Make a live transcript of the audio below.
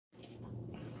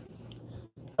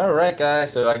All right,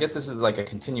 guys. So I guess this is like a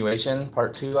continuation,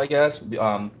 part two, I guess.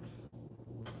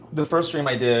 The first stream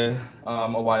I did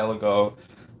a while ago,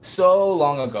 so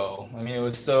long ago. I mean, it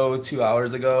was so 2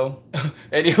 hours ago.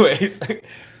 Anyways,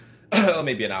 or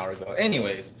maybe an hour ago.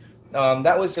 Anyways,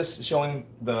 that was just showing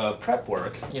the prep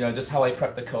work, just how I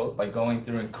prep the coat by going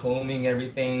through and combing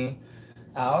everything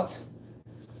out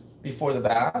before the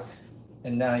bath.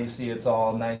 And now you see it's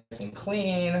all nice and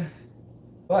clean.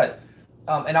 But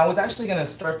and I was actually gonna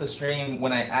start the stream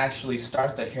when I actually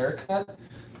start the haircut,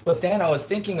 but then I was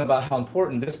thinking about how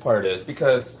important this part is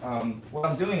because what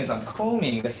I'm doing is I'm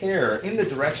combing the hair in the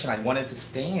direction I want it to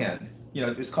stand.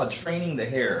 It's called training the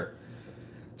hair.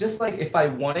 Just like if I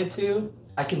wanted to,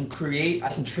 I can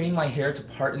train my hair to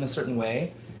part in a certain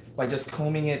way by just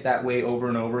combing it that way over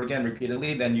and over again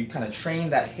repeatedly. Then you kind of train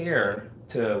that hair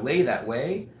to lay that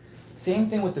way. Same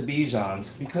thing with the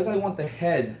Bichons. Because I want the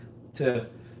head to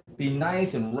be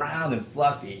nice and round and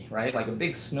fluffy, right? Like a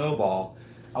big snowball.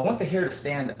 I want the hair to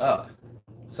stand up.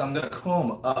 So I'm gonna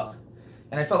comb up.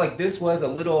 And I felt like this was a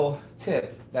little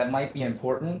tip that might be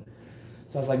important.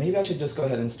 So I was like, maybe I should just go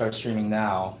ahead and start streaming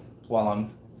now while I'm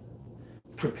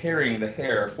preparing the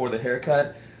hair for the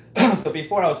haircut. So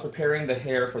before I was preparing the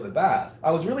hair for the bath, I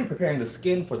was really preparing the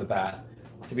skin for the bath,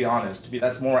 to be honest.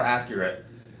 That's more accurate.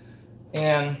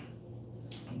 And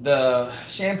the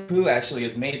shampoo actually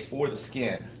is made for the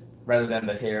skin rather than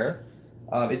the hair.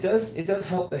 It does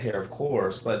help the hair, of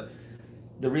course, but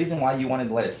the reason why you wanted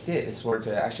to let it sit is for it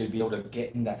to actually be able to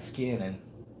get in that skin and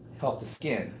help the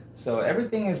skin. So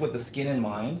everything is with the skin in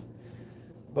mind.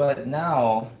 But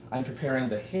now I'm preparing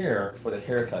the hair for the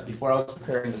haircut. Before I was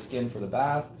preparing the skin for the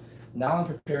bath. Now I'm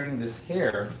preparing this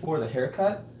hair for the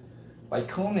haircut by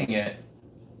combing it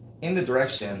in the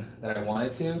direction that I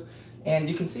wanted to. And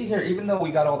you can see here, even though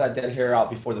we got all that dead hair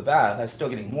out before the bath, I'm still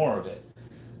getting more of it.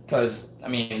 Because, I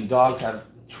mean, dogs have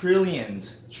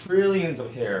trillions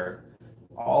of hair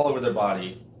all over their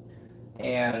body.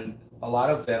 And a lot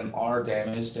of them are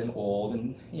damaged and old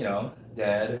and,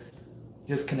 dead,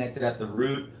 disconnected at the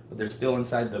root, but they're still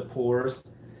inside the pores,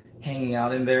 hanging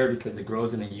out in there because it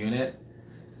grows in a unit.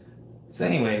 So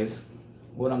anyways,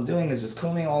 what I'm doing is just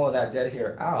combing all of that dead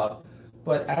hair out.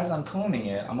 But as I'm combing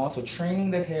it, I'm also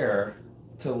training the hair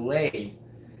to lay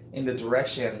in the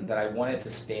direction that I want it to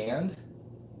stand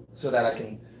so that I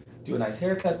can do a nice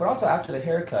haircut. But also after the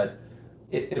haircut,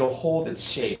 it'll hold its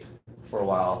shape for a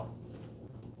while,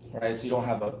 right? So you don't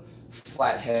have a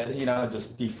flat head, it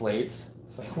just deflates.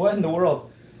 It's like, what in the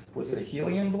world? Was it a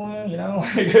helium balloon,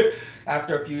 Like,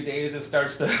 after a few days, it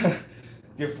starts to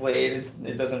deflate.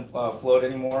 It doesn't float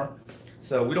anymore.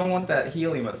 So we don't want that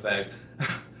helium effect.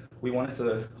 We want it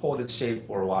to hold its shape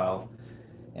for a while.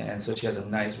 And so she has a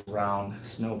nice round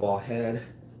snowball head.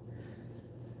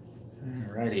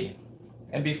 Alrighty.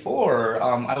 And before,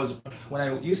 when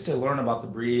I used to learn about the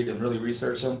breed and really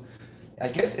research them, I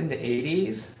guess in the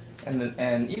 80s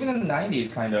and even in the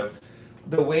 90s, kind of,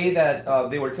 the way that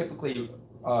they were typically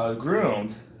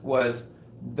groomed was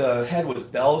the head was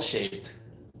bell-shaped.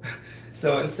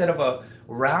 So instead of a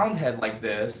round head like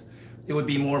this, it would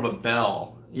be more of a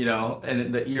bell,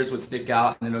 and the ears would stick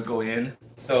out and it would go in.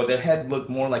 So their head looked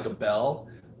more like a bell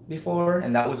before,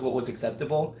 and that was what was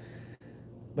acceptable.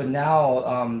 But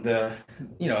now,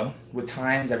 with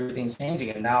times, everything's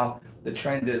changing, and now the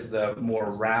trend is the more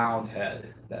round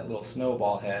head, that little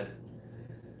snowball head.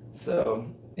 So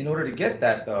in order to get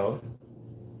that, though,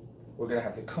 we're gonna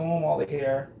have to comb all the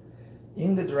hair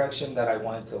in the direction that I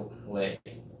want it to lay.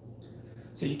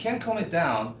 So you can comb it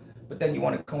down, but then you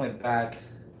want to comb it back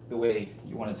the way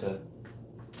you want it to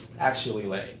actually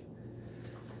lay.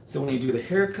 So when you do the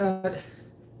haircut,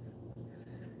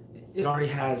 it already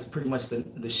has pretty much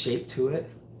the shape to it,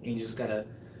 and you just gotta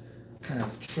kind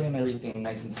of trim everything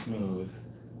nice and smooth.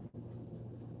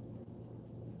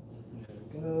 There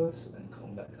we go, so then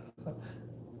comb back up.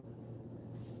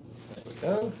 There we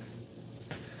go.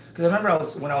 Because I remember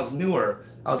when I was newer,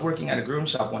 I was working at a groom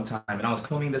shop one time, and I was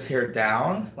combing this hair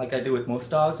down, like I do with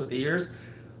most dogs with the ears,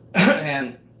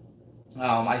 and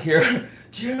I hear,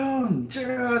 June,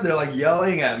 they're like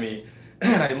yelling at me,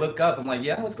 and I look up, I'm like,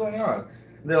 yeah, what's going on?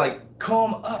 They're like,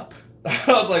 comb up. I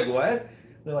was like, what?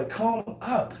 They're like, comb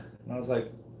up. And I was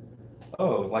like,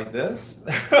 oh, like this?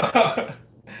 But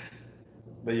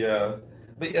yeah,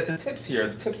 at the tips here,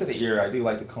 the tips of the ear, I do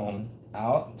like to comb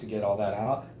out to get all that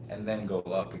out, and then go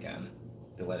up again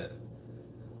to let it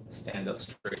stand up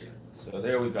straight. So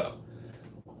there we go.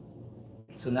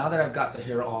 So now that I've got the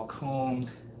hair all combed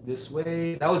this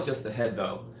way, that was just the head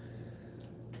though.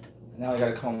 Now I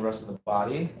gotta comb the rest of the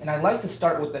body. And I like to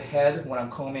start with the head when I'm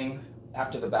combing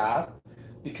after the bath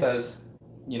because,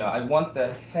 I want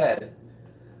the head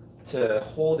to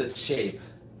hold its shape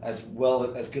as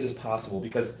well as good as possible,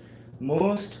 because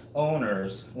most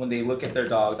owners, when they look at their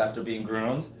dogs after being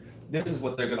groomed, this is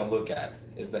what they're going to look at,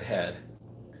 is the head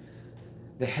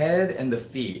and the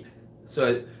feet.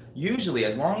 So usually,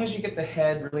 as long as you get the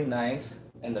head really nice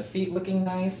and the feet looking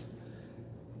nice,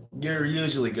 you're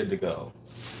usually good to go.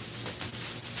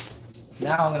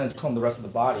 Now I'm going to comb the rest of the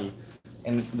body,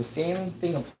 and the same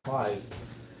thing applies.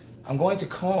 I'm going to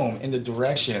comb in the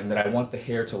direction that I want the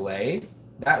hair to lay.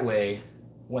 That way,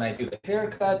 when I do the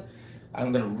haircut,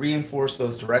 I'm going to reinforce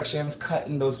those directions, cut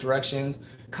in those directions,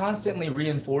 constantly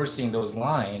reinforcing those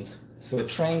lines so it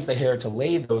trains the hair to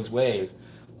lay those ways.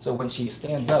 So when she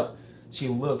stands up, she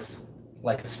looks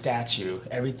like a statue.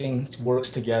 Everything works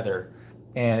together,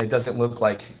 and it doesn't look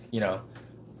like, you know,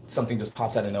 something just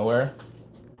pops out of nowhere.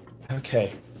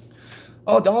 Okay.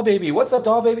 Oh, Doll Baby. What's up,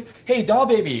 Doll Baby? Hey, Doll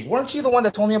Baby, weren't you the one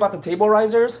that told me about the table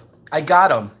risers? I got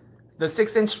them. The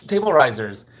 6-inch table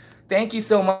risers. Thank you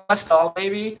so much, Doll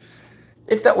Baby.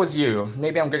 If that was you,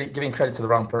 maybe I'm giving credit to the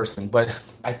wrong person, but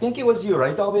I think it was you,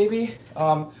 right, Doll Baby?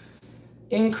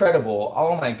 Incredible.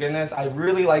 Oh my goodness. I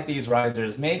really like these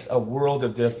risers. Makes a world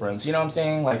of difference. You know what I'm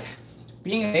saying? Like,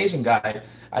 being an Asian guy,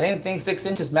 I didn't think 6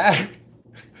 inches mattered.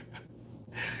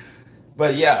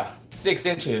 But yeah, 6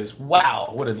 inches.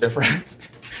 Wow, what a difference.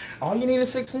 All you need is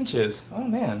 6 inches. Oh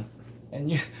man. And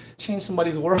you change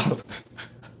somebody's world.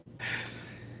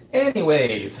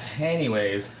 Anyways,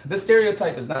 the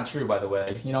stereotype is not true, by the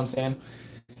way. You know what I'm saying?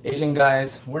 Asian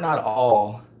guys, we're not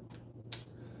all,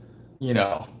 you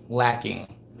know,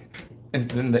 lacking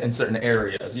in certain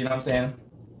areas. You know what I'm saying?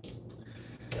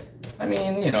 I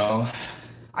mean, you know,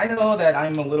 I know that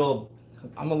I'm a little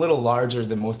larger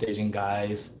than most Asian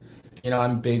guys. You know,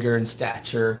 I'm bigger in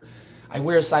stature. I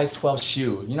wear a size 12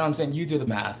 shoe. You know what I'm saying? You do the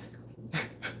math.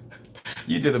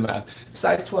 You do the math.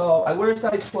 Size 12, I wear a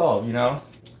size 12, you know?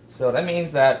 So that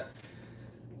means that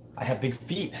I have big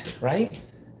feet, right?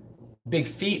 Big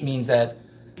feet means that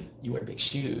you wear big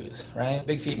shoes, right?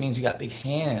 Big feet means you got big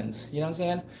hands, you know what I'm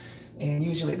saying? And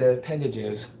usually the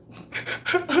appendages.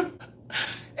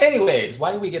 Anyways,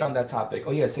 why did we get on that topic?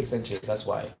 Oh yeah, 6 inches, that's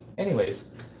why. Anyways,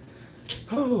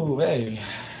 oh, hey,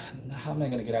 how am I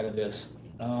gonna get out of this?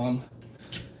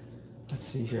 Let's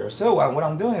see here. So what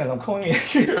I'm doing is I'm combing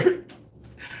here,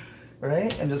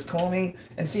 right? And just combing,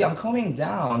 and see, I'm combing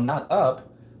down, not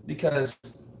up, because,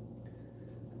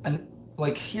 and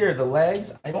like here, the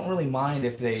legs, I don't really mind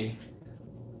if they,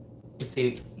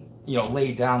 you know,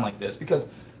 lay down like this, because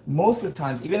most of the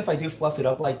times, even if I do fluff it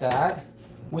up like that,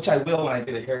 which I will when I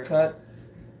do the haircut,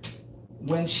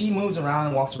 when she moves around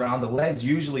and walks around, the legs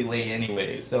usually lay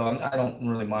anyway, so I don't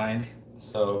really mind.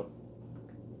 So,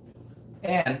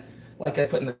 and like I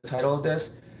put in the title of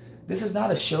this, this is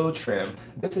not a show trim.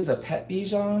 This is a pet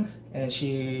Bichon, and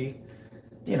she,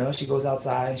 you know, she goes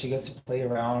outside and she gets to play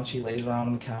around. She lays around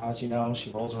on the couch, you know, she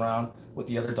rolls around with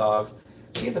the other dogs.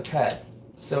 She is a pet.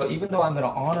 So even though I'm going to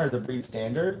honor the breed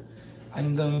standard,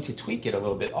 I'm going to tweak it a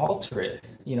little bit, alter it,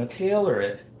 you know, tailor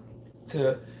it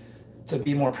to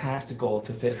be more practical,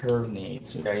 to fit her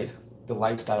needs, right? The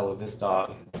lifestyle of this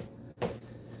dog.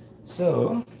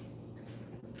 So,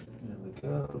 there we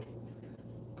go.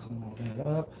 Come all that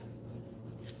up.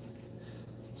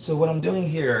 So what I'm doing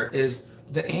here is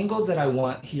the angles that I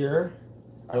want here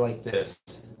are like this.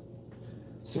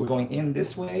 So we're going in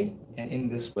this way and in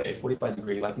this way, 45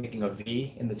 degree, like making a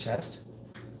V in the chest.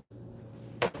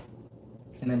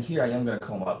 And then here I am going to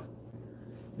comb up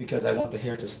because I want the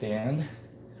hair to stand,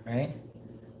 right?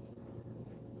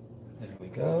 There we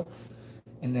go.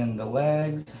 And then the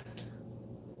legs.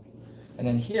 And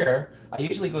then here, I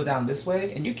usually go down this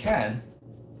way, and you can,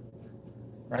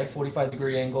 right? 45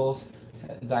 degree angles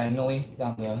diagonally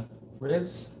down the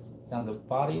ribs, down the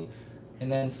body,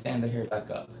 and then stand the hair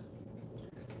back up.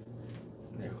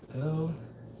 There we go.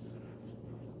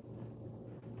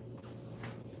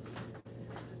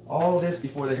 All this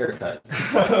before the haircut.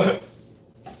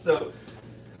 So,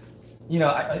 you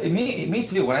know, me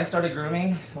too. When I started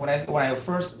grooming, when I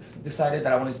first decided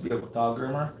that I wanted to be a dog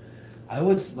groomer, I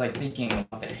was like thinking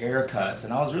about the haircuts,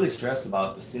 and I was really stressed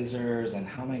about the scissors and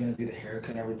how am I going to do the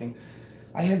haircut and everything.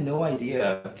 I had no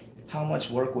idea how much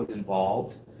work was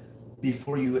involved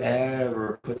before you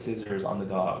ever put scissors on the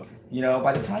dog. You know,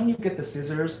 by the time you get the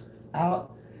scissors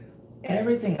out,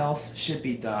 everything else should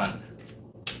be done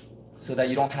so that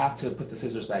you don't have to put the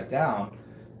scissors back down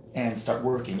and start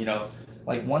working. You know,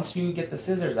 like once you get the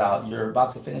scissors out, you're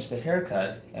about to finish the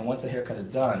haircut, and once the haircut is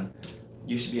done,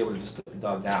 you should be able to just put the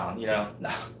dog down, you know?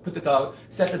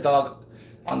 Set the dog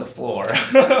on the floor,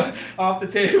 off the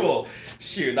table.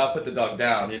 Shoot, not put the dog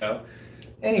down, you know?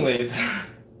 Anyways,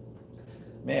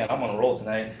 man, I'm on a roll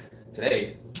tonight.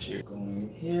 today. She's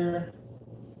going here.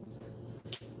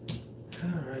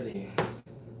 Alrighty.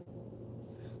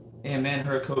 And man,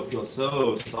 her coat feels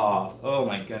so soft. Oh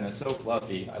my goodness, so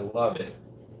fluffy. I love it.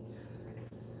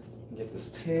 Get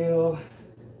this tail.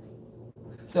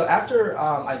 So after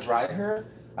I dried her,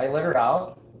 I let her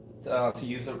out to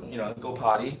use the, go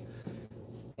potty.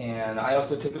 And I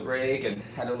also took a break and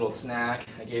had a little snack.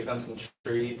 I gave them some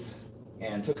treats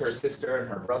and took her sister and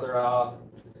her brother out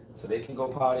so they can go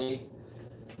potty.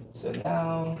 So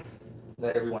now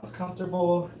that everyone's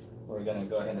comfortable, we're gonna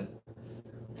go ahead and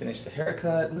finish the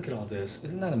haircut. Look at all this.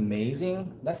 Isn't that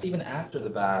amazing? That's even after the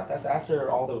bath. That's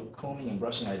after all the combing and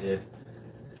brushing I did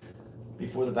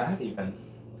before the bath even.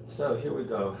 So here we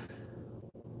go.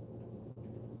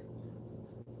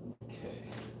 Okay,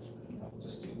 I'll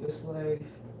just do this leg.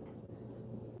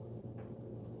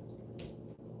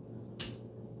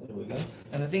 There we go.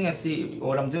 And the thing I see,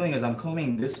 what I'm doing is I'm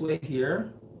combing this way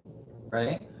here,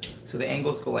 right? So the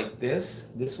angles go like this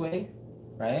way,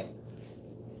 right?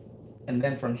 And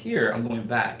then from here, I'm going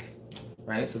back,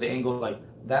 right? So the angle is like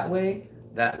that way,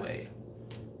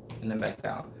 and then back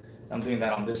down. I'm doing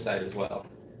that on this side as well.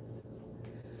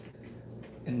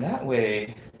 And that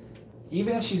way,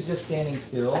 even if she's just standing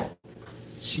still,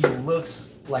 she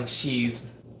looks like she's,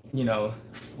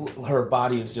 her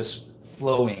body is just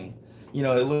flowing.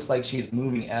 It looks like she's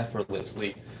moving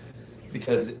effortlessly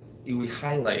because we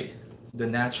highlight the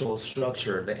natural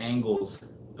structure, the angles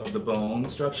of the bone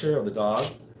structure of the dog.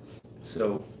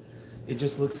 So it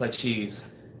just looks like she's,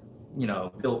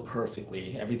 built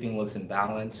perfectly. Everything looks in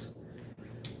balance.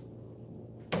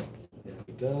 There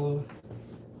we go.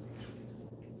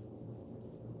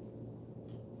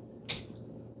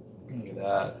 Look at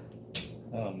that.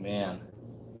 Oh man.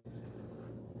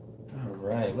 All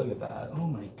right, look at that. Oh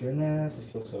my goodness, it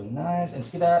feels so nice. And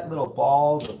see that little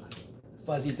balls of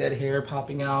fuzzy dead hair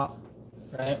popping out,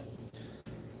 right?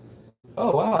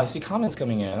 Oh wow, I see comments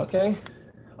coming in. Okay.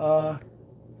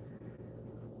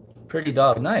 Pretty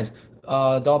dog, nice.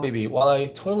 Doll baby. While I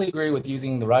totally agree with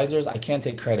using the risers, I can't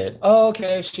take credit. Oh,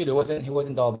 okay, shoot, it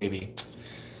wasn't doll baby.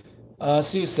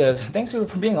 Sue says, thanks for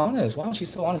being honest. Wow,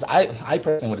 she's so honest. I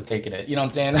personally would have taken it. You know what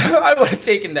I'm saying? I would have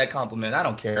taken that compliment. I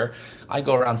don't care. I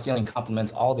go around stealing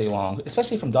compliments all day long,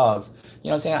 especially from dogs.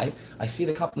 You know what I'm saying? I see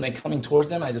the compliment coming towards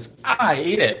them. I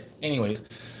eat it. Anyways,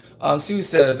 Sue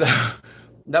says,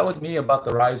 that was me about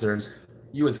the risers.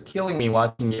 You was killing me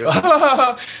watching you.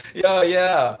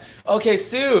 Yeah. Okay,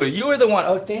 Sue, you were the one.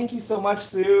 Oh, thank you so much,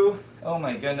 Sue. Oh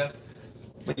my goodness.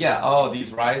 But yeah,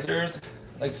 these risers.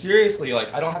 Like seriously,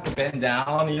 like I don't have to bend down,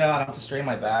 I don't have to strain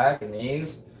my back and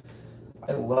knees.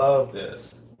 I love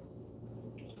this.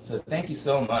 So thank you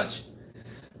so much.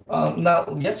 Now,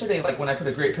 yesterday, like when I put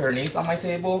a Great Pyrenees on my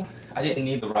table, I didn't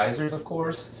need the risers, of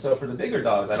course. So for the bigger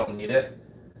dogs, I don't need it.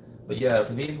 But yeah,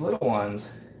 for these little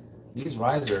ones, these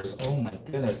risers, oh my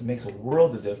goodness, it makes a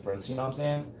world of difference. You know what I'm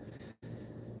saying?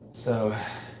 So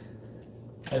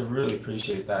I really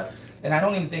appreciate that. And I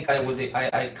don't even think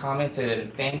I commented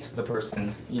and thanked the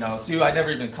person, Sue, I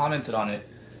never even commented on it,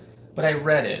 but I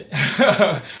read it.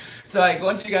 So I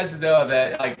want you guys to know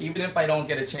that, like, even if I don't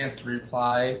get a chance to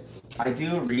reply, I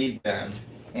do read them.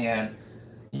 And,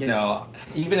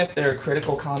 even if they're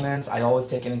critical comments, I always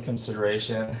take it into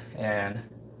consideration. And,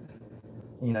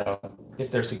 if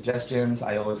they're suggestions,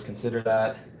 I always consider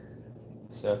that.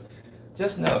 So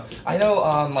just know, I know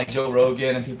like Joe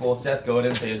Rogan and people, Seth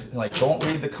Godin says like, don't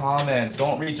read the comments,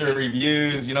 don't read your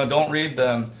reviews, don't read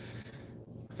them.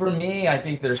 For me, I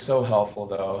think they're so helpful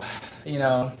though,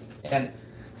 and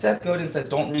Seth Godin says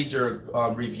don't read your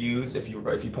reviews if you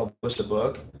publish a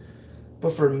book.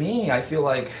 But for me, I feel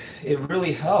like it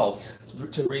really helps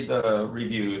to read the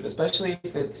reviews, especially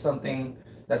if it's something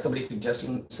that somebody's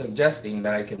suggesting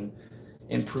that I can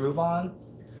improve on,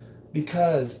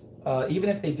 because even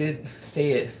if they did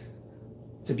say it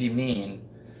to be mean,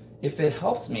 if it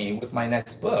helps me with my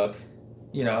next book,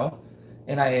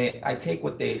 and I take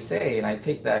what they say and I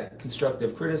take that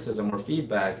constructive criticism or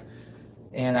feedback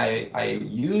and I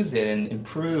use it and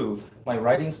improve my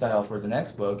writing style for the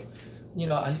next book,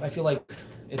 I feel like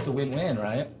it's a win-win,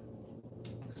 right?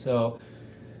 So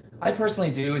I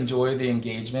personally do enjoy the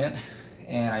engagement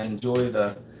and I enjoy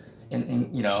the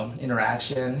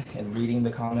interaction and reading the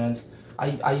comments.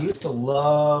 I used to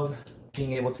love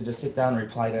being able to just sit down and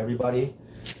reply to everybody.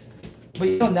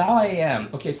 But now I am.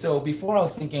 Okay, so before I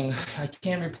was thinking, I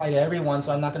can't reply to everyone,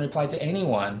 so I'm not going to reply to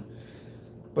anyone.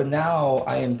 But now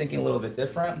I am thinking a little bit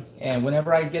different. And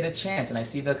whenever I get a chance and I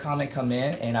see the comment come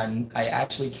in and I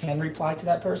actually can reply to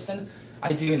that person,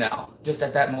 I do now, just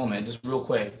at that moment, just real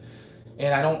quick.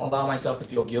 And I don't allow myself to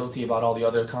feel guilty about all the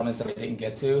other comments that I didn't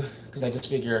get to, because I just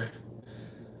figure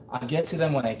I'll get to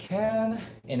them when I can,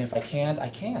 and if I can't, I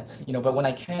can't. But when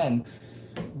I can,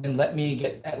 then let me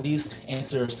get at least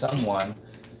answer someone,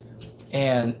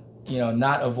 and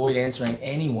not avoid answering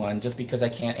anyone just because I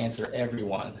can't answer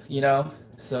everyone.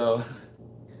 So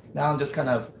now I'm just kind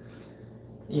of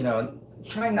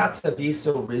trying not to be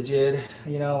so rigid.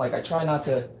 Like I try not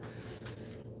to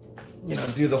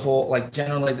do the whole like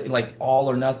generalize, like all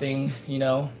or nothing,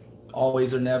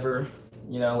 always or never,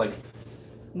 like,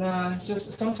 nah, it's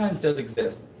just sometimes does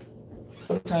exist.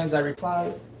 Sometimes I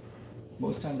reply,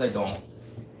 most times I don't.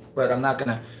 But I'm not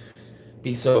gonna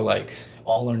be so like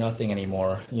all or nothing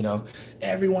anymore,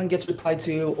 everyone gets replied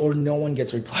to or no one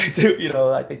gets replied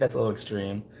to, I think that's a little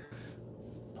extreme.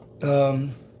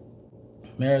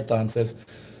 Marathon says,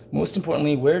 most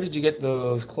importantly, where did you get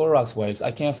those Clorox wipes?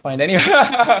 I can't find any.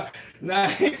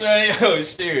 Nice, right? Oh,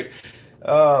 shoot.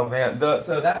 Oh, man.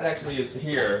 So that actually is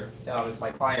here. It's my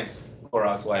client's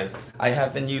Clorox wipes. I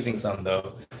have been using some,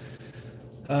 though.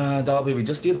 Doll baby,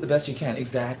 just do the best you can.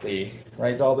 Exactly.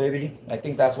 Right, doll baby? I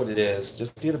think that's what it is.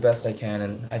 Just do the best I can.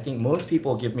 And I think most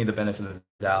people give me the benefit of the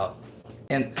doubt.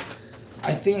 And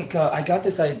I think I got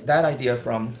that idea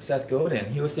from Seth Godin.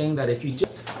 He was saying that if you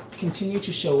just continue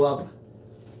to show up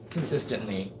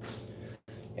consistently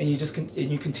and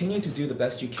you continue to do the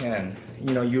best you can,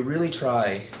 you really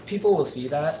try, people will see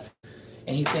that.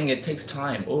 And he's saying it takes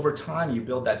time. Over time, you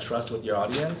build that trust with your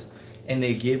audience, and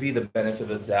they give you the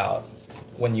benefit of the doubt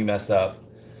when you mess up.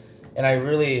 And I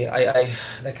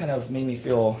that kind of made me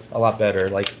feel a lot better.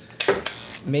 Like,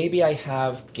 maybe I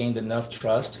have gained enough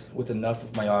trust with enough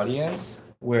of my audience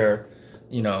where,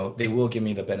 they will give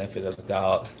me the benefit of the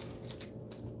doubt.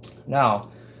 Now,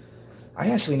 I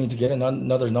actually need to get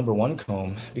another #1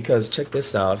 comb, because check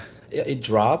this out. It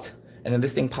dropped, and then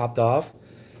this thing popped off,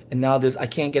 and now I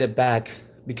can't get it back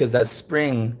because that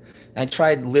spring, I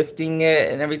tried lifting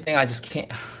it and everything, I just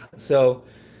can't. So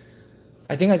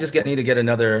I think I just need to get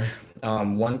another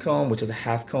 1 comb, which is a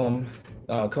half comb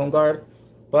comb guard,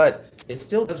 but it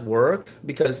still does work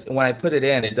because when I put it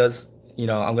in, it does,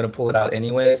 I'm gonna pull it out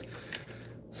anyways.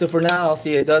 So for now,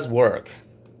 see, it does work,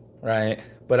 right?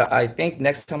 But I think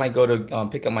next time I go to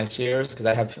pick up my shears, because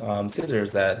I have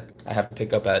scissors that I have to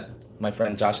pick up at my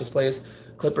friend Josh's place,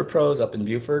 Clipper Pros up in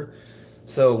Buford.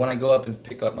 So when I go up and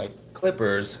pick up my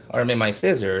clippers, or I mean my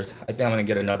scissors, I think I'm gonna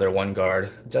get another 1 guard,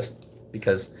 just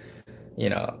because,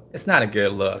 it's not a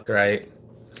good look, right?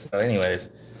 So anyways,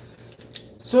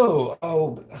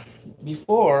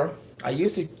 before I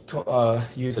used to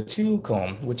use a 2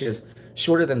 comb, which is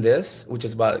shorter than this, which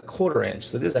is about a 1/4 inch.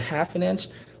 So this is a 1/2 inch.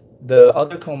 The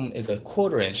other comb is a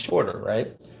 1/4 inch shorter,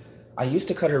 right? I used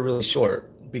to cut her really short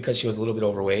because she was a little bit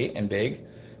overweight and big,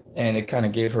 and it kind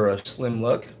of gave her a slim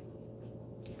look.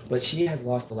 But she has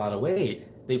lost a lot of weight.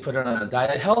 They put her on a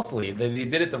diet healthily. They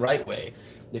did it the right way.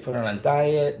 They put her on a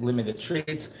diet, limited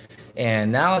treats,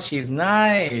 and now she's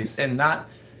nice and not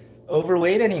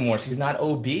overweight anymore. She's not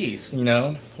obese,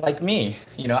 like me.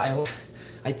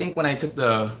 I think when I took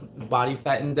the body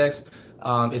fat index,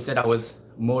 it said I was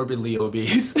morbidly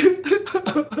obese.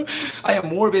 I am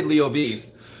morbidly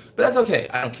obese, but that's okay.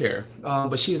 I don't care.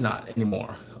 But she's not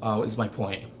anymore, is my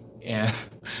point. And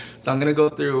so I'm gonna go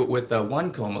through with the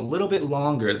 1 comb a little bit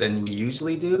longer than we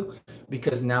usually do,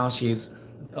 because now she's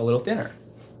a little thinner.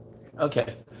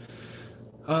 Okay.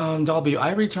 Dolby,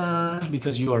 I return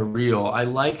because you are real. I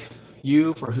like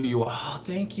you for who you are. Oh,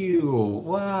 thank you.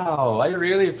 Wow, I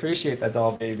really appreciate that,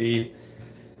 doll baby.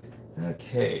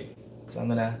 Okay, so I'm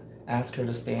gonna ask her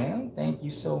to stand. Thank you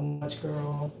so much,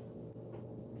 girl.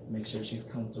 Make sure she's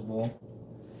comfortable.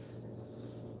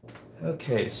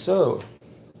 Okay, so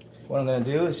what I'm gonna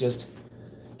do is just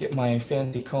get my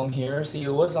fancy comb here. See,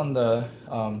 it was on the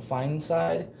fine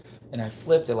side, and I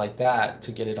flipped it like that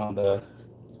to get it on the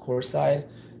coarse side,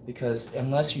 because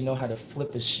unless you know how to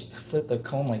flip the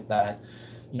comb like that,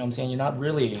 you know what I'm saying, you're not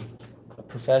really a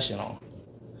professional.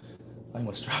 I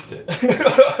almost dropped it.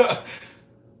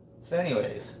 So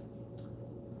anyways,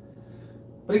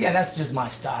 but again, that's just my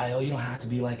style. You don't have to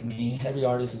be like me. Every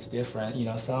artist is different.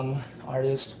 Some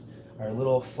artists are a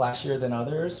little flashier than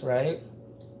others, right?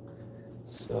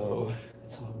 So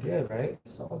it's all good, right?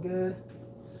 It's all good.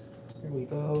 Here we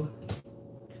go.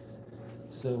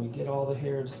 So we get all the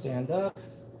hair to stand up.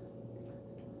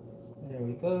 There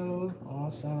we go.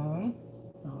 Awesome.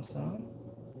 Awesome.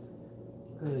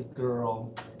 Good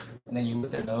girl. And then you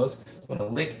lick their nose. You want to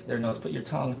lick their nose. Put your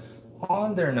tongue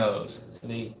on their nose so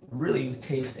they really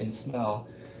taste and smell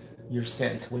your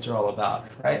scent, which you're all about,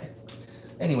 right?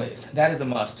 Anyways, that is a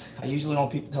must. I usually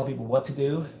don't tell people what to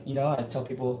do. I tell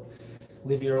people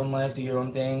live your own life, do your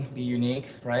own thing, be unique,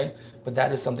 right? But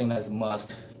that is something that is a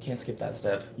must. You can't skip that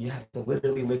step. You have to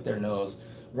literally lick their nose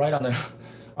right on their.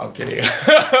 I'm kidding.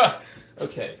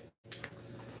 Okay.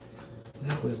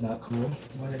 That was not cool.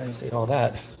 Why did I say all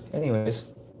that? Anyways,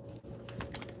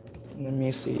 let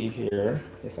me see here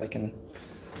if I can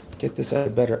get this at a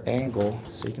better angle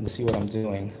so you can see what I'm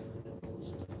doing.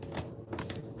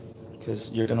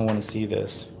 Because you're gonna want to see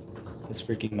this. It's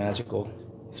freaking magical.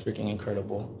 It's freaking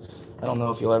incredible. I don't know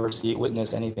if you'll ever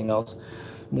witness anything else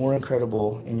more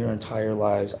incredible in your entire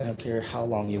lives. I don't care how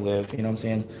long you live, you know what I'm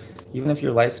saying? Even if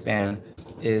your lifespan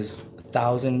is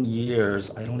 1,000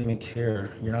 years, I don't even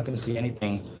care. You're not gonna see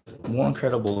anything more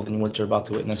incredible than what you're about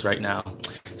to witness right now.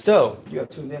 So, you have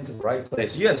tuned into the right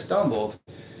place. You have stumbled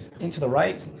into the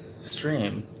right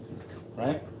stream,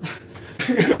 right?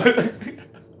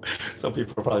 Some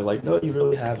people are probably like, no, you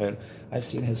really haven't. I've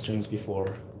seen his streams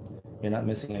before. You're not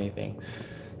missing anything.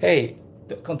 Hey,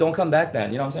 don't come back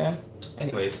then, you know what I'm saying?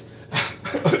 Anyways,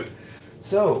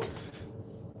 so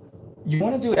you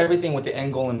want to do everything with the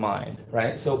end goal in mind,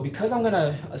 right? So because I'm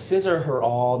gonna scissor her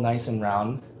all nice and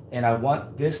round, and I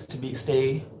want this to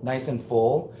stay nice and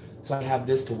full, so I have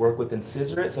this to work with and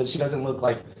scissor it so she doesn't look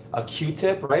like a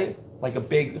Q-tip, right? Like a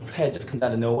big head just comes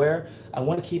out of nowhere. I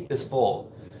want to keep this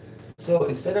full. So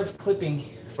instead of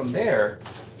clipping from there,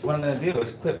 what I'm going to do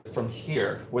is clip from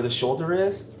here where the shoulder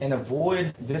is and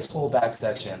avoid this whole back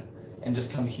section and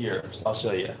just come here. So I'll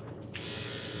show you.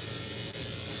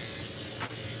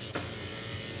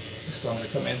 So I'm going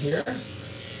to come in here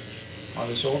on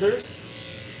the shoulders.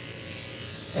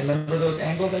 And remember those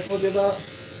angles I told you about?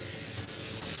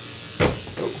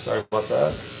 Oh, sorry about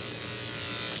that.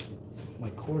 My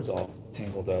cord's all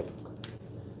tangled up.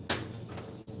 Oh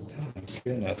my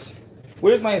goodness.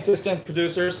 Where's my assistant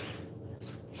producers?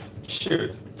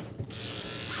 Shoot.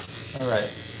 All right.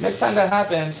 Next time that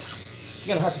happens,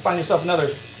 you're gonna have to find yourself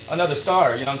another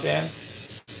star. You know what I'm saying?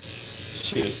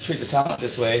 Shoot. Treat the talent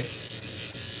this way.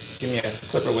 Give me a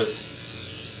clipper with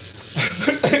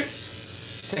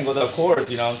tangled up cords.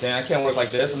 You know what I'm saying? I can't work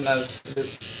like this. I'm not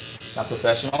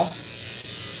professional.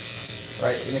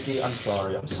 Right, Nikki, I'm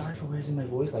sorry. I'm sorry for raising my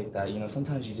voice like that. You know,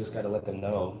 sometimes you just gotta let them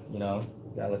know, you know?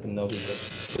 You gotta let them know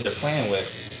who they're playing with.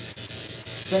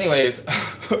 So anyways,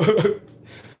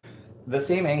 the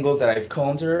same angles that I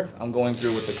combed her, I'm going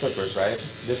through with the clippers, right?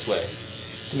 This way.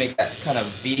 To make that kind of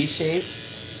V shape,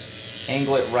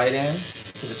 angle it right in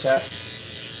to the chest.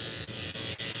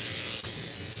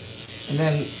 And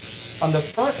then on the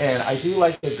front end, I do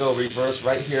like to go reverse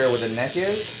right here where the neck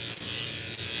is,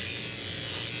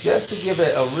 just to give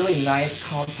it a really nice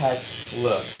compact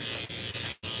look.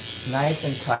 Nice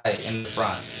and tight in the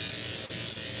front.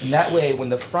 And that way, when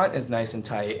the front is nice and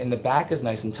tight and the back is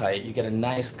nice and tight, you get a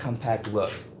nice compact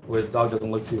look where the dog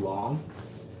doesn't look too long.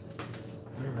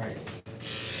 All right.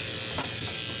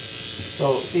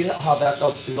 So see how that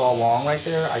is all long right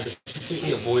there? I just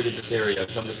completely avoided this area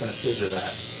because I'm just gonna scissor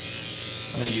that.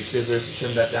 I'm gonna use scissors to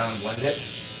trim that down and blend it.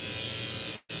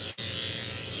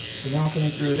 So now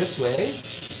coming through this way,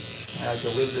 I have to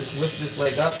lift this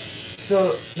leg up.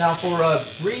 So now for a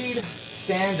breed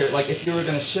standard, like if you were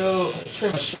going to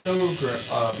trim a show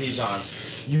Bichon,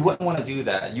 you wouldn't want to do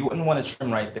that. You wouldn't want to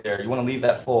trim right there. You want to leave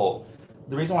that full.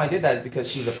 The reason why I did that is because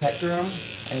she's a pet groom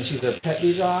and she's a pet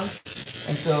Bichon.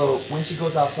 And so when she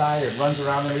goes outside and runs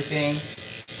around and everything,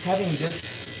 having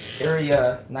this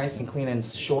area nice and clean and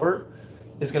short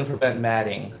is going to prevent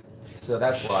matting. So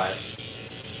that's why.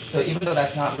 So even though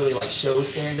that's not really like show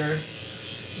standard,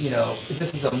 you know,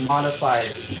 this is a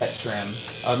modified pet trim,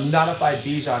 a modified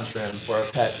Bichon trim for a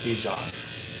pet Bichon.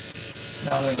 So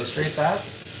now I'm going to go straight back.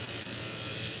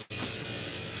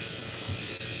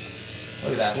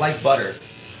 Look at that, like butter.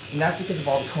 And that's because of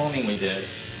all the combing we did.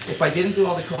 If I didn't do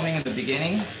all the combing in the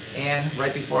beginning and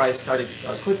right before I started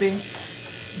clipping,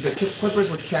 the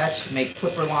clippers would catch, make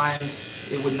clipper lines.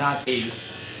 It would not be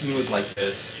smooth like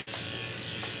this.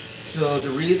 So the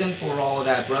reason for all of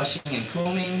that brushing and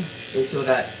combing is so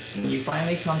that when you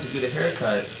finally come to do the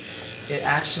haircut, it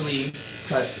actually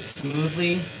cuts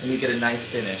smoothly and you get a nice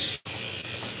finish.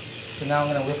 So now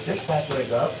I'm going to lift this back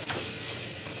leg up.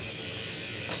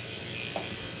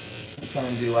 Come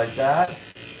and do like that.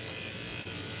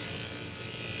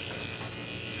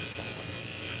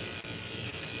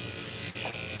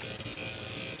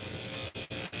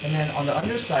 And then on the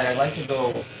underside, I like to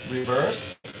go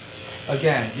reverse.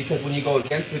 Again, because when you go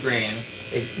against the grain,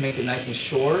 it makes it nice and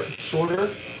shorter.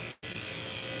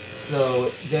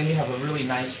 So then you have a really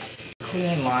nice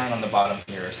clean line on the bottom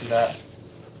here. See that?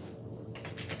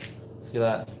 See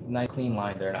that? Nice clean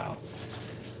line there now.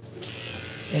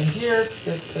 And here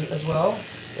as well,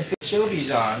 if it's show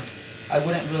Bichon, I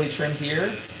wouldn't really trim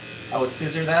here. I would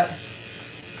scissor that.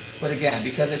 But again,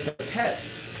 because it's a pet,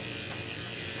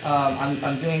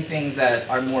 I'm doing things that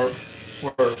are more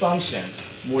for function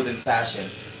more than fashion.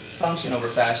 It's function over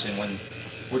fashion when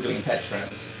we're doing pet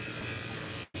trims.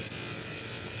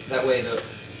 That way the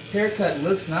haircut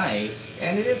looks nice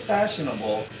and it is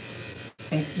fashionable.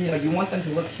 And you want them to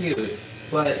look cute.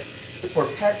 But for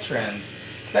pet trims,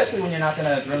 especially when you're not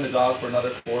going to groom the dog for another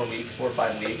 4 weeks, 4 or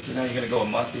 5 weeks, you're going to go a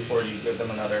month before you give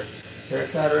them another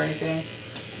haircut or anything,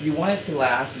 you want it to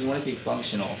last, you want it to be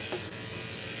functional.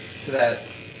 So that,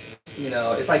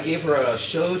 if I gave her a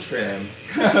show trim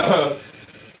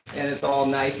and it's all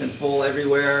nice and full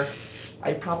everywhere,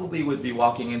 I probably would be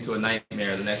walking into a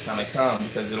nightmare the next time I come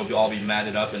because it'll all be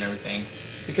matted up and everything.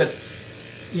 Because,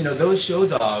 those show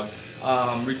dogs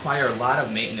require a lot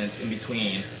of maintenance in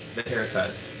between the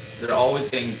haircuts. They're always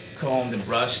getting combed and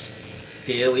brushed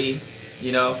daily,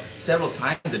 several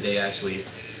times a day actually.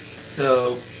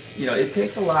 So, it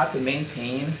takes a lot to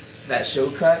maintain that show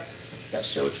cut, that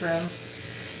show trim.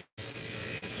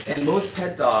 And most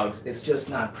pet dogs, it's just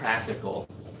not practical.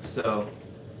 So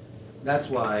that's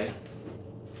why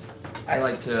I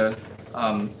like to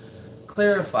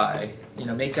clarify,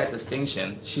 make that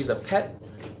distinction. She's a pet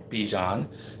Bichon,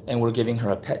 and we're giving her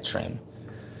a pet trim,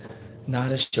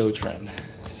 not a show trim.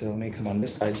 So let me come on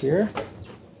this side here.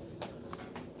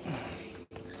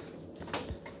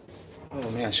 Oh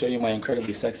man, show you my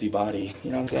incredibly sexy body.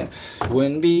 You know what I'm saying?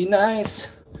 Wouldn't be nice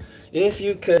if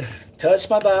you could touch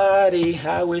my body.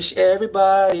 I wish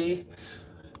everybody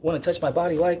want to touch my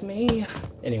body like me.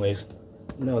 Anyways,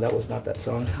 no, that was not that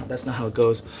song. That's not how it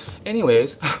goes.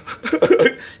 Anyways,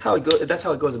 that's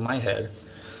how it goes in my head.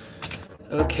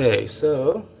 Okay,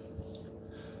 so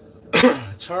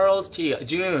Charles T.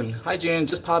 June. Hi, June.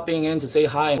 Just popping in to say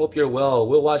hi. Hope you're well.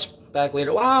 We'll watch back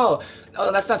later. Wow.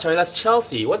 Oh, that's not Charlie. That's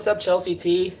Chelsea. What's up, Chelsea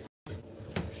T?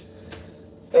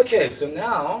 Okay, so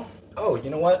now, oh, you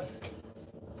know what?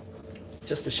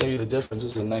 Just to show you the difference,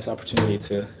 this is a nice opportunity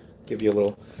to give you a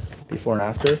little before and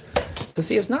after. So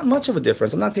see, it's not much of a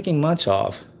difference. I'm not taking much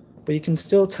off, but you can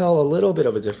still tell a little bit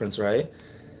of a difference, right?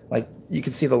 Like you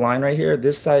can see the line right here.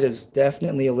 This side is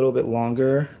definitely a little bit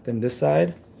longer than this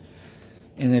side.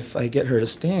 And if I get her to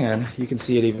stand, you can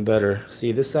see it even better.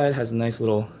 See, this side has a nice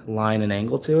little line and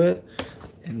angle to it,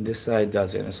 and this side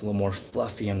doesn't. It's a little more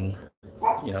fluffy and,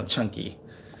 chunky.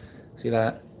 See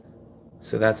that?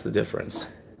 So that's the difference.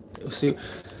 See,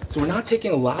 so we're not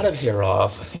taking a lot of hair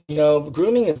off.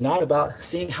 Grooming is not about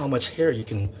seeing how much hair you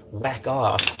can whack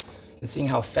off and seeing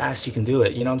how fast you can do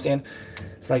it. You know what I'm saying?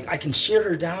 It's like I can shear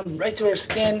her down right to her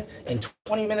skin in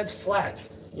 20 minutes flat.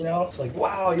 It's like,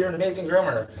 wow, you're an amazing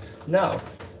groomer. No,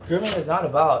 grooming is not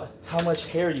about how much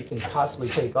hair you can possibly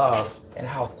take off and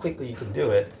how quickly you can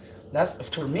do it.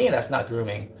 For me, that's not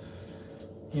grooming.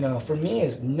 For me,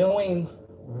 is knowing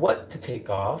what to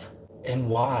take off and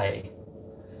why.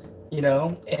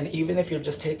 And even if you're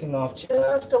just taking off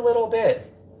just a little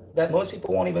bit, that most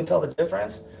people won't even tell the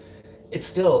difference, it's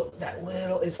still that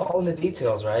little, it's all in the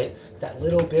details, right? That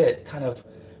little bit kind of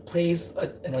plays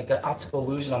like an optical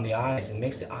illusion on the eyes and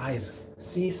makes the eyes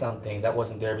see something that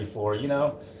wasn't there before,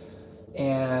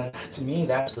 And to me,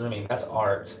 that's grooming, that's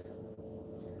art.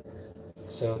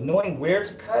 So knowing where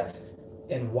to cut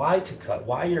and why to cut,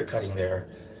 why you're cutting there,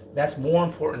 that's more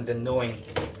important than knowing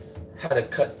how to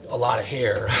cut a lot of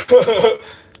hair.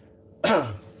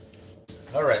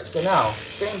 All right, so now,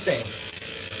 same thing.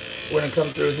 We're gonna come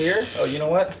through here. Oh, you know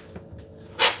what?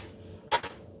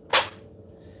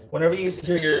 Whenever you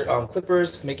hear your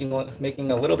clippers making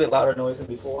a little bit louder noise than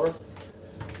before,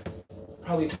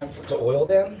 probably time to oil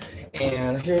them.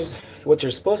 And here's what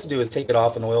you're supposed to do is take it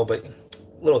off and oil, but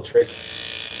little trick.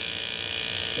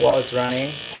 While it's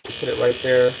running, just put it right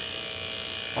there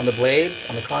on the blades,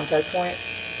 on the contact point,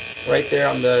 right there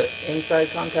on the inside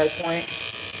contact point.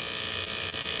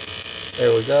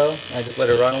 There we go. I just let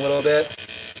it run a little bit.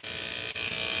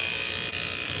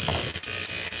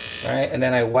 All right, and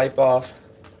then I wipe off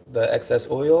the excess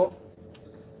oil,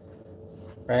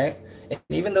 right? And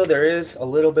even though there is a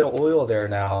little bit of oil there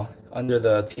now under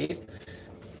the teeth,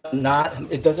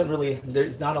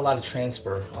 there's not a lot of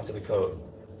transfer onto the coat.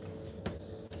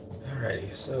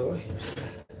 Alrighty, so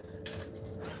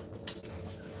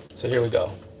here we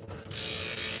go.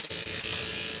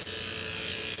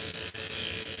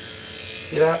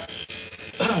 See that?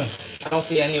 I don't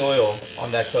see any oil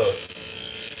on that coat.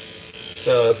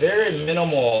 So very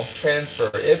minimal transfer,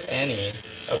 if any,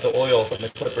 of the oil from the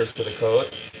clippers to the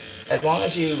coat. As long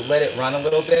as you let it run a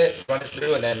little bit, run it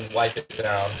through, and then wipe it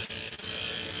down.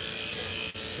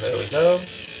 So there we go.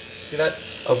 See that?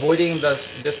 Avoiding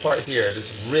this part here,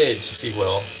 this ridge, if you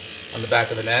will. on the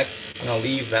back of the neck. I'm gonna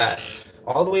leave that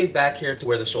all the way back here to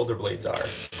where the shoulder blades are.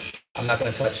 I'm not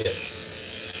gonna touch it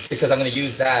because I'm gonna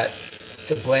use that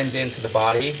to blend into the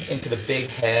body, into the big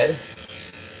head.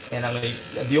 And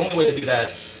the only way to do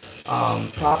that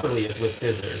properly is with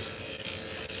scissors.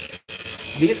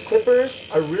 These clippers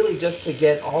are really just to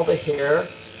get all the hair,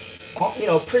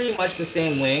 pretty much the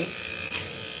same length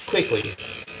quickly.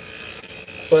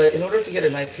 But in order to get a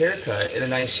nice haircut in a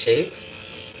nice shape,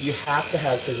 you have to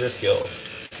have scissor skills.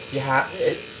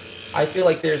 I feel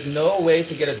like there's no way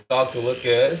to get a dog to look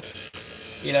good,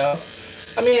 you know?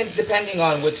 I mean, depending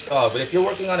on which dog, but if you're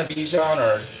working on a Bichon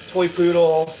or toy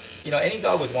poodle, any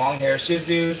dog with long hair, Shih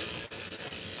Tzus,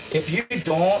 if you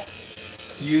don't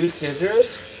use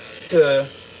scissors to,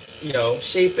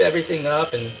 shape everything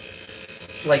up, and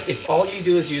like if all you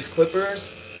do is use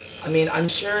clippers, I mean, I'm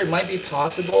sure it might be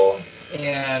possible,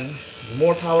 and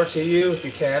more power to you if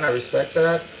you can, I respect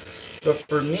that. But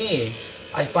for me,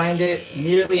 I find it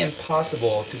nearly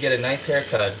impossible to get a nice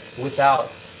haircut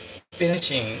without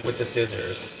finishing with the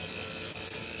scissors.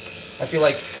 I feel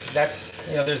like that's,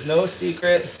 there's no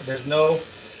secret, there's no,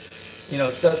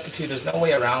 substitute, there's no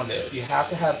way around it. You have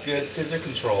to have good scissor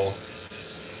control,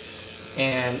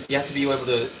 and you have to be able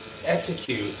to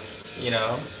execute,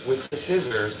 with the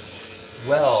scissors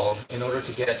well in order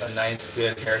to get a nice,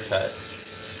 good haircut.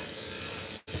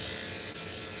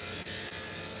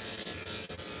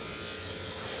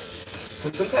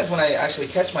 So sometimes when I actually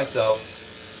catch myself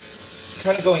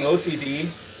kind of going OCD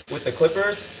with the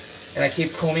clippers, and I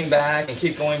keep combing back and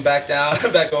keep going back down,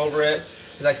 back over it,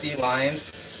 because I see lines,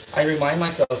 I remind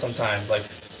myself sometimes, like,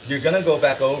 you're gonna go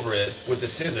back over it with the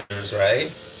scissors, right?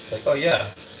 It's like, oh yeah.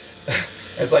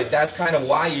 It's like, that's kind of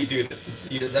why you do,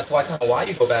 that's why kind of why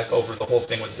you go back over the whole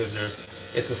thing with scissors.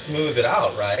 It's to smooth it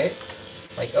out, right?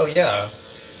 Like, oh yeah.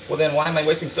 Well then why am I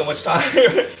wasting so much time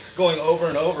going over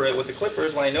and over it with the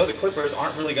clippers when I know the clippers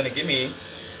aren't really going to give me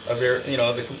a very,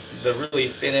 the really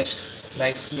finished,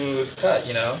 nice, smooth cut,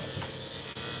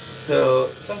 So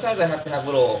sometimes I have to have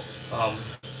little,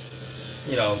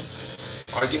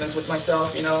 arguments with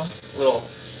myself, little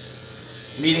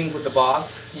meetings with the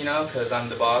boss, because I'm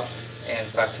the boss, and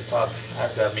so I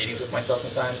have to have meetings with myself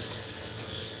sometimes.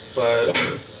 But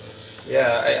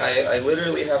yeah, I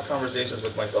literally have conversations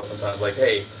with myself sometimes, like,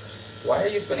 hey, why are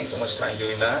you spending so much time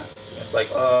doing that? It's like,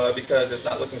 because it's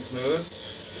not looking smooth.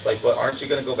 It's like, but aren't you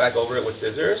going to go back over it with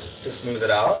scissors to smooth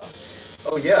it out?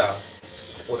 Oh yeah.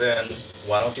 Well then,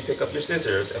 why don't you pick up your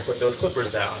scissors and put those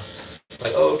clippers down? It's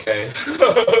like, oh, okay.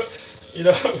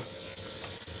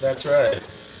 That's right.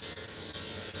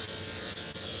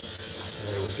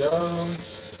 There we go.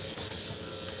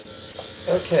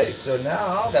 Okay, so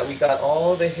now that we got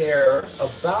all the hair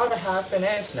about a ½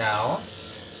 inch now,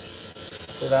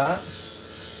 so that.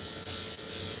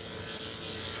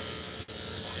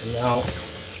 And now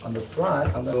on the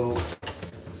front, I'm going to go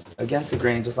against the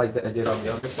grain just like I did on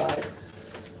the other side.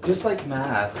 Just like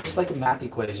math, just like a math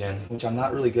equation, which I'm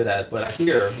not really good at, but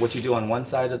here, what you do on one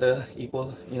side of the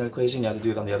equation, you have to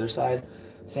do it on the other side.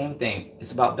 Same thing,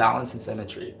 it's about balance and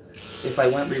symmetry. If I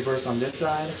went reverse on this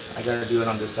side, I gotta do it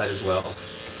on this side as well.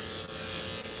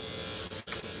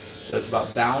 So it's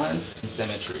about balance and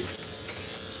symmetry.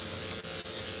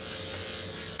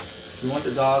 You want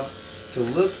the dog to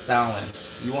look balanced.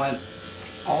 You want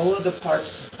all of the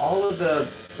parts, all of the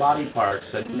body parts,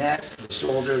 the neck, the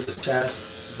shoulders, the chest,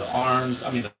 the arms,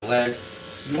 the legs,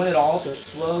 you want it all to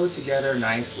flow together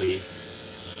nicely,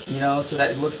 so that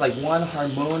it looks like one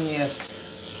harmonious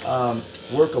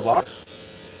work of art.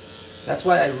 That's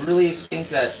why I really think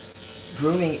that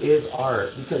grooming is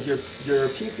art, because you're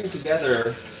piecing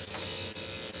together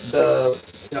the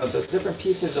different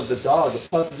pieces of the dog,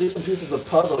 the different pieces of the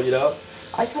puzzle.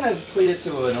 I kind of equate it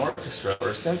to an orchestra or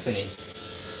a symphony.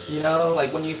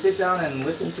 Like when you sit down and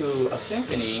listen to a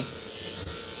symphony,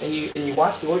 and you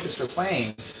watch the orchestra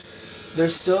playing,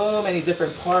 there's so many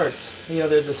different parts.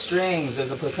 There's the strings, there's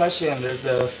the percussion, there's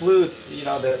the flutes,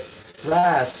 the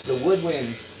brass, the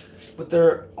woodwinds, but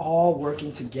they're all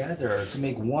working together to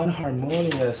make one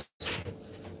harmonious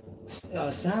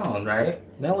sound, right?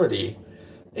 Melody.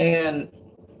 And,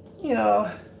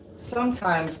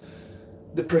 sometimes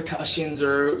the percussions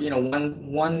are,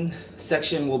 one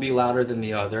section will be louder than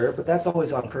the other, but that's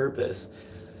always on purpose.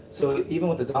 So even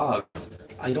with the dogs,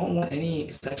 I don't want any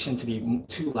section to be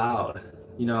too loud,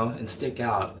 and stick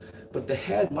out. But the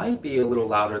head might be a little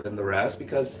louder than the rest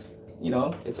because,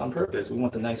 it's on purpose. We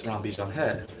want the nice round Bichon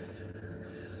head.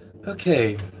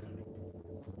 Okay.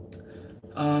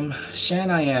 Shan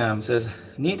I Am says,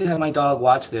 need to have my dog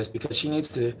watch this because she needs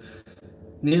to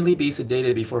nearly be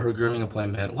sedated before her grooming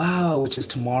appointment. Wow, which is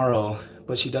tomorrow,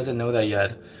 but she doesn't know that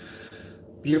yet.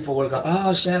 Beautiful work.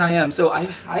 Oh, Shan, I am. So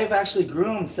I've actually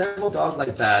groomed several dogs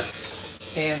like that,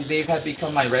 and they've had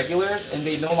become my regulars, and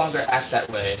they no longer act that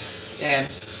way. And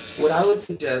what I would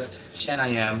suggest, Shan, I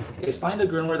am, is find a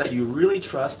groomer that you really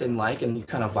trust and like, and you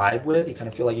kind of vibe with. You kind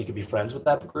of feel like you could be friends with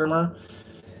that groomer,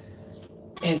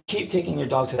 and keep taking your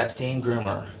dog to that same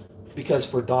groomer, because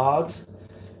for dogs,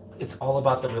 it's all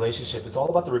about the relationship. It's all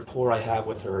about the rapport I have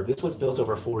with her. This was built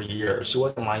over 4 years. She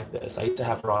wasn't like this. I used to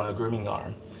have her on a grooming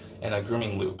arm and a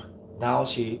grooming loop. Now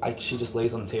she just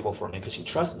lays on the table for me because she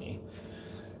trusts me.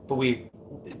 But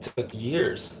it took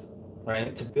years,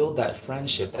 right, to build that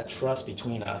friendship, that trust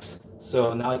between us.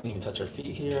 So now I can even touch her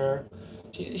feet here.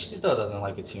 She still doesn't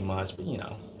like it too much, but you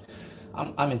know,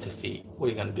 I'm into feet. What are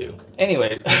you gonna do?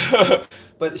 Anyways,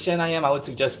 but Shan, I would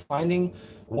suggest finding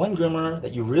one groomer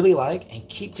that you really like and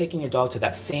keep taking your dog to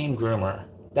that same groomer.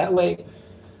 That way,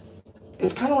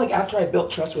 it's kind of like after I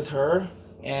built trust with her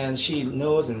and she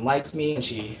knows and likes me and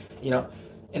she, you know,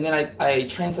 and then I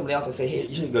train somebody else. I say, hey,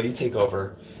 you should go, you take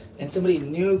over. And somebody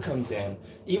new comes in,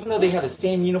 even though they have the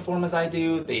same uniform as I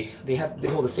do, they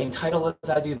hold the same title as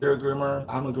I do. They're a groomer,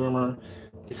 I'm a groomer.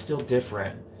 It's still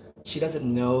different. She doesn't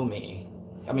know me.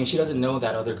 I mean, she doesn't know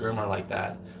that other groomer like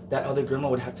that. That other groomer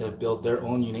would have to build their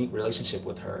own unique relationship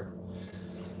with her.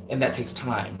 And that takes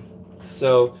time.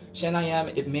 So Shan,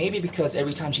 it may be because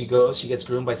every time she goes, she gets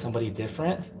groomed by somebody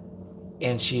different.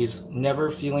 And she's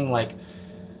never feeling like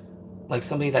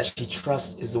somebody that she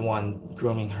trusts is the one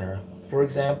grooming her. For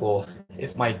example,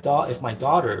 if my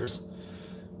daughters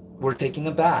were taking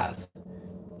a bath,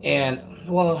 and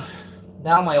well,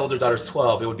 now my older daughter's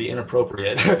 12, it would be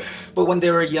inappropriate. But when they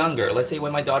were younger, let's say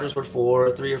when my daughters were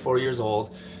 3 or 4 years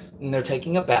old, and they're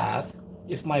taking a bath,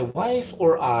 if my wife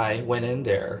or I went in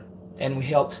there and we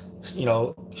helped, you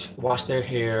know, wash their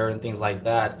hair and things like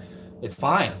that, it's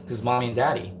fine because mommy and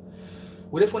daddy.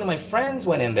 What if one of my friends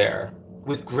went in there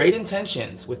with great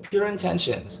intentions, with pure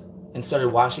intentions, and started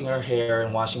washing her hair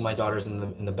and washing my daughters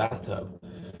in the bathtub?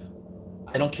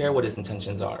 I don't care what his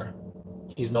intentions are.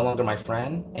 He's no longer my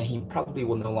friend, and he probably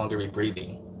will no longer be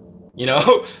breathing. You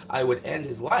know, I would end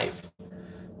his life.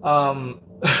 Um,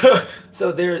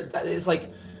 so it's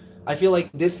like, I feel like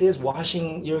this is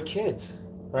washing your kids,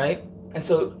 right? And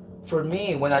so for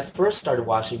me, when I first started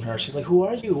washing her, she's like, who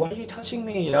are you? Why are you touching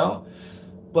me? You know?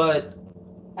 But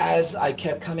as I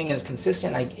kept coming and as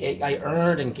consistent, I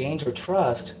earned and gained her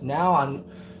trust. Now I'm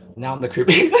the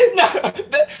creepy.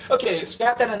 Okay,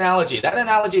 scrap that analogy. That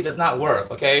analogy does not work.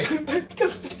 Okay,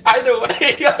 because either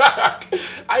way,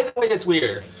 it's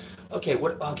weird. Okay,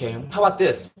 what? Okay, how about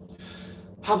this?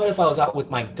 How about if I was out with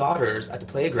my daughters at the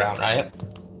playground, right?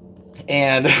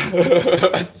 And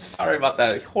sorry about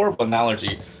that horrible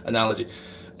analogy.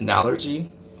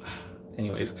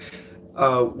 Anyways,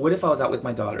 what if I was out with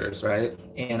my daughters, right?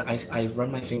 And I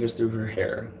run my fingers through her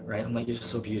hair, right? I'm like, you're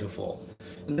just so beautiful.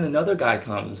 And then another guy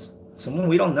comes, someone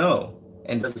we don't know,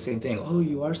 and does the same thing. Oh,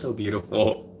 you are so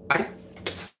beautiful. I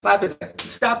slap his hand.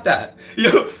 Stop that.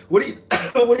 You know, what are you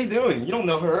what are you doing? You don't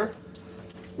know her.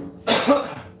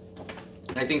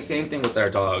 I think same thing with our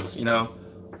dogs, you know.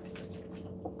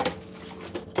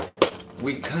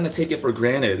 We kind of take it for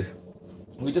granted.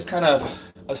 We just kind of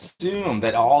assume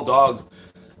that all dogs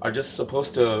are just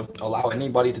supposed to allow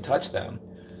anybody to touch them.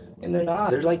 And they're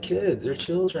not. They're like kids. They're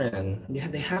children. Yeah,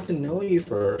 they have to know you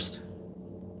first.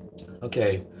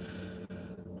 Okay.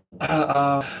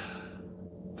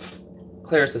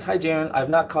 Claire says, hi, June. I've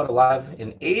not caught a live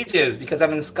in ages because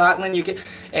I'm in Scotland.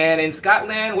 And in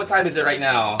Scotland, what time is it right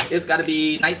now? It's got to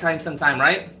be nighttime sometime,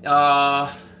 right?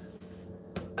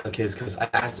 Okay, because I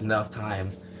asked enough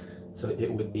times. So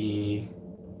it would be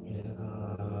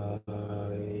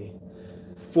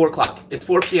 4 o'clock. It's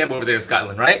 4 p.m. over there in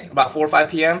Scotland, right? About 4 or 5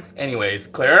 p.m. Anyways,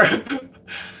 Claire.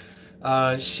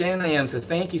 Shan says,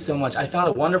 thank you so much. I found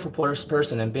a wonderful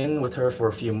person and been with her for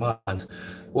a few months.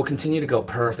 We'll continue to go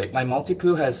perfect. My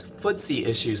Maltipoo has footsie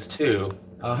issues too.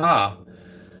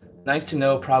 Nice to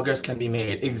know progress can be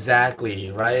made. Exactly,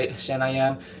 right, Shan?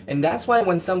 And that's why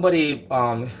when somebody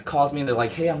calls me and they're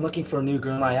like, hey, I'm looking for a new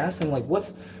groomer, I ask them, like,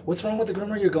 what's wrong with the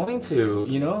groomer you're going to?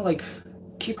 You know, like,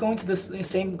 keep going to this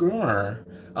same groomer.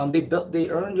 They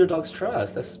earned your dog's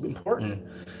trust. That's important.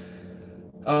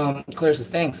 Claire says,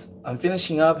 thanks. I'm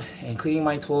finishing up and cleaning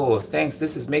my tools. Thanks.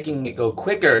 This is making it go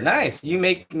quicker. Nice. You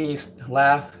make me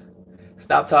laugh.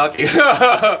 Stop talking.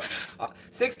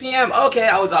 6 p.m. Okay,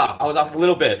 I was off a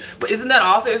little bit. But isn't that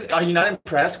awesome? Are you not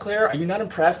impressed, Claire? Are you not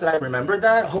impressed that I remembered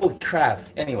that? Holy crap.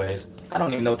 Anyways, I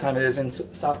don't even know what time it is in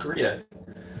South Korea.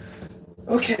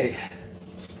 Okay.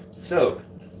 So,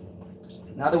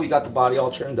 now that we got the body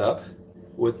all trimmed up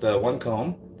with the one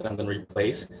comb that I'm going to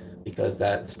replace because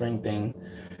that spring thing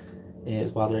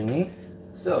is bothering me.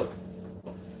 So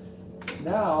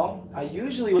now I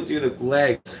usually would do the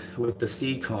legs with the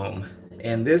C comb,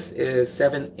 and this is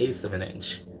 7/8 of an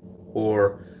inch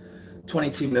or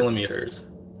 22 millimeters.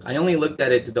 I only looked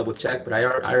at it to double check, but I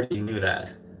already knew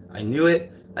that. I knew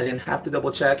it. I didn't have to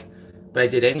double check, but I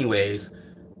did anyways,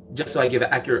 just so I give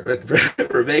accurate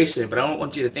information. But I don't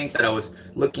want you to think that I was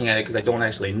looking at it because I don't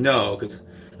actually know, because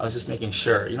I was just making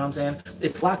sure. You know what I'm saying?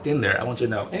 It's locked in there. I want you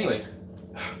to know. Anyways,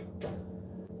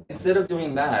 instead of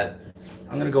doing that,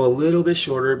 I'm gonna go a little bit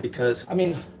shorter because, I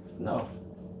mean, no.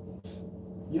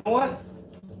 You know what?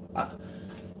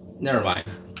 Never mind.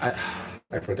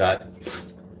 I forgot.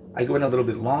 I go in a little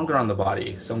bit longer on the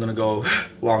body, so I'm gonna go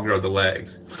longer on the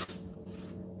legs.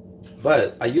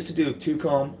 But I used to do 2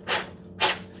 comb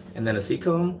and then a C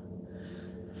comb.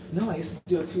 No, I used to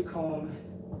do a 2 comb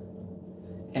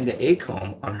and an A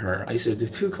comb on her. I used to do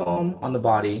 2 comb on the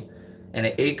body and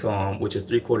an A comb, which is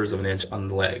 3/4 of an inch on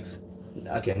the legs.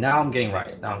 Okay, now I'm getting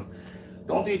right. Now,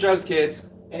 don't do drugs, kids.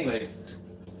 Anyways,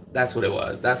 that's what it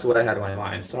was. That's what I had in my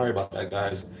mind. Sorry about that,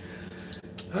 guys.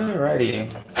 Alrighty.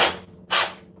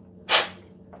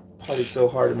 Partied so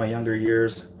hard in my younger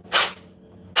years.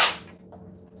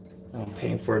 I'm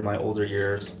paying for it in my older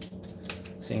years.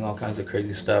 Seeing all kinds of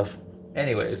crazy stuff.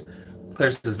 Anyways, Claire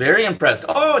is very impressed.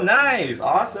 Oh, nice.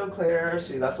 Awesome, Claire.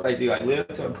 See, that's what I do. I live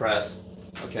to impress.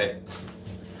 Okay.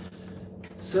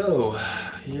 So,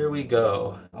 here we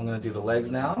go. I'm going to do the legs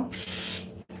now.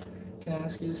 Can I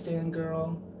ask you to stand,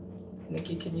 girl?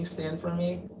 Nikki, can you stand for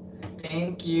me?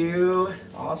 Thank you.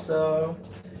 Awesome.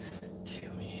 Okay,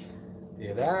 let me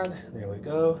do that. There we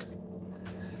go.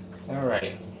 All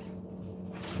right.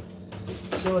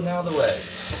 So now the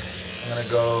legs. I'm going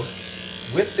to go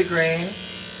with the grain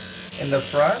in the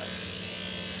front.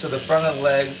 So the front of the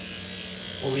legs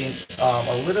will be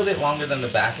a little bit longer than the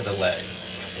back of the legs.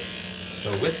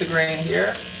 So with the grain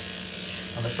here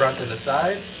on the front and the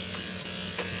sides.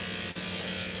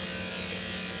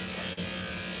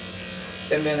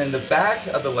 And then in the back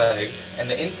of the legs and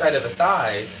the inside of the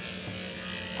thighs,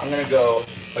 I'm going to go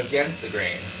against the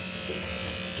grain,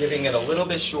 giving it a little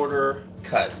bit shorter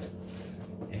cut.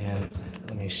 And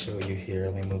let me show you here.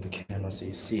 Let me move the camera so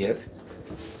you see it.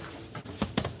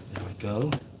 There we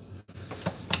go.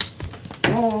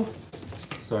 Oh,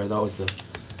 sorry, that was the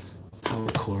power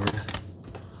cord.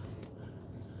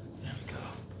 There we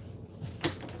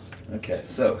go. Okay,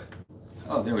 so,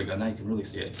 oh, there we go. Now you can really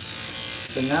see it.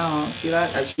 So now, see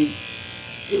that?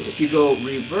 If you go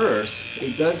reverse,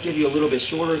 it does give you a little bit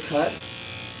shorter cut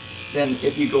than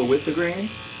if you go with the grain.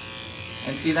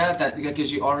 And see that? That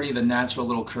gives you already the natural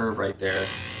little curve right there.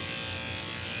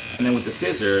 And then with the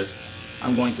scissors,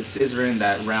 I'm going to scissor in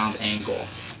that round angle,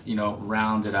 you know,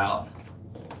 round it out.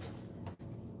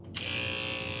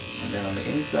 And then on the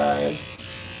inside,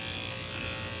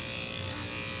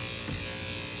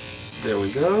 there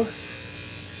we go.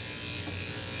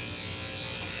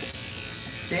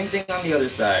 Same thing on the other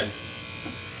side.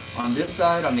 On this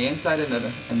side, on the inside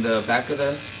and the back of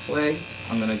the legs,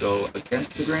 I'm going to go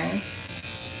against the grain.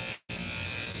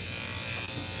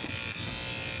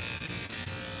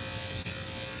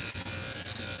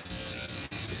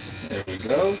 There we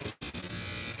go.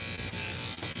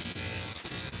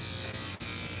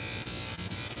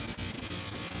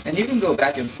 And you can go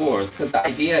back and forth because the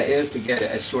idea is to get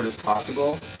it as short as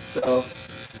possible. So,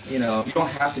 you know, you don't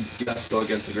have to just go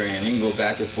against the grain. You can go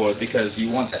back and forth because you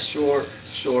want that short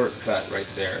cut right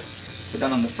there. But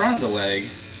then on the front of the leg,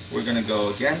 we're going to go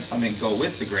again, go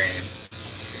with the grain.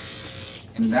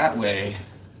 And that way,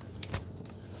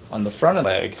 on the front of the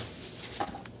leg,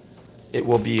 it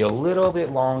will be a little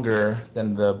bit longer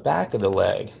than the back of the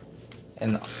leg.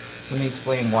 And let me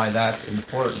explain why that's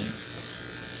important.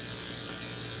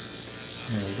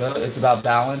 There we go. It's about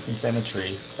balance and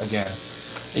symmetry again.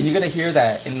 And you're gonna hear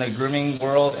that in the grooming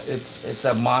world. It's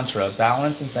a mantra: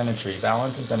 balance and symmetry,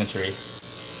 balance and symmetry.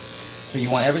 So you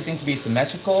want everything to be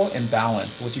symmetrical and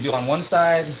balanced. What you do on one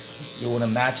side, you want to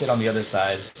match it on the other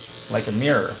side, like a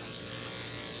mirror.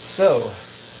 So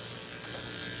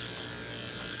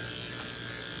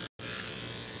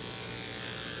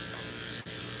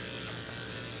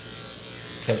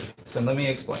okay, so let me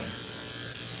explain.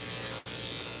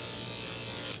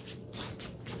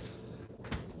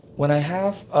 When I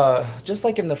have, just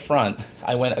like in the front,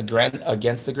 I went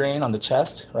against the grain on the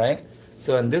chest, right?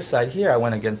 So on this side here, I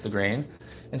went against the grain.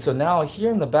 And so now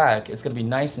here in the back, it's gonna be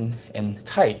nice and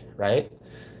tight, right?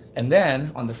 And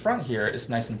then on the front here, it's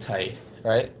nice and tight,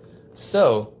 right?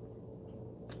 So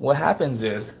what happens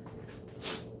is,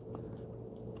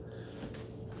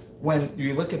 when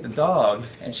you look at the dog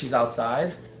and she's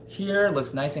outside, here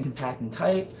looks nice and compact and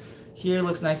tight. Here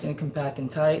looks nice and compact and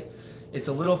tight. It's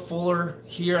a little fuller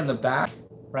here in the back,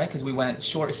 right? Because we went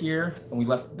short here and we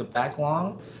left the back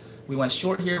long. We went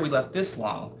short here, we left this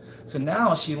long. So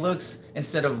now she looks,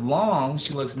 instead of long,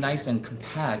 she looks nice and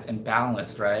compact and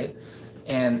balanced, right?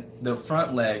 And the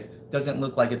front leg doesn't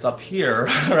look like it's up here,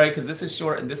 right? Because this is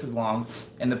short and this is long.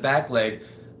 And the back leg,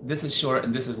 this is short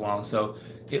and this is long. So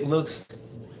it looks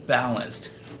balanced,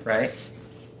 right?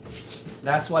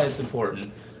 That's why it's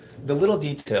important. The little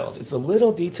details, it's the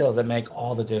little details that make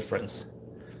all the difference.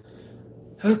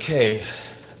 Okay.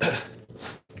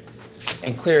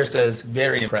 And Claire says,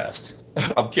 very impressed.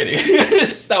 I'm kidding.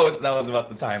 that was about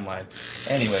the timeline.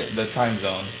 Anyway, the time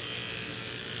zone.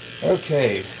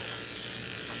 Okay.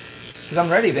 Because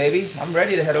I'm ready, baby. I'm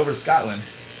ready to head over to Scotland.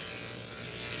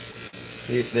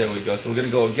 See, there we go. So we're going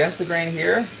to go against the grain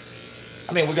here.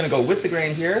 We're going to go with the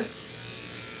grain here.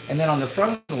 And then on the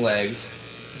front of the legs,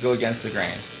 go against the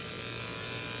grain.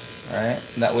 All right?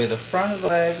 And that way the front of the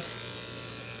legs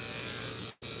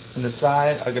and the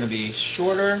side are going to be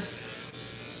shorter.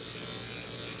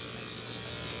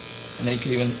 And then you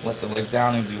can even let the leg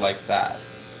down and do like that.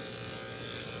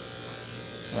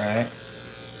 All right?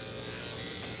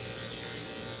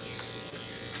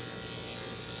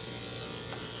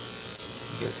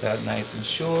 Get that nice and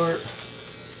short.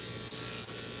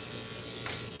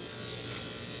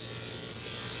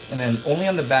 And then only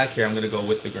on the back here, I'm going to go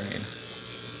with the grain.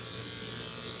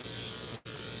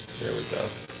 There we go.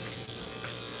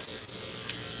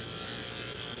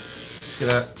 See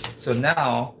that? So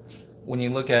now, when you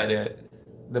look at it,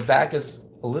 the back is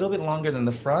a little bit longer than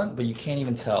the front, but you can't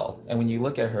even tell. And when you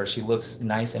look at her, she looks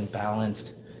nice and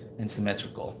balanced and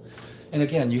symmetrical. And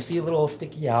again, you see little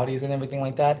sticky outies and everything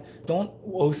like that. Don't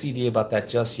OCD about that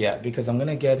just yet, because I'm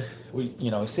gonna get,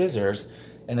 scissors,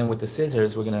 and then with the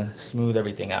scissors, we're gonna smooth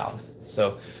everything out.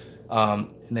 So, and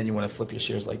then you wanna flip your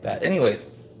shears like that. Anyways,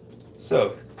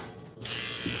 so,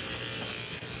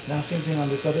 now same thing on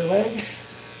this other leg.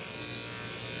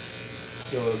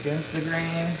 Go against the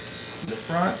grain, the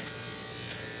front.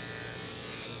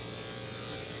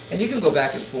 And you can go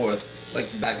back and forth, like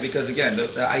back, because again,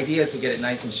 the idea is to get it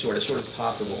nice and short as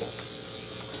possible.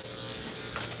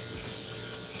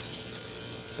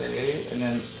 Okay, and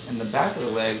then in the back of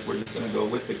the legs, we're just gonna go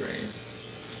with the grain.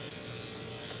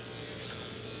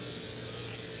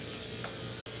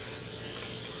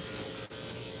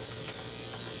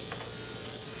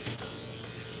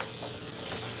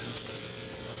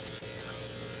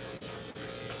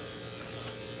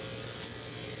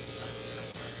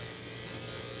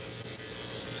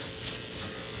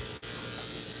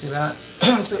 See that?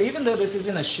 So even though this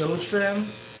isn't a show trim,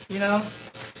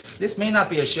 this may not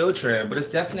be a show trim, but it's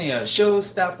definitely a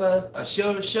showstopper,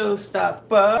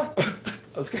 showstopper.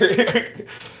 I was kidding.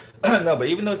 No, but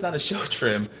even though it's not a show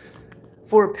trim,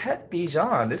 for a pet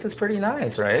Bichon, this is pretty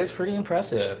nice, right? It's pretty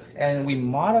impressive. And we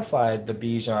modified the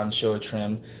Bichon show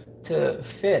trim to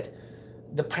fit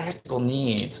the practical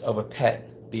needs of a pet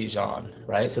Bichon,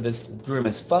 right? So this groom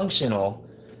is functional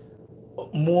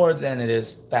more than it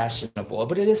is fashionable,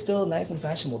 but it is still nice and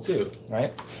fashionable too,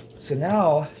 right? So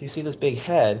now you see this big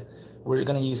head, we're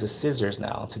going to use the scissors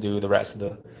now to do the rest of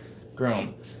the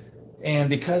groom. And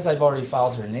because I've already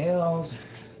filed her nails,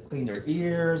 cleaned her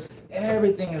ears,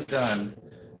 everything is done.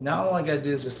 Now all I got to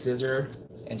do is just scissor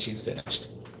and she's finished.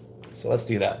 So let's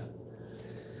do that.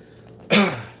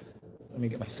 Let me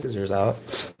get my scissors out.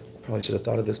 Probably should have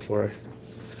thought of this before.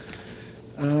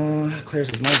 Claire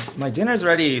says, my dinner's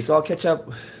ready, so I'll catch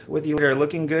up with you later.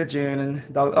 Looking good, June.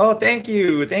 And dog. Oh, thank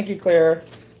you, Claire.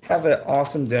 Have an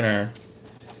awesome dinner.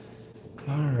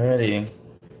 Alrighty.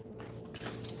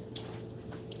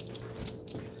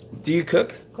 Do you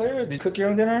cook, Claire? Do you cook your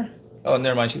own dinner? Oh,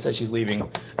 never mind. She said she's leaving.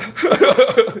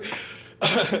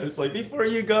 It's like, before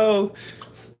you go.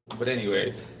 But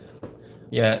anyways,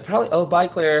 yeah, probably. Oh, bye,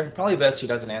 Claire. Probably best she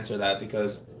doesn't answer that,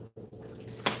 because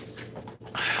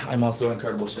I'm also an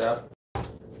incredible chef,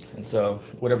 and so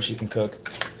whatever she can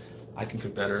cook, I can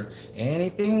cook better.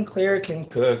 Anything Claire can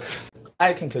cook,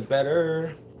 I can cook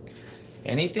better.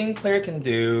 Anything Claire can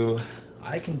do,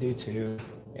 I can do too.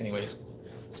 Anyways,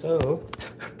 so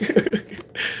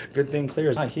good thing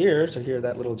Claire is not here to hear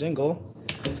that little jingle.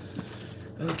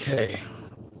 Okay,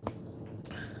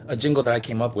 a jingle that I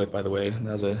came up with, by the way.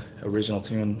 That was an original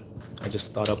tune I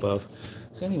just thought up of.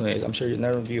 So anyways, I'm sure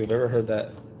none of you have ever heard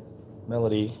that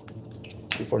melody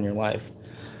before in your life.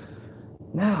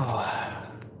 Now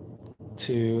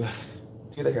to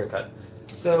do the haircut.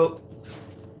 So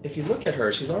if you look at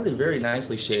her, she's already very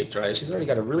nicely shaped, right? She's already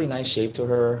got a really nice shape to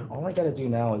her. All I got to do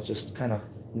now is just kind of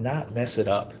not mess it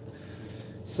up.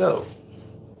 So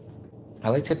I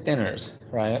like to get thinners,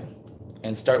 right?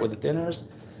 and start with the thinners.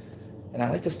 And I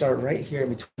like to start right here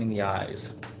between the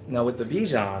eyes. Now with the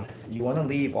Bichon, you want to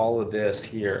leave all of this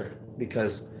here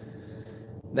because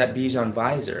that Bichon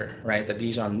visor, right? The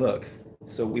Bichon look.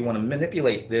 So we want to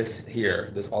manipulate this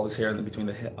here, all this hair in between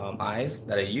the eyes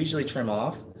that I usually trim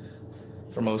off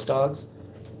for most dogs.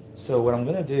 So what I'm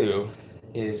gonna do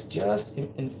is just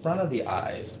in front of the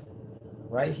eyes,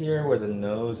 right here where the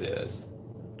nose is.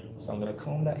 So I'm gonna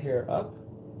comb that hair up.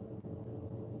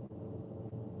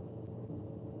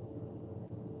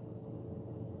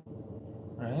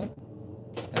 Right,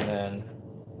 and then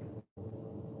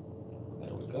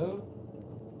there we go.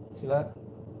 See that?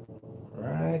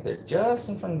 Right there, just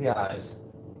in front of the eyes.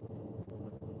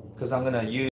 Because I'm gonna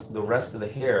use the rest of the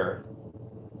hair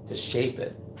to shape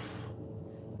it.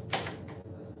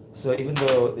 So even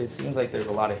though it seems like there's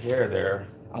a lot of hair there,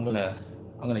 I'm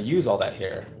gonna use all that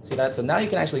hair. See that? So now you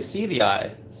can actually see the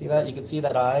eye. See that? You can see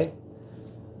that eye.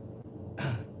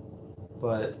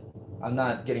 But I'm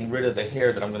not getting rid of the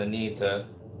hair that I'm gonna need to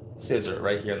scissor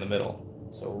right here in the middle.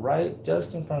 So right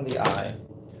just in front of the eye.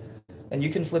 And you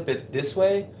can flip it this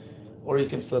way, or you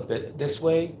can flip it this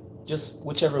way, just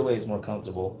whichever way is more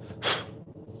comfortable.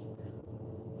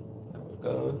 There we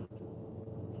go.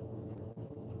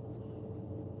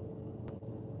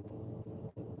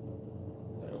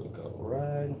 There we go,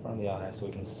 right in front of the eye, so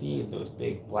we can see those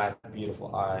big, black,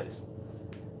 beautiful eyes.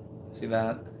 See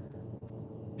that?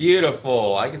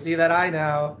 Beautiful, I can see that eye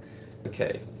now.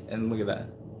 Okay, and look at that.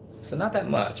 So not that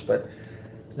much, but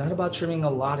it's not about trimming a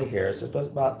lot of hair. It's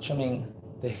about trimming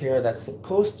the hair that's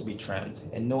supposed to be trimmed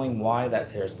and knowing why that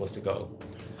hair is supposed to go.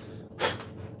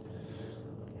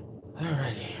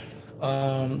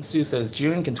 Alrighty. Sue says,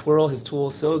 June can twirl his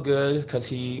tool so good because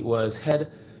he was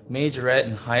head majorette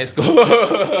in high school.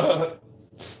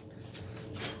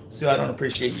 Sue, I don't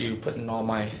appreciate you putting all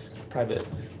my private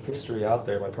history out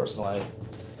there, my personal life.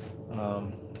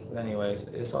 But anyways,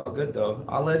 it's all good though.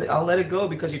 I'll let it go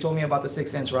because you told me about the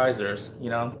 6-inch risers, you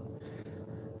know,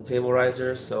 the table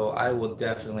risers. So I will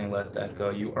definitely let that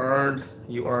go. You earned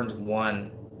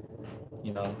one,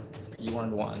 you know, you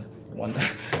earned one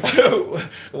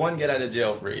get out of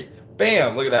jail free.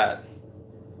 Bam! Look at that.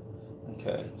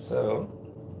 Okay, so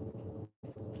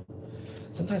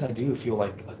sometimes I do feel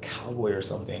like a cowboy or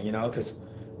something, you know, because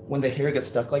when the hair gets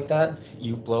stuck like that,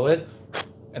 you blow it.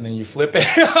 And then you flip it.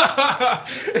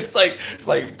 it's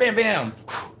like bam, bam.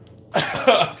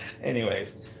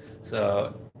 Anyways,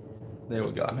 so there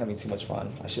we go. I'm having too much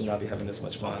fun. I should not be having this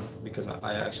much fun because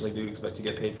I actually do expect to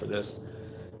get paid for this.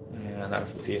 And I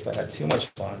have to see if I had too much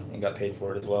fun and got paid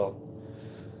for it as well.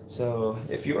 So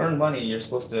if you earn money, you're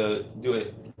supposed to do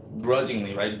it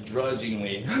grudgingly, right?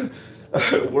 Drudgingly.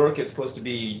 Work is supposed to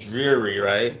be dreary,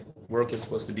 right? Work is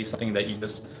supposed to be something that you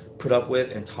just put up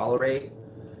with and tolerate.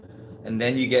 And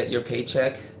then you get your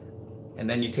paycheck, and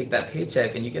then you take that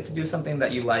paycheck and you get to do something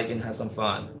that you like and have some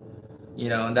fun, you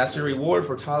know, and that's your reward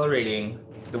for tolerating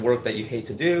the work that you hate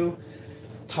to do,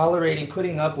 tolerating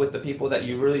putting up with the people that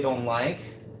you really don't like,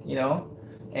 you know,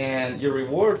 and your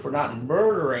reward for not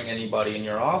murdering anybody in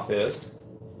your office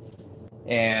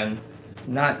and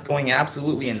not going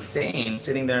absolutely insane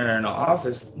sitting there in an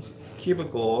office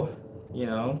cubicle, you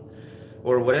know,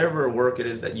 or whatever work it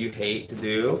is that you hate to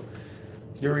do.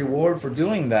 Your reward for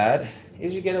doing that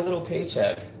is you get a little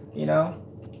paycheck, you know,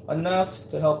 enough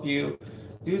to help you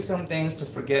do some things to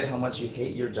forget how much you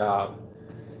hate your job,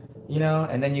 you know,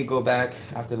 and then you go back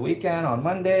after the weekend on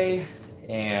Monday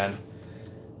and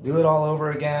do it all over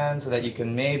again so that you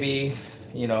can maybe,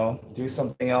 you know, do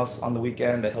something else on the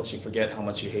weekend that helps you forget how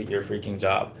much you hate your freaking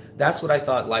job. That's what I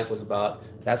thought life was about.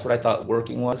 That's what I thought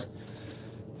working was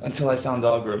until I found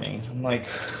dog grooming. I'm like,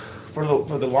 for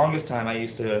the longest time, I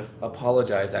used to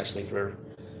apologize actually for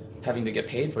having to get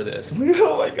paid for this. I'm like,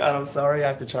 oh my God, I'm sorry I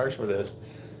have to charge for this.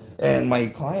 And my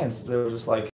clients, they were just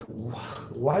like,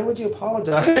 why would you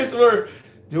apologize for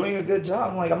doing a good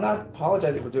job? I'm like, I'm not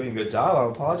apologizing for doing a good job.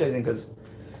 I'm apologizing because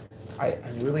I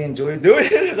really enjoy doing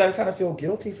this. I kind of feel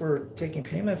guilty for taking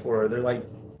payment for it. They're like,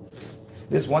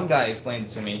 this one guy explained it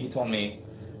to me. He told me,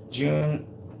 June,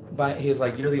 he's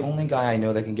like, you're the only guy I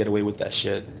know that can get away with that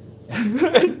shit.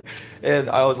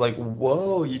 And I was like,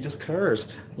 whoa, you just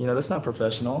cursed. You know, that's not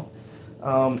professional.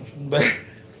 But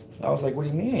I was like, what do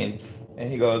you mean?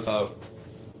 And he goes,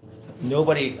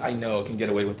 nobody I know can get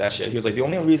away with that shit. He was like, the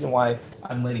only reason why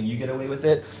I'm letting you get away with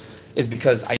it is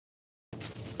because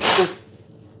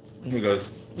he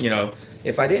goes, you know,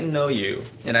 if I didn't know you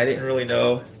and I didn't really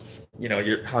know, you know,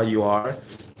 how you are,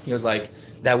 he was like,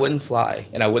 that wouldn't fly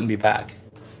and I wouldn't be back.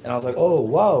 And I was like, oh,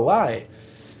 whoa, why?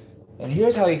 And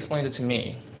here's how he explained it to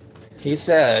me. He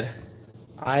said,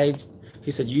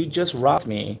 you just robbed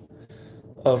me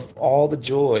of all the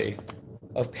joy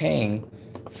of paying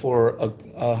for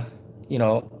you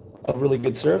know, a really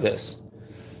good service.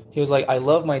 He was like, I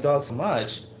love my dog so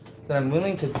much that I'm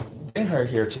willing to bring her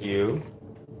here to you,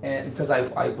 and because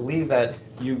I believe that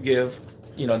you give,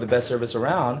 you know, the best service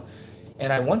around,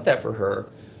 and I want that for her.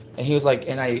 And he was like,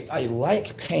 and I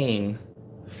like paying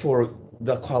for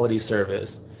the quality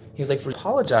service. He was like, for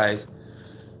apologize.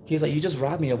 He's like, you just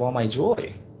robbed me of all my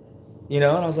joy, you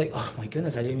know? And I was like, oh my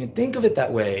goodness, I didn't even think of it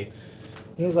that way.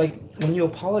 He was like, when you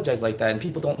apologize like that and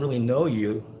people don't really know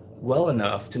you well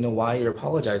enough to know why you're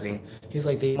apologizing, he's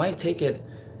like, they might take it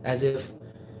as if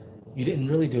you didn't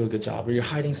really do a good job or you're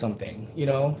hiding something, you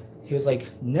know? He was like,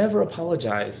 never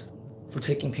apologize for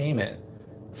taking payment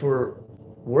for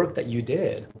work that you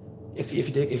did if you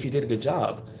did a good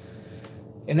job.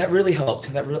 And that really helped.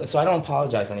 So I don't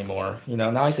apologize anymore. You know,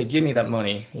 now I say, give me that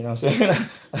money. You know what I'm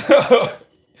saying?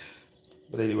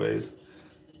 But anyways,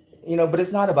 you know, but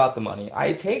it's not about the money.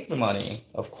 I take the money,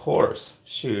 of course.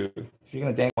 Shoot, if you're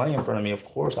gonna dang money in front of me, of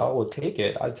course I will take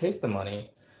it. I take the money.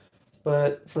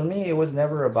 But for me, it was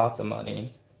never about the money.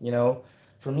 You know,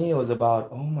 for me, it was about,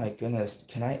 oh my goodness,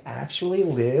 can I actually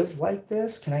live like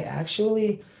this? Can I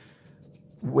actually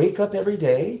wake up every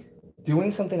day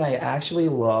doing something I actually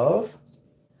love,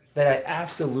 that I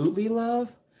absolutely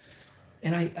love?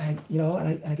 And you know,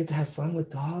 and I get to have fun with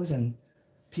dogs, and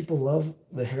people love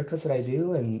the haircuts that I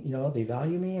do, and, you know, they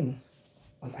value me, and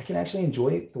like, I can actually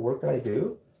enjoy the work that I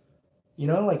do. You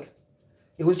know, like,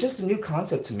 it was just a new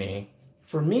concept to me.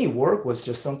 For me, work was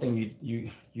just something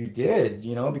you did,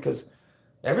 you know, because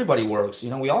everybody works. You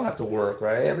know, we all have to work,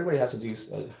 right? Everybody has to do.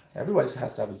 Everybody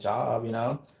has to have a job, you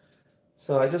know.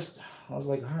 So I was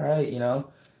like, all right, you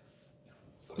know.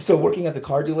 So working at the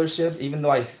car dealerships, even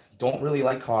though I don't really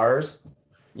like cars,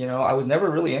 you know, I was never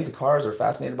really into cars or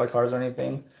fascinated by cars or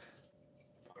anything.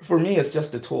 For me, it's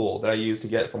just a tool that I use to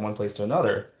get from one place to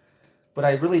another. But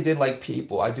I really did like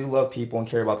people. I do love people and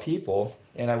care about people.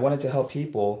 And I wanted to help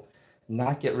people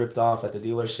not get ripped off at the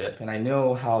dealership. And I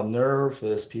know how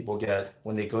nervous people get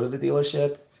when they go to the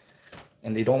dealership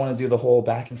and they don't want to do the whole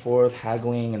back and forth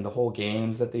haggling and the whole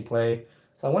games that they play.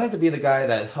 So I wanted to be the guy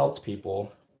that helped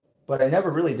people, but I never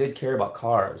really did care about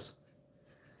cars.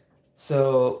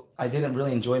 So I didn't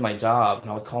really enjoy my job,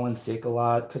 and I would call in sick a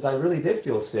lot because I really did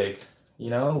feel sick. You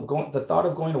know, the thought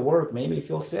of going to work made me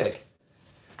feel sick.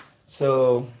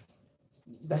 So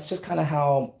that's just kind of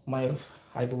how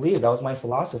I believe that was my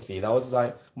philosophy. That was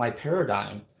like my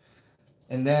paradigm.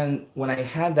 And then when I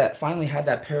finally had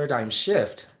that paradigm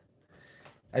shift,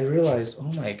 I realized,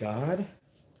 oh my God,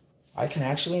 I can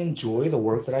actually enjoy the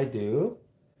work that I do.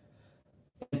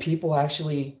 And people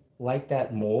actually like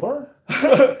that more.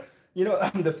 You know,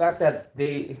 the fact that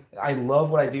I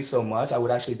love what I do so much, I would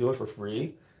actually do it for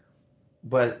free.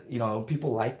 But, you know,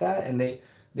 people like that, and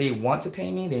they want to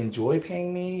pay me, they enjoy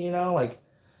paying me, you know,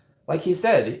 like he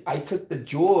said, I took the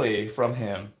joy from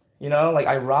him, you know, like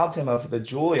I robbed him of the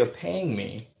joy of paying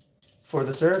me for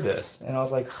the service. And I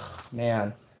was like,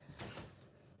 man,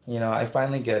 you know, I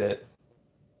finally get it.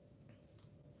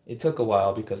 It took a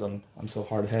while because I'm so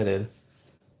hard-headed,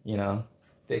 you know,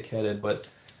 thick-headed, but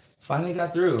finally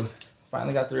got through.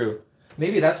 Finally got through.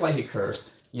 Maybe that's why he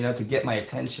cursed, you know, to get my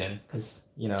attention. Because,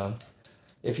 you know,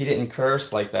 if he didn't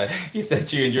curse like that, if he said,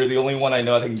 June, you're the only one I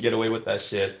know that can get away with that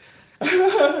shit.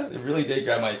 It really did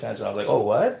grab my attention. I was like, oh,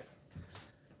 what?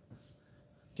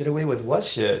 Get away with what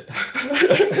shit?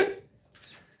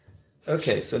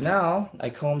 Okay, so now I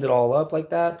combed it all up like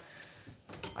that.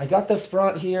 I got the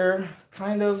front here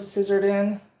kind of scissored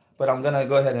in, but I'm going to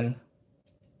go ahead and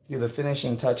do the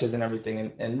finishing touches and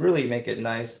everything, and really make it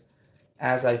nice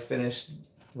as I finish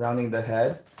rounding the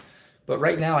head. But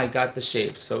right now I got the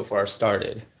shape so far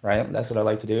started, right? That's what I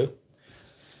like to do.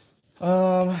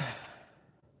 Oh,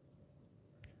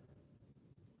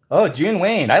 June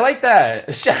Wayne, I like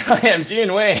that. I am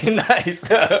June Wayne. Nice.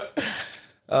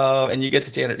 And you get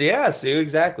to Tanner. Yeah, Sue,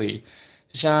 exactly.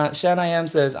 Shan I am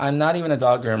says, I'm not even a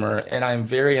dog groomer and I'm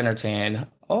very entertained.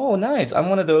 Oh, nice. I'm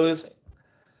one of those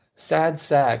sad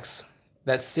sacks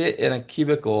that sit in a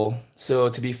cubicle. So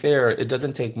to be fair, it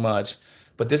doesn't take much,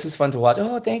 but this is fun to watch.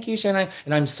 Oh, thank you, Shannon.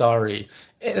 And I'm sorry.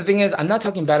 And the thing is, I'm not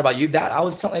talking bad about you. That I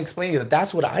was explaining that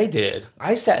that's what I did.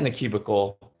 I sat in a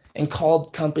cubicle and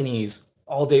called companies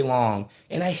all day long,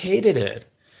 and I hated it.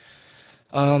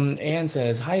 Anne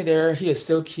says, hi there. He is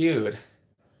so cute.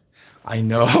 I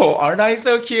know. Aren't I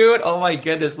so cute? Oh my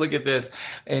goodness, look at this.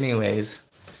 Anyways,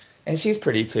 and she's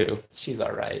pretty too. She's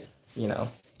all right, you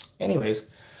know. Anyways,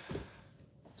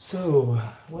 so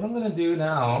what I'm gonna do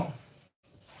now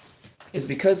is,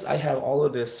 because I have all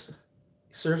of this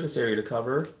surface area to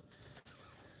cover,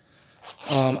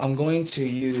 I'm going to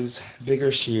use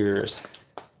bigger shears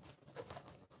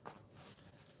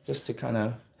just to kind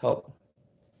of help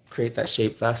create that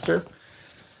shape faster.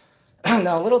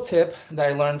 Now, a little tip that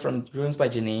I learned from Runes by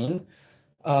Janine.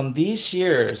 These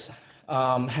shears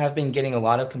have been getting a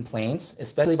lot of complaints,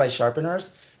 especially by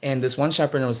sharpeners. And this one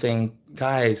sharpener was saying,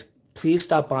 guys, please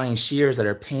stop buying shears that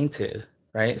are painted,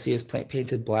 right? See, it's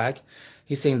painted black.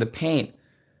 He's saying the paint,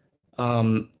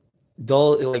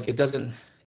 dull, like it doesn't.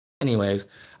 Anyways,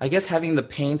 I guess having the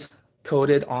paint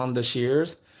coated on the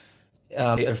shears,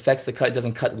 it affects the cut. It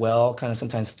doesn't cut well, kind of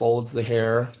sometimes folds the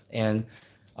hair. And,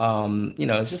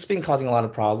 it's just been causing a lot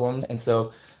of problems. And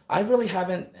so I really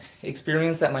haven't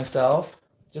experienced that myself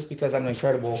just because I'm an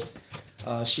incredible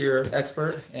shear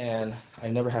expert and I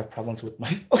never have problems with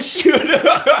my shoot,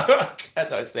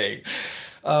 as I was saying.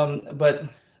 But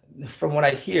from what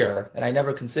I hear, and I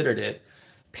never considered it,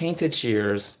 painted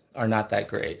shears are not that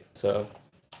great. So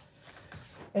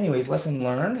anyways, lesson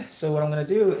learned. So what I'm going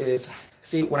to do is,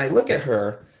 see, when I look at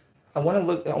her, I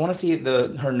want to see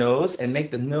her nose and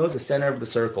make the nose the center of the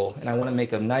circle. And I want to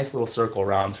make a nice little circle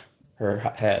around her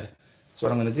head. So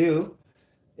what I'm going to do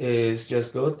is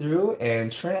just go through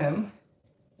and trim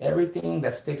everything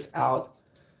that sticks out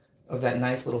of that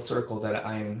nice little circle that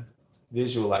I'm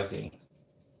visualizing.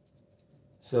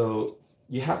 So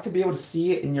you have to be able to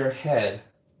see it in your head.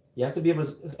 You have to be able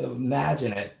to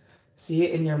imagine it, see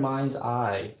it in your mind's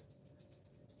eye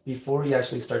before you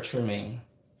actually start trimming.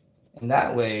 And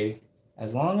that way,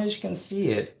 as long as you can see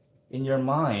it in your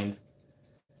mind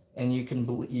and you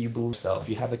believe yourself,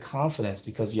 you have the confidence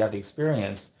because you have the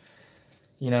experience,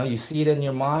 you see it in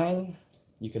your mind,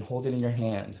 you can hold it in your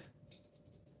hand.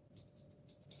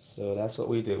 So that's what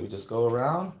we do. We just go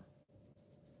around.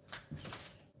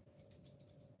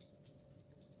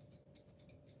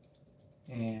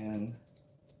 And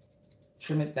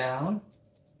trim it down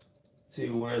to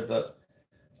where the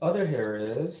other hair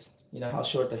is. You know how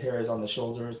short the hair is on the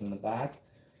shoulders and the back,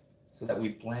 so that we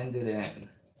blend it in.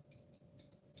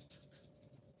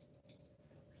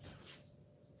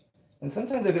 And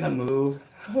sometimes they're gonna move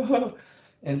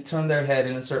and turn their head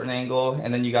in a certain angle,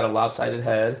 and then you got a lopsided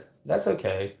head. That's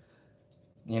okay.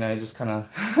 You just kind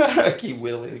of keep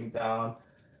whittling down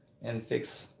and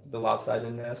fix the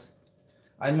lopsidedness.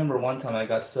 I remember one time I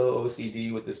got so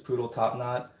OCD with this poodle top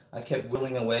knot. I kept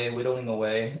whittling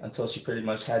away until she pretty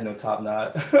much had no top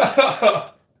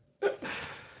knot.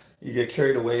 You get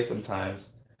carried away sometimes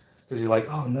because you're like,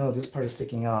 oh no, this part is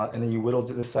sticking out. And then you whittle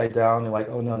this side down. You're like,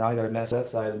 oh no, now I got to match that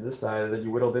side and this side. And then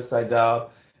you whittle this side down.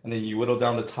 And then you whittle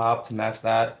down the top to match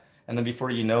that. And then before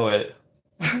you know it,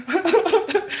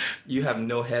 you have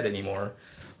no head anymore,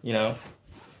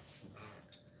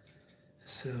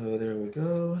 So there we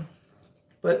go.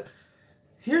 But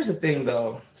here's the thing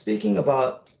though, speaking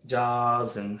about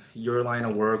jobs and your line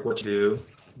of work, what you do,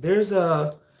 there's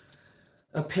a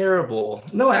parable.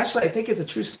 No, actually, I think it's a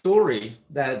true story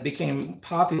that became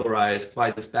popularized by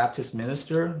this Baptist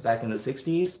minister back in the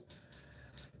 60s.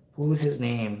 What was his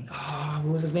name?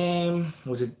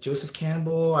 Was it Joseph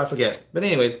Campbell? I forget. But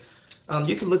anyways,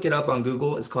 you can look it up on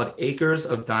Google. It's called Acres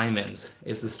of Diamonds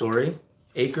is the story.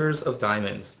 Acres of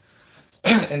Diamonds.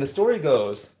 And the story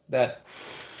goes that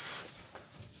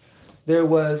there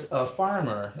was a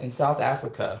farmer in South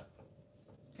Africa,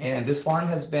 and this farm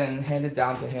has been handed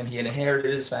down to him. He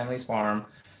inherited his family's farm,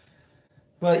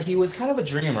 but he was kind of a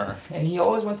dreamer, and he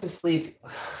always went to sleep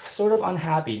sort of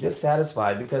unhappy,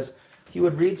 dissatisfied, because he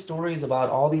would read stories about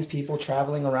all these people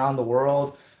traveling around the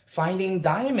world, finding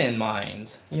diamond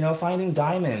mines, finding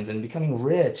diamonds and becoming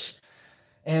rich.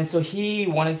 And so he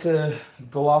wanted to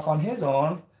go off on his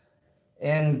own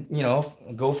and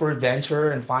go for adventure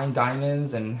and find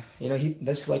diamonds, and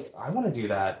that's like, I want to do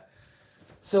that.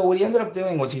 So what he ended up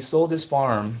doing was he sold his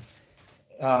farm,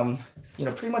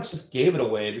 pretty much just gave it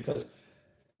away because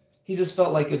he just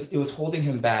felt like it was holding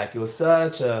him back. It was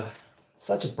such a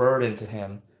burden to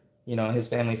him, his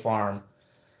family farm.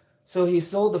 So he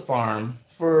sold the farm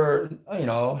for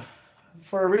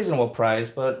for a reasonable price,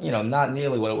 but not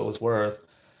nearly what it was worth,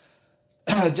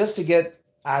 just to get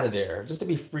out of there, just to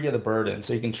be free of the burden,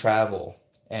 so you can travel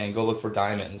and go look for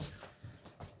diamonds,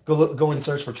 go and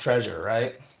search for treasure,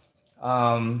 right?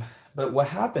 But what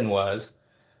happened was,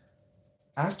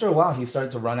 after a while, he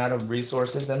started to run out of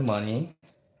resources and money,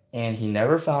 and he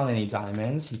never found any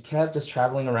diamonds. He kept just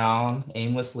traveling around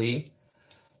aimlessly,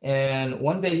 and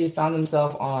one day he found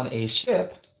himself on a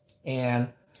ship, and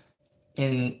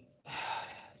in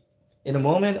a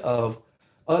moment of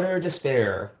utter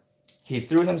despair, he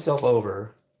threw himself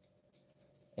over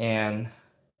and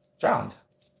drowned.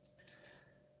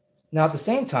 Now, at the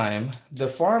same time, the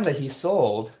farm that he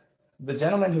sold the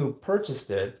gentleman who purchased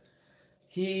it,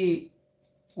 he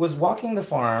was walking the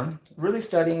farm, really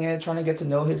studying it, trying to get to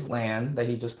know his land that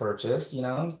he just purchased,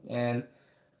 and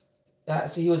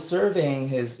so he was surveying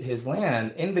his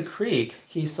land. In the creek,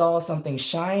 he saw something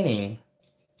shining,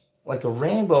 like a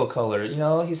rainbow color,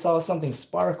 he saw something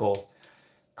sparkle,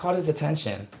 caught his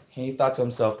attention. He thought to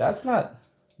himself, that's not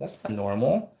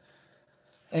normal.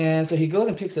 And so he goes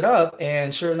and picks it up,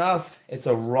 and sure enough, it's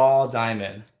a raw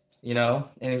diamond, and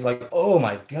he's like, oh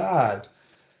my God.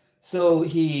 So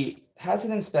he has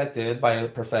it inspected by a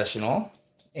professional,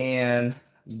 and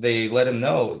they let him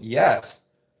know, yes,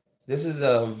 this is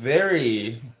a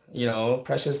very,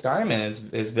 precious diamond.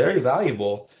 It's very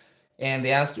valuable. And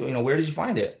they asked, where did you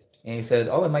find it? And he said,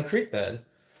 oh, in my creek bed.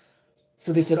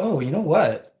 So they said, oh, you know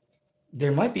what?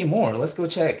 There might be more. Let's go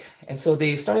check. And so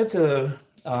they started to,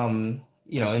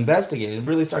 investigate and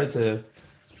really started to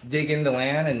dig in the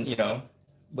land and,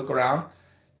 look around.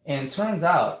 And turns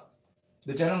out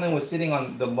the gentleman was sitting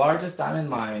on the largest diamond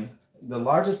mine, the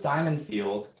largest diamond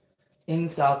field in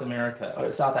South America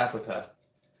or South Africa.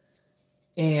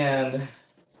 And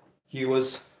he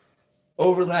was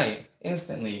overnight,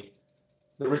 instantly,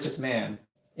 the richest man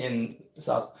in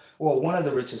one of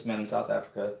the richest men in South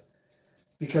Africa,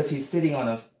 because he's sitting on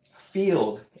a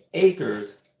field,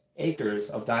 acres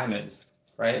of diamonds,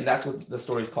 right? And that's what the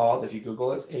story's called. If you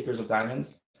Google it, Acres of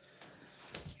Diamonds.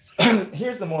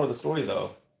 Here's the moral of the story,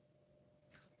 though.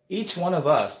 Each one of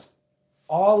us,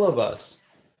 all of us,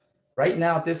 right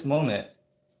now at this moment,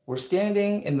 we're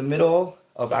standing in the middle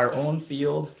of our own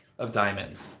field of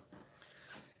diamonds.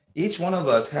 Each one of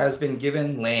us has been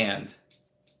given land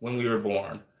when we were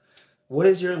born. What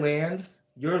is your land?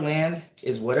 Your land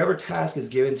is whatever task is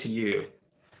given to you.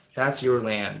 That's your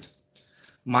land.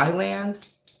 My land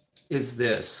is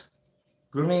this: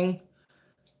 grooming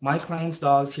my clients'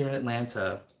 dogs here in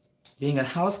Atlanta, being a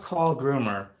house call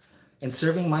groomer, and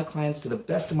serving my clients to the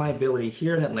best of my ability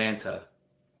here in Atlanta.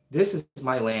 This is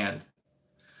my land.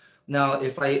 Now,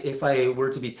 if I were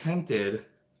to be tempted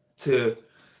to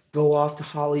go off to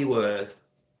Hollywood,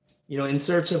 in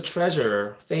search of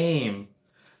treasure, fame,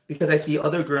 because I see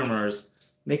other groomers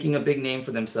making a big name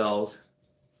for themselves,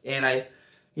 and I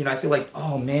feel like,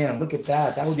 oh man, look at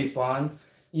that, that would be fun,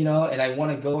 and I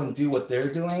want to go and do what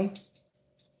they're doing,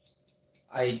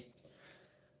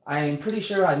 I'm pretty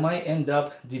sure I might end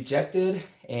up dejected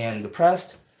and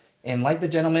depressed, and like the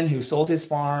gentleman who sold his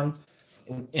farm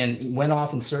and went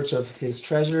off in search of his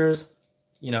treasures,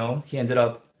 he ended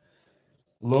up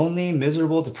lonely,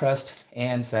 miserable, depressed,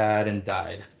 and sad, and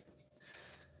died.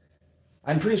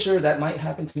 I'm pretty sure that might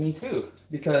happen to me too,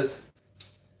 because,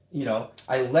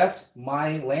 I left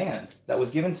my land that was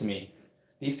given to me.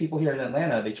 These people here in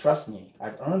Atlanta, they trust me.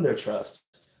 I've earned their trust.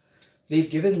 They've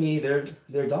given me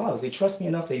their dogs. They trust me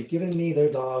enough. They've given me their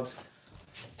dogs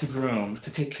to groom,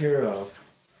 to take care of,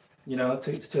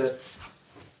 to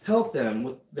help them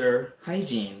with their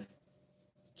hygiene,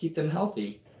 keep them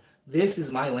healthy. This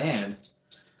is my land.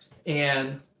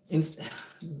 And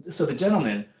so the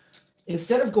gentleman,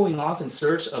 instead of going off in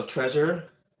search of treasure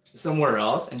somewhere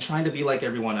else and trying to be like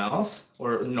everyone else,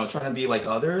 or trying to be like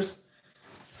others,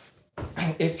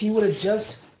 if he would have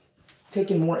just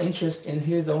taken more interest in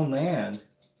his own land,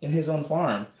 in his own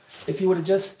farm, if he would have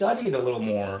just studied a little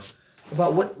more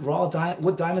about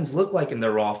what diamonds look like in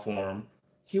their raw form,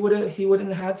 he wouldn't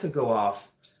have had to go off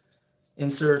in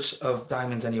search of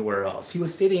diamonds anywhere else. He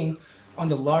was sitting on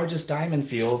the largest diamond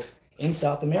field in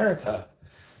South America.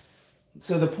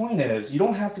 So the point is, you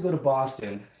don't have to go to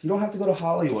Boston. You don't have to go to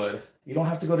Hollywood. You don't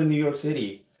have to go to New York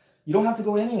City. You don't have to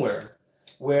go anywhere.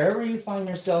 Wherever you find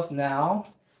yourself now,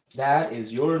 that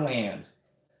is your land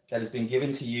that has been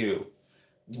given to you.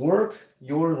 Work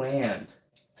your land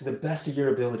to the best of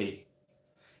your ability,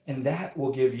 and that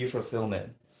will give you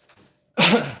fulfillment.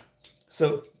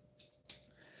 So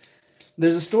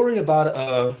there's a story about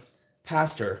a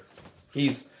pastor.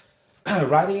 He's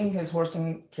riding his horse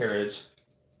and carriage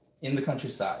in the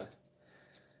countryside,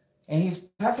 and he's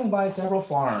passing by several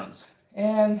farms.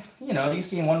 And you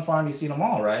see in one farm, you see them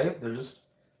all, right? There's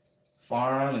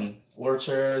farm and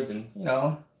orchards and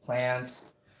plants.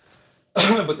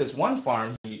 But this one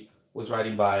farm he was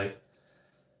riding by,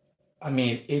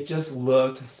 it just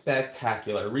looked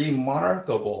spectacular,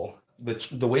 remarkable.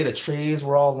 The way the trees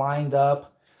were all lined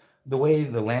up, the way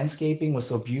the landscaping was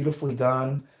so beautifully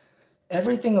done.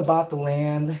 Everything about the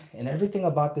land and everything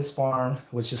about this farm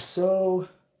was just so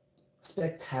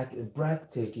spectacular,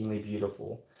 breathtakingly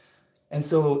beautiful. And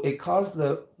so it caused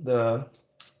the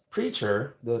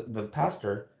preacher, the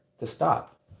pastor, to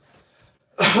stop,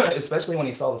 especially when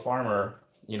he saw the farmer,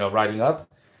 riding up.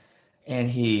 And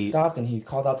he stopped and he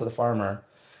called out to the farmer,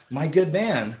 My good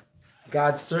man,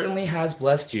 God certainly has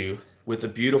blessed you with a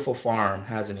beautiful farm,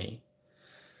 hasn't he?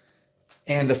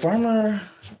 And the farmer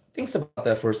thinks about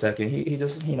that for a second. He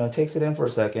just, takes it in for a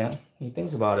second. He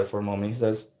thinks about it for a moment. He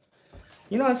says,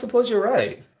 I suppose you're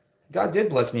right. God did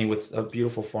bless me with a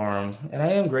beautiful farm, and I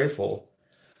am grateful.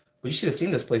 But you should have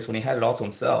seen this place when he had it all to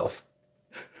himself.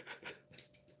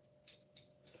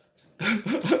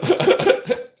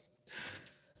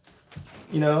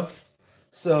 you know?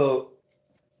 So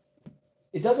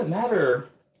it doesn't matter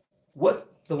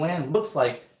what the land looks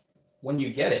like when you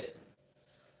get it.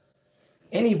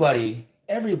 Anybody,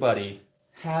 everybody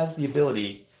has the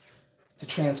ability to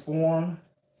transform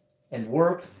and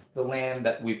work the land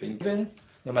that we've been given,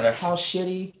 no matter how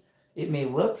shitty it may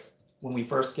look when we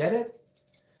first get it.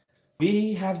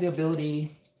 We have the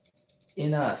ability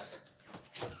in us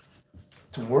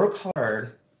to work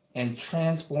hard and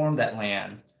transform that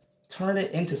land, turn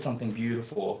it into something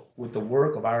beautiful with the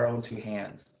work of our own two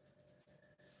hands.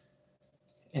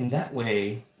 In that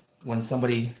way, when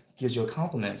somebody gives you a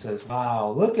compliment, says, wow,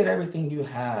 look at everything you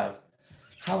have.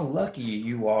 How lucky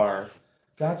you are.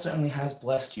 God certainly has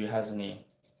blessed you, hasn't he?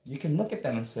 You can look at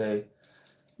them and say,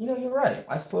 you're right.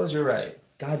 I suppose you're right.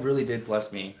 God really did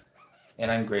bless me, and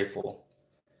I'm grateful.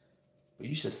 But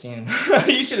you should have seen,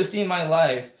 you should have seen my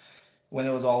life when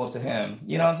it was all up to him.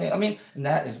 You know what I'm saying? I mean, and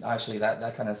that is actually,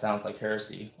 that kind of sounds like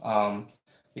heresy.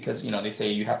 Because, they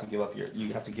say you have to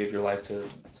give your life to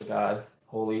God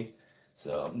wholly.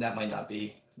 So that might not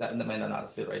be, that might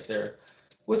not fit right there.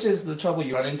 Which is the trouble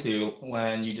you run into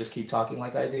when you just keep talking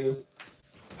like I do.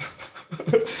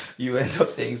 You end up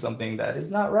saying something that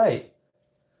is not right.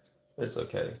 But it's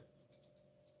okay.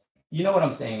 You know what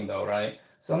I'm saying though, right?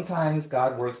 Sometimes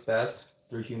God works best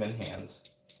through human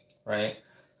hands, right?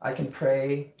 I can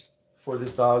pray for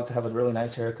this dog to have a really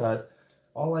nice haircut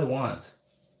all I want.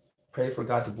 Pray for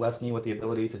God to bless me with the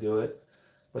ability to do it.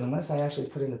 But unless I actually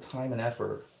put in the time and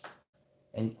effort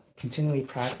and continually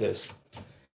practice,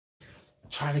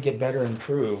 trying to get better and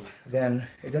improve, then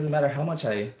it doesn't matter how much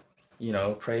I,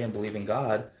 pray and believe in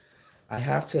God. I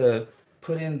have to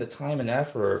put in the time and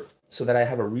effort so that I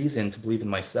have a reason to believe in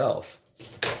myself.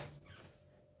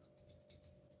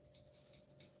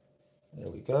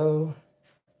 There we go.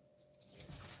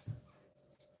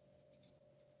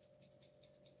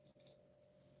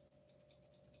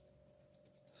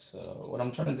 So what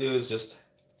I'm trying to do is just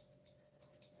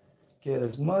get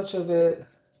as much of it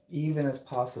even as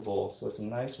possible. So it's a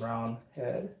nice round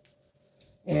head.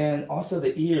 And also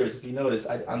the ears, if you notice,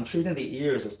 I'm treating the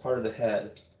ears as part of the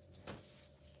head.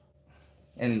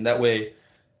 And that way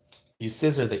you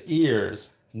scissor the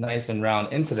ears nice and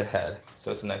round into the head.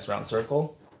 So it's a nice round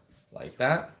circle like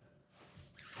that.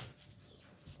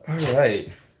 All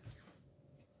right.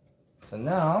 So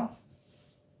now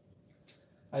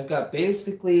I've got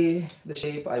basically the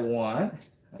shape I want.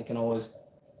 I can always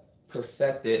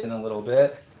perfect it in a little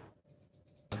bit,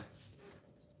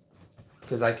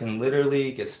 because I can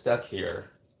literally get stuck here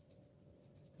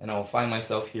and I'll find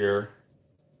myself here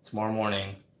tomorrow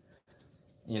morning,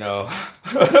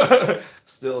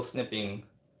 still snipping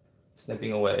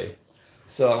away.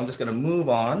 So I'm just gonna move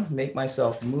on, make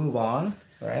myself move on,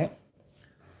 right?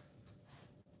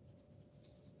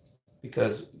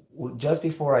 Because just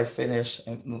before I finish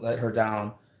and let her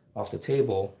down off the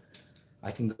table, I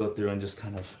can go through and just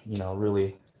kind of,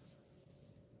 really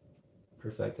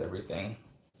perfect everything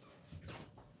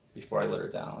before I let her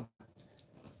down.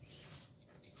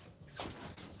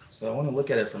 So I want to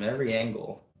look at it from every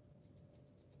angle.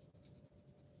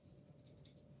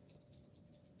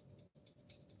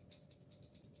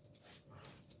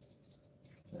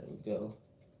 There we go.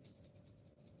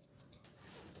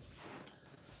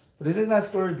 But isn't that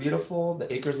story beautiful?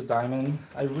 The Acres of Diamond?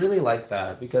 I really like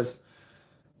that because,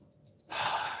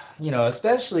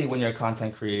 especially when you're a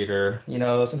content creator,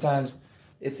 sometimes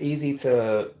it's easy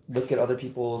to look at other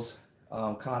people's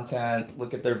content,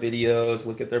 look at their videos,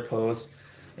 look at their posts,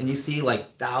 and you see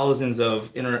like thousands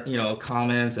of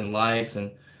comments and likes,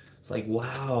 and it's like,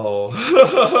 wow,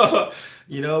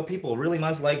 people really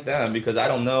must like them, because I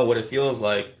don't know what it feels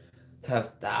like to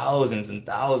have thousands and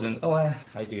thousands. Oh,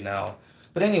 I do now.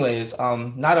 But anyways,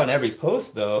 not on every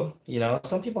post though.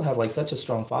 Some people have like such a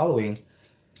strong following,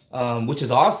 which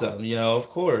is awesome, of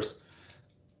course.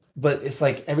 But it's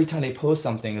like every time they post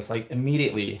something, it's like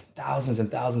immediately thousands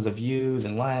and thousands of views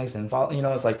and likes and follow.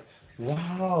 It's like,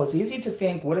 wow, it's easy to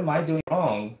think, what am I doing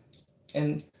wrong?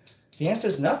 And the answer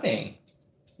is nothing.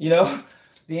 The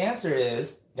answer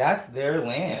is that's their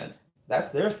land, that's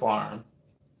their farm,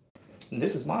 and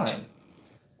this is mine.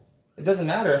 It doesn't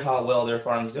matter how well their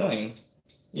farm's doing.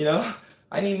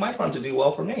 I need my farm to do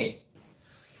well for me.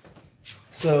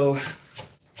 So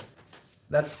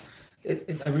that's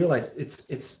it. I realize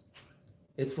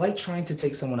it's like trying to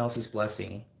take someone else's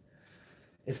blessing.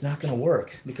 It's not going to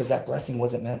work because that blessing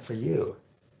wasn't meant for you.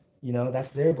 You know, that's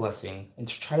their blessing. And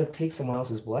to try to take someone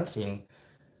else's blessing,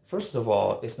 first of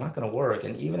all, it's not going to work.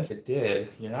 And even if it did,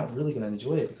 you're not really going to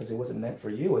enjoy it because it wasn't meant for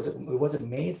you. It wasn't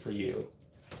made for you.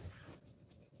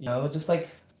 You know, just like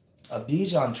a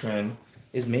Bichon trim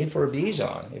is made for a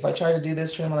Bichon. If I try to do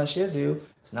this trim on a Shih Tzu,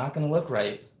 it's not going to look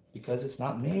right because it's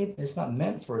not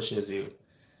meant for a Shih Tzu.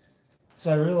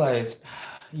 So I realized,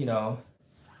 you know,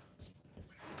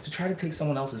 to try to take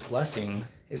someone else's blessing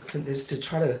is to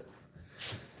try to,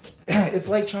 it's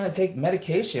like trying to take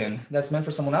medication that's meant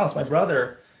for someone else. My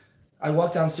brother, I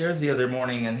walked downstairs the other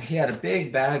morning and he had a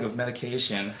big bag of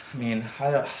medication. I mean,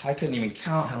 I couldn't even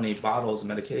count how many bottles of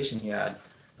medication he had,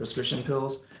 prescription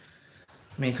pills.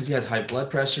 I mean, because he has high blood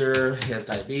pressure, he has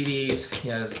diabetes, he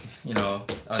has, you know,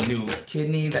 a new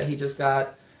kidney that he just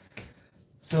got.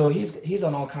 So he's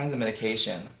on all kinds of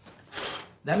medication.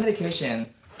 That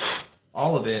medication,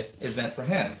 all of it is meant for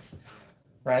him,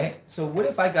 right? So what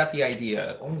if I got the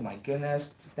idea, oh my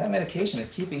goodness, that medication is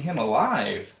keeping him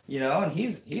alive, you know, and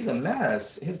he's a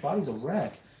mess. His body's a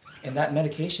wreck. And that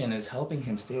medication is helping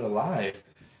him stay alive.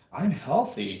 I'm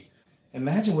healthy.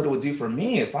 Imagine what it would do for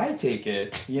me if I take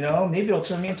it, you know, maybe it'll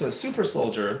turn me into a super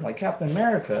soldier like Captain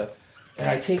America and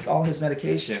I take all his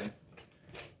medication.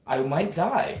 I might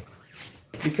die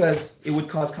because it would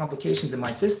cause complications in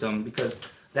my system because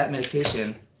that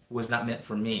medication was not meant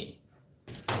for me.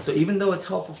 So even though it's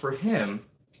helpful for him,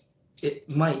 it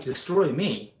might destroy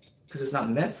me because it's not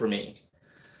meant for me.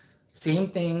 Same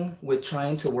thing with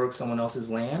trying to work someone else's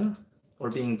land or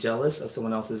being jealous of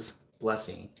someone else's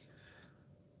blessing.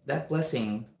 That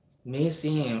blessing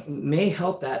may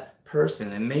help that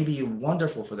person and may be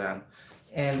wonderful for them.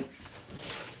 And,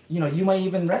 you know, you might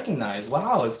even recognize,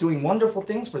 wow, it's doing wonderful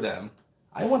things for them.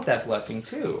 I want that blessing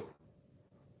too.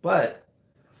 But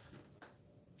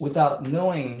without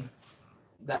knowing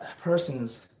that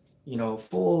person's, you know,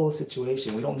 full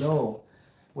situation, we don't know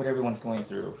what everyone's going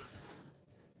through.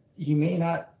 You may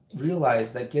not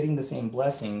realize that getting the same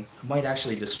blessing might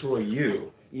actually destroy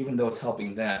you, even though it's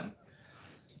helping them.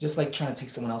 Just like trying to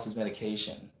take someone else's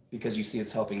medication because you see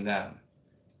it's helping them.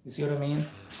 You see what I mean?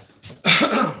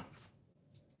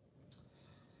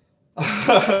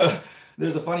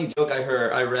 There's a funny joke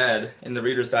I read in the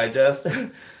Reader's Digest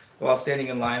while standing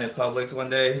in line at Publix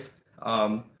one day.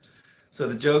 So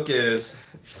the joke is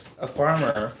a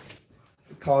farmer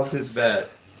calls his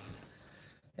vet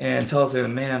and tells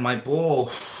him, man, my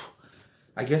bull,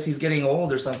 I guess he's getting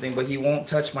old or something, but he won't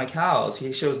touch my cows.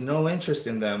 He shows no interest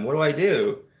in them. What do I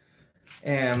do?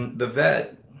 And the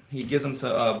vet, he gives him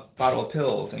a bottle of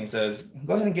pills and he says,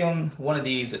 go ahead and give him one of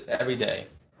these every day.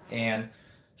 And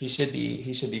he should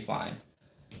be fine.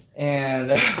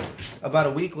 And about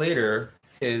a week later,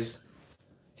 his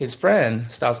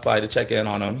friend stops by to check in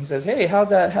on him. He says, hey, how's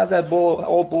that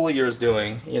old bull of yours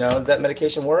doing? You know, did that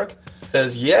medication work? He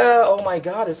says, yeah, oh my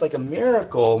God, it's like a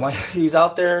miracle. He's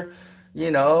out there, you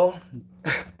know,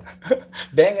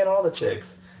 banging all the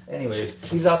chicks. Anyways,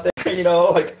 he's out there, you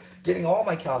know, like getting all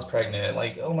my cows pregnant.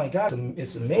 Like, oh my God,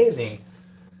 it's amazing.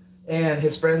 And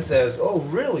his friend says, oh,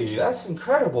 really? That's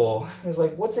incredible. He's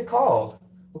like, what's it called?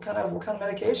 What kind of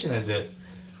medication is it?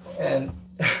 And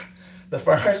the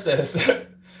farmer says,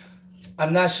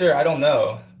 I'm not sure, I don't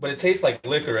know, but it tastes like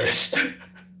licorice.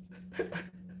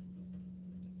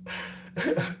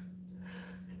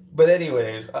 But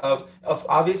anyways,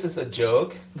 obviously it's a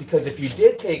joke, because if you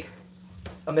did take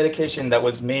a medication that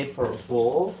was made for a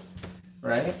bull,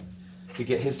 right, to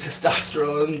get his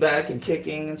testosterone back and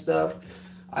kicking and stuff,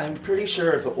 I'm pretty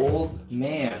sure if an old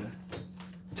man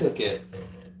took it,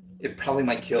 it probably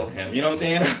might kill him. You know what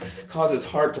I'm saying? Cause his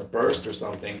heart to burst or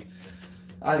something.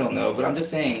 I don't know, but I'm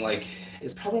just saying, like,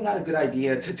 it's probably not a good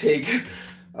idea to take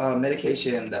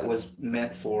medication that was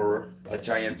meant for a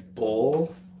giant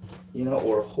bull, you know,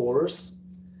 or a horse.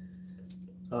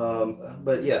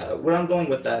 But yeah, where I'm going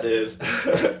with that is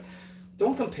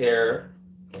don't compare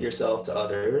yourself to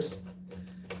others.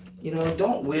 You know,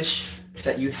 don't wish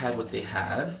that you had what they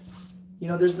had. You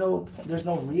know, there's no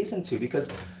reason to,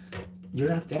 because you're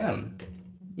not them.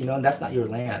 You know, and that's not your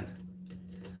land.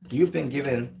 You've been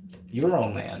given your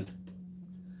own land.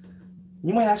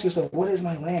 You might ask yourself, what is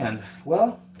my land?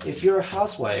 Well, if you're a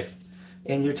housewife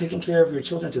and you're taking care of your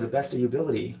children to the best of your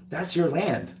ability, that's your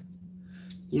land.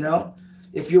 You know,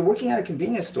 if you're working at a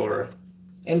convenience store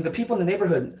and the people in the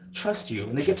neighborhood trust you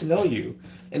and they get to know you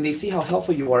and they see how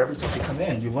helpful you are every time you come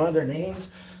in, you learn their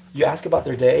names, you ask about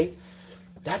their day,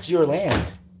 that's your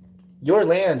land. Your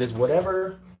land is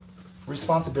whatever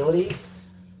responsibility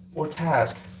or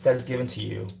task that is given to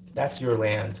you. That's your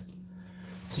land.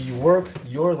 So you work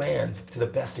your land to the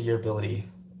best of your ability,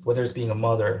 whether it's being a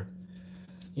mother,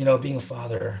 being a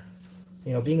father,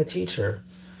 being a teacher,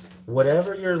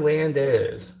 whatever your land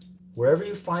is, wherever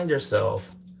you find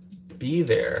yourself, be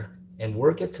there and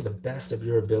work it to the best of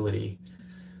your ability.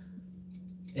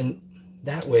 And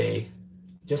that way,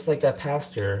 just like that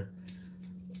pastor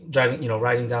driving,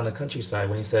 riding down the countryside,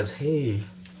 when he says, "Hey,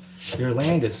 your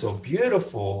land is so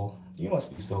beautiful. You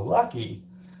must be so lucky."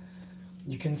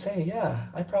 You can say, "Yeah,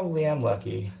 I probably am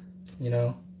lucky,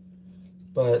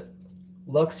 but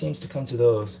luck seems to come to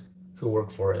those who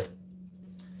work for it,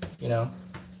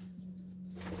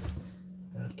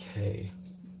 Okay.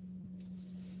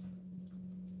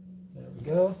 There we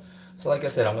go. So like I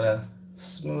said, I'm going to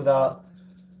smooth out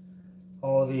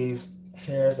all these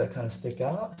hairs that kind of stick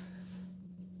out.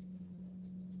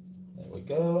 There we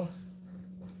go.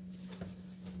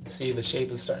 See, the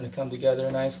shape is starting to come together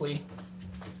nicely.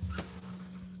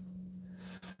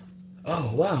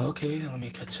 Oh, wow. Okay, let me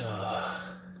catch up.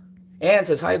 Anne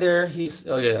says, "Hi there."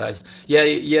 Oh, yeah, nice.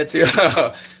 Yeah, too.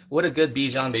 What a good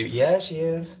Bichon baby. Yeah, she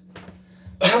is.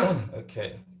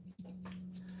 Okay.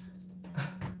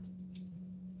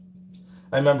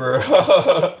 I remember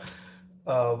I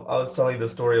was telling the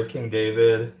story of King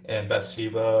David and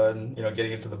Bathsheba and,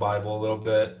 getting into the Bible a little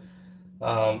bit.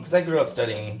 Because I grew up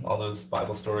studying all those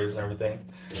Bible stories and everything.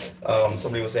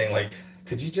 Somebody was saying, like,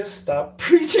 could you just stop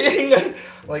preaching?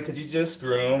 Like, could you just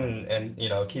groom and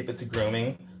keep it to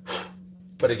grooming?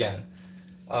 But again,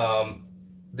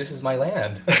 this is my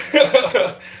land.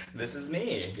 This is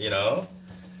me,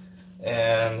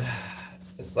 And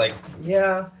it's like,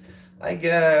 yeah, I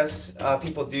guess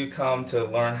people do come to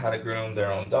learn how to groom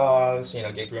their own dogs,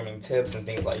 get grooming tips and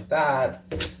things like that.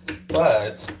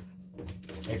 But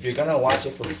if you're going to watch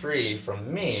it for free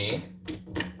from me,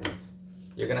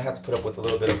 you're going to have to put up with a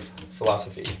little bit of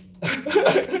philosophy.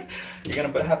 You're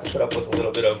going to have to put up with a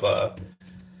little bit of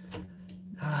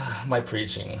my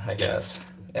preaching, I guess.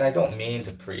 And I don't mean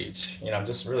to preach. I'm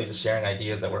just sharing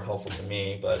ideas that were helpful to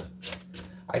me, but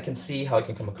I can see how I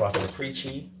can come across as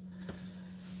preachy.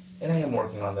 And I am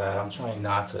working on that. I'm trying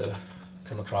not to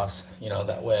come across,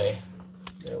 that way.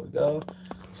 There we go.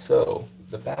 So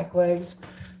the back legs.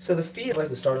 So the feet, I like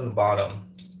to start on the bottom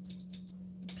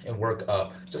and work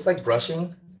up. Just like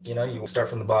brushing, you start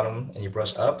from the bottom and you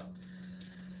brush up.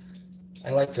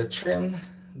 I like to trim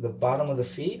the bottom of the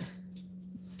feet,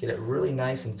 get it really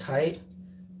nice and tight,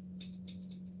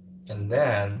 and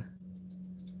then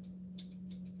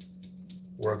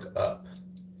work up.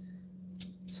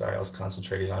 Sorry, I was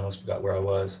concentrating. I almost forgot where I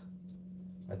was.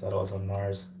 I thought I was on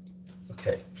Mars.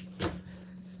 Okay.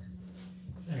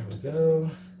 There we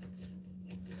go.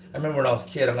 I remember when I was a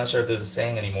kid, I'm not sure if there's a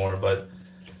saying anymore, but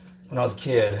when I was a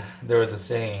kid, there was a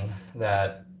saying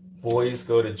that boys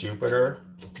go to Jupiter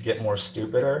to get more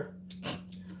stupider,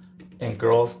 and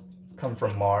girls come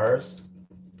from Mars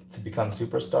to become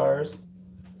superstars.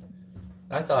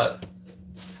 I thought,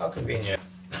 how convenient.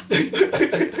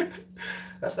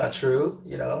 That's not true,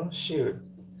 shoot.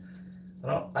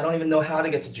 I don't even know how to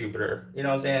get to Jupiter. You know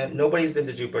what I'm saying? Nobody's been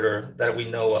to Jupiter that we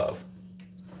know of.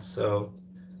 So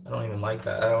I don't even like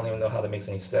that. I don't even know how that makes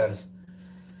any sense.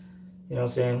 You know what I'm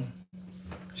saying?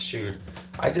 Shoot.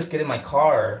 I just get in my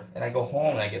car and I go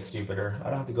home and I get stupider. I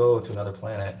don't have to go to another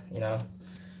planet,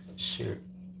 Shoot.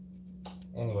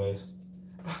 Anyways.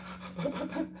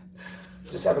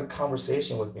 Just have a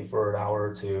conversation with me for an hour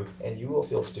or two and you will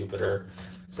feel stupider.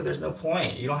 So there's no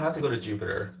point. You don't have to go to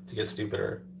Jupiter to get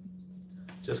stupider.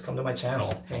 Just come to my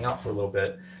channel, hang out for a little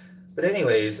bit. But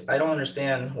anyways, I don't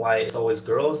understand why it's always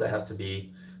girls that have to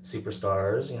be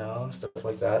superstars, stuff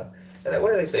like that. And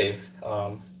what do they say?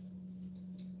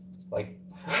 Like,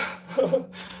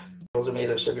 girls are made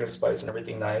of sugar and spice and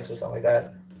everything nice or something like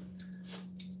that.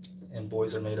 And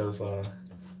boys are made of...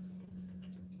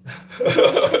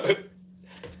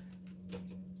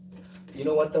 You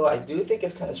know what, though? I do think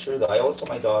it's kind of true, though. I always tell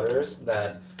my daughters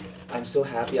that I'm so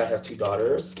happy I have 2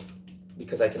 daughters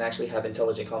because I can actually have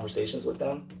intelligent conversations with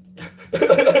them.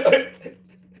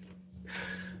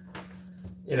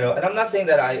 And I'm not saying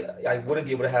that I wouldn't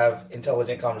be able to have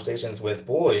intelligent conversations with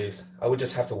boys. I would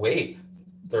just have to wait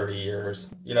 30 years,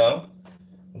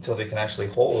 until they can actually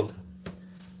hold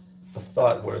a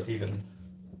thought worth even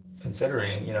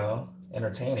considering,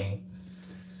 entertaining.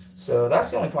 So that's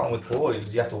the only problem with boys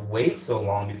is you have to wait so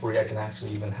long before you can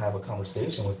actually even have a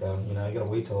conversation with them. You gotta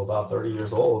wait till about 30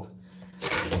 years old.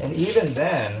 And even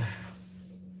then,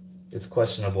 it's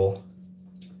questionable.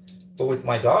 But with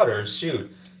my daughters,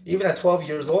 shoot, even at 12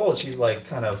 years old, she's like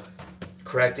kind of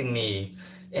correcting me,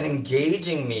 and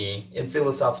engaging me in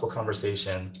philosophical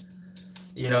conversation.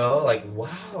 You know, like,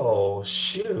 wow,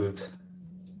 shoot.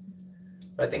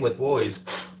 But I think with boys,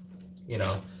 you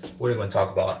know, what are we going to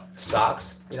talk about?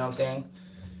 Socks? You know what I'm saying?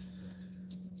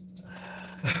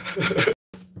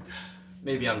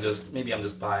 maybe I'm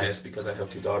just biased because I have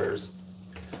two daughters.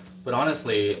 But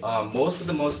honestly, most of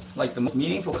the most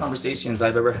meaningful conversations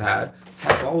I've ever had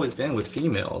have always been with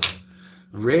females.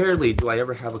 Rarely do I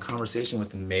ever have a conversation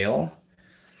with a male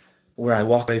where I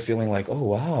walk away feeling like, oh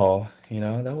wow, you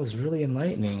know, that was really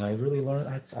enlightening. I really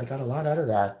learned, I got a lot out of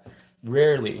that.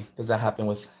 Rarely does that happen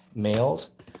with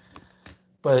males.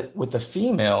 But with the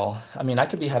female, I mean, I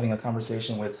could be having a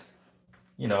conversation with,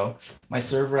 you know, my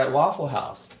server at Waffle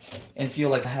House and feel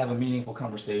like I have a meaningful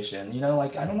conversation. You know,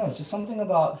 like, I don't know, it's just something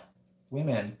about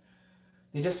women.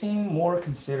 They just seem more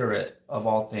considerate of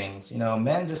all things. You know,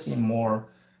 men just seem more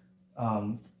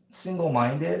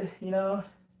single-minded, you know.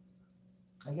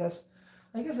 I guess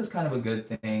it's kind of a good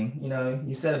thing. You know,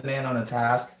 you set a man on a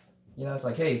task, you know, it's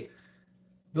like, hey,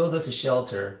 build us a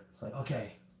shelter. It's like,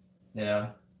 okay, you know,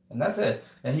 and that's it.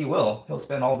 And he'll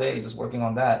spend all day just working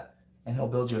on that, and he'll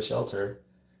build you a shelter,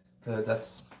 because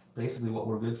that's basically what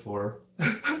we're good for.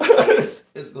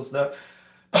 Physical stuff.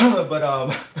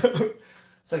 But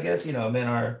so I guess, you know, men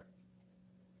are,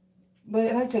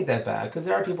 but I take that back, because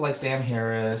there are people like Sam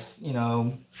Harris, you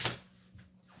know,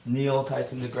 Neil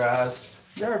Tyson deGrasse.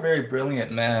 There are very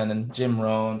brilliant men, and Jim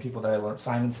Rohn, people that I learned,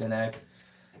 Simon Sinek,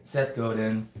 Seth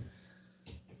Godin.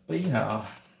 But you know,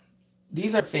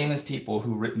 these are famous people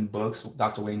who've written books,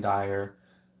 Dr. Wayne Dyer.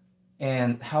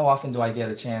 And how often do I get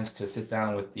a chance to sit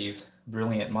down with these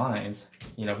brilliant minds,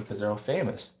 you know, because they're all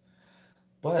famous.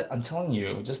 But I'm telling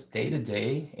you, just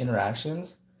day-to-day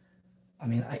interactions, I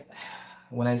mean,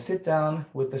 when I sit down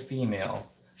with a female,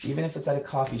 even if it's at a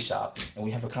coffee shop and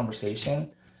we have a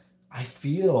conversation, I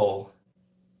feel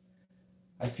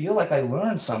like I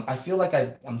learned something. I feel like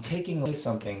I'm taking away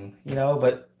something, you know,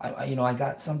 but I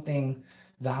got something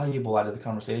valuable out of the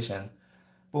conversation.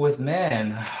 But with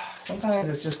men, sometimes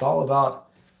it's just all about,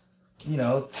 you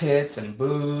know, tits and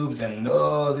boobs and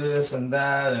oh, this and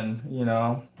that, and you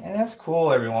know, and that's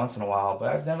cool every once in a while,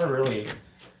 but I've never really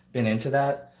been into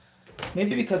that.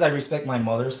 Maybe because I respect my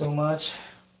mother so much,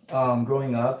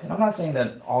 growing up. And I'm not saying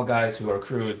that all guys who are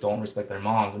crude don't respect their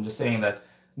moms. I'm just saying that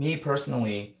me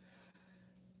personally,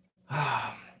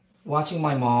 watching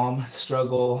my mom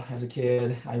struggle as a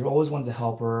kid, I always wanted to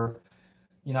help her.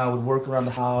 You know, I would work around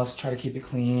the house, try to keep it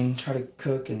clean, try to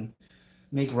cook and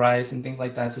make rice and things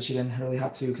like that, so she didn't really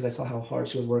have to, because I saw how hard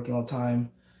she was working all the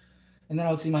time. And then I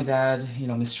would see my dad, you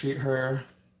know, mistreat her,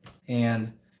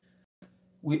 and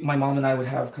my mom and I would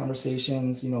have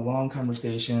conversations, you know, long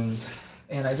conversations,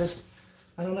 and I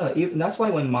don't know. Even, that's why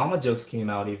when mama jokes came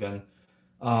out, even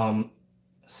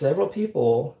several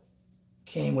people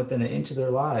came within an inch of their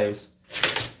lives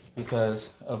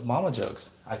because of mama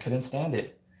jokes. I couldn't stand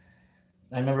it.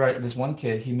 I remember this one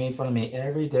kid, he made fun of me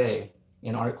every day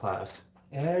in art class.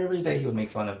 Every day he would make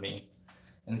fun of me.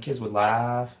 And the kids would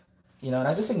laugh, you know, and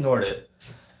I just ignored it.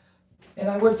 And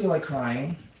I would feel like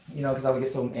crying, you know, because I would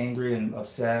get so angry and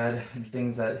upset and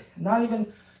things that,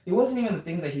 it wasn't even the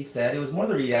things that he said, it was more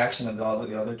the reaction of all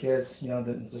the other kids, you know,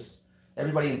 just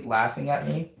everybody laughing at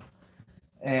me.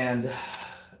 And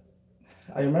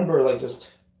I remember like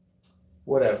just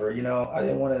whatever, you know, I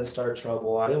didn't want to start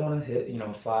trouble. I didn't want to hit, you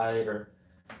know, fight, or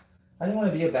I didn't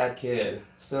want to be a bad kid.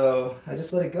 So I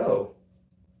just let it go.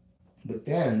 But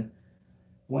then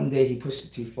one day he pushed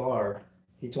it too far.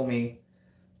 He told me,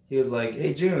 he was like,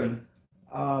 hey June,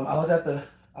 I was at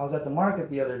the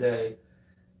market the other day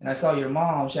and I saw your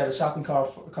mom, she had a shopping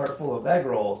cart full of egg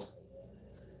rolls.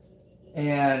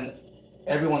 And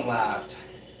everyone laughed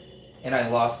and I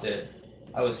lost it.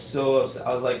 I was so upset.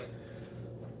 I was like,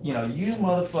 you know, you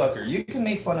motherfucker, you can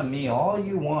make fun of me all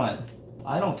you want.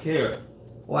 I don't care.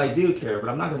 Well, I do care, but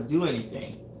I'm not going to do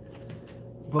anything.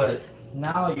 But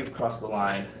now you've crossed the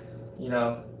line. You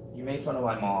know, you made fun of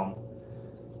my mom.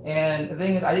 And the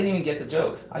thing is, I didn't even get the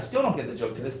joke. I still don't get the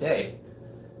joke to this day.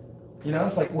 You know,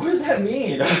 it's like, what does that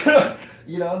mean?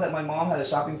 You know, that my mom had a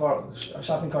shopping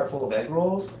cart full of egg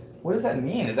rolls? What does that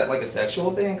mean? Is that like a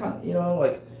sexual thing? You know,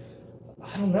 like,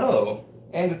 I don't know.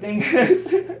 And the thing is,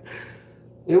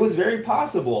 it was very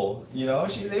possible, you know,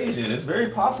 she's Asian. It's very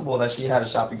possible that she had a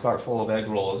shopping cart full of egg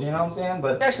rolls, you know what I'm saying?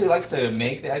 But she actually likes to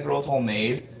make the egg rolls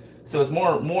homemade. So it's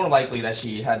more likely that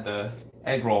she had the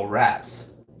egg roll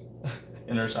wraps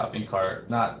in her shopping cart,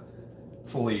 not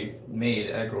fully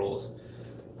made egg rolls.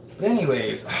 But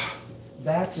anyways,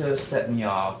 that just set me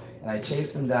off. And I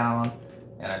chased him down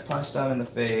and I punched him in the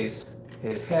face.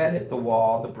 His head hit the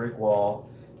wall, the brick wall.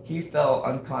 he fell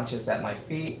unconscious at my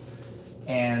feet,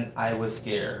 and I was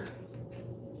scared.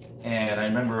 And I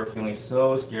remember feeling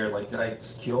so scared, like, did I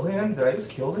just kill him? Did I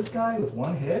just kill this guy with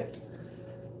one hit?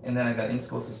 And then I got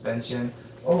in-school suspension.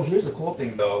 Oh, here's the cool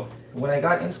thing though. When I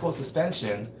got in-school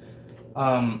suspension,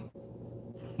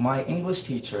 my English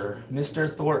teacher, Mr.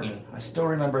 Thornton, I still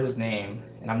remember his name,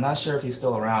 and I'm not sure if he's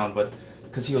still around, but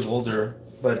because he was older,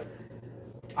 but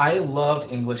I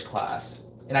loved English class.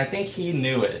 And I think he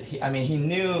knew it.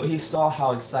 He saw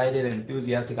how excited and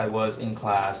enthusiastic I was in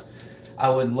class. I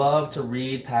would love to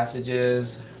read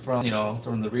passages from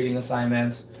the reading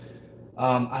assignments.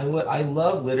 I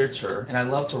love literature, and I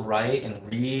love to write and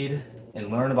read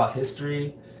and learn about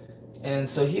history. And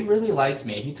so he really liked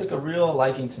me. He took a real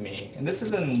liking to me. And this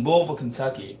is in Louisville,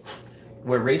 Kentucky,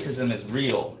 where racism is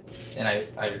real, and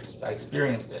I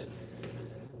experienced it.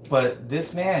 But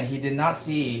this man, he did not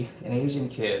see an Asian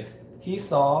kid. He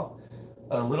saw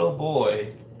a little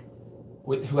boy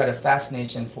who had a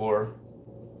fascination for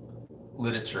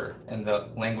literature and the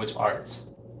language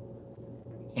arts.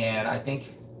 And I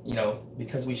think,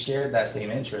 because we shared that same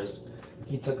interest,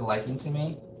 he took a liking to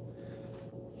me.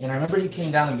 And I remember he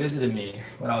came down and visited me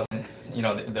when I was in,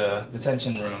 the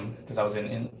detention room, because I was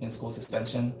in school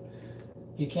suspension.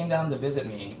 He came down to visit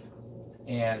me,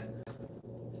 and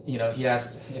he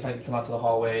asked if I could come out to the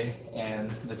hallway,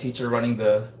 and the teacher running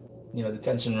the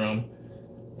detention room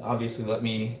obviously let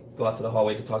me go out to the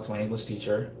hallway to talk to my English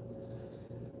teacher.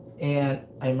 And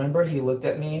I remember he looked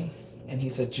at me and he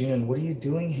said, "June, what are you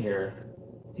doing here?"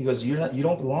 He goes, you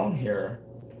don't belong here.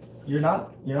 You're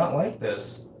not like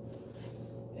this."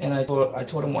 And I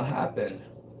told him what happened,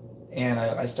 and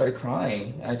I started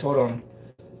crying. And I told him,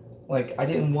 like, I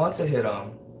didn't want to hit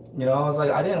him. I was like,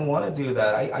 I didn't want to do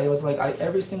that. I was like,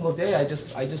 every single day I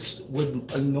just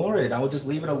would ignore it. I would just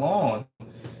leave it alone.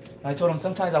 And I told him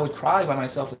sometimes I would cry by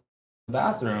myself in the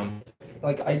bathroom.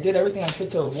 Like, I did everything I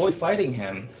could to avoid fighting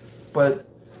him. But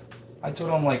I told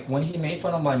him, like, when he made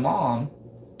fun of my mom,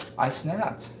 I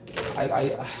snapped.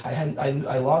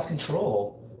 I lost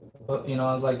control. But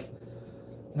I was like,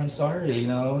 "I'm sorry,"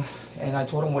 and I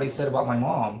told him what he said about my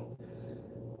mom.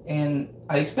 And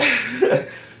I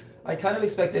kind of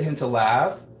expected him to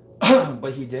laugh,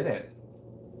 but he didn't.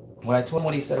 When I told him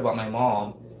what he said about my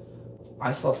mom,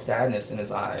 I saw sadness in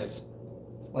his eyes,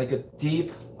 like a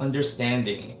deep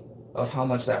understanding of how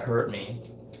much that hurt me.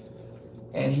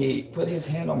 And he put his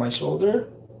hand on my shoulder,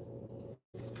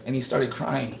 and he started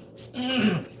crying.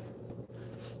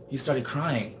 He started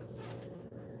crying.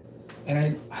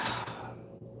 And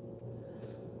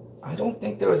I don't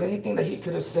think there was anything that he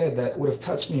could have said that would have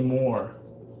touched me more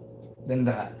than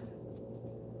that.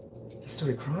 He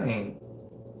started crying.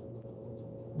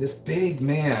 This big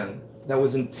man that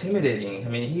was intimidating.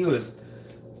 He was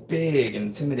big and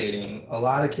intimidating. A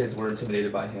lot of kids were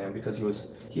intimidated by him because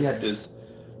he had this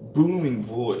booming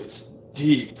voice,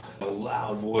 deep,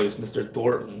 loud voice, Mr.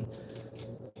 Thornton.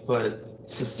 But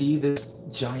to see this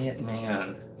giant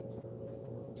man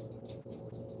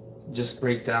just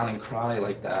break down and cry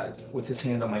like that with his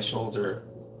hand on my shoulder,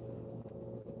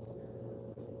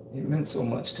 it meant so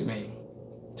much to me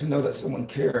to know that someone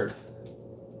cared.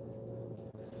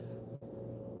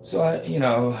 So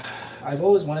I've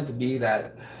always wanted to be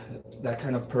that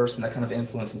kind of person, that kind of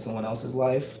influence in someone else's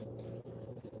life.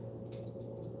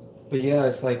 But yeah,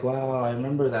 it's like, wow, I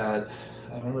remember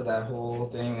that whole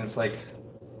thing. It's like,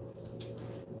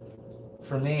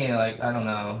 for me, like, I don't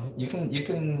know, you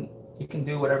can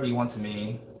do whatever you want to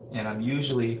me, and I'm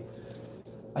usually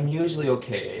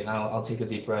okay, and I'll take a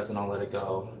deep breath and I'll let it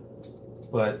go.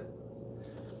 But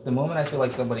the moment I feel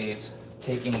like somebody's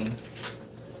taking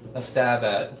a stab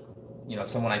at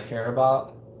someone I care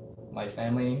about, my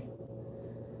family,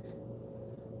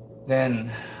 then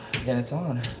it's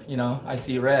on. I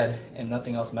see red and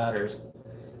nothing else matters.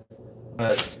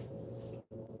 But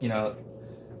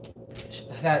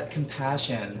that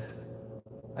compassion,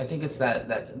 I think it's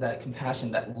that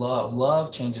compassion, that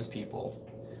love changes people.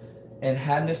 And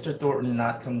had Mr. Thornton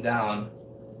not come down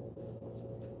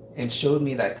and showed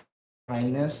me that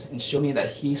kindness and showed me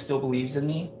that he still believes in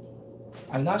me,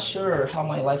 I'm not sure how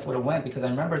my life would have went, because I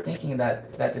remember thinking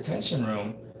that detention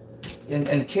room,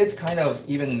 and kids kind of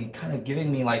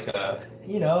giving me like a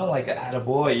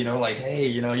attaboy, like, hey,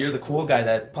 you're the cool guy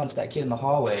that punched that kid in the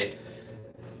hallway.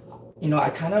 I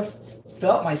kind of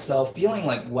felt myself feeling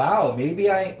like, wow, maybe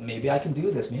I can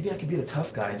do this. Maybe I could be the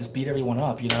tough guy and just beat everyone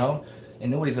up, and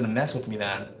nobody's gonna mess with me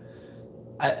then.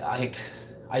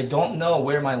 I don't know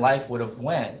where my life would have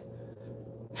went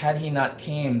had he not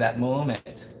came that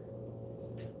moment.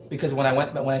 Because when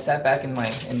I sat back in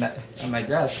my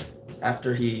desk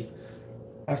after he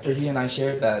after he and I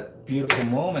shared that beautiful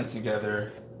moment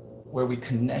together where we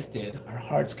connected, our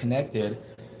hearts connected,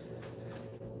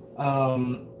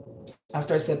 um,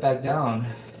 after I sat back down,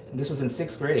 this was in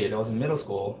 6th grade, I was in middle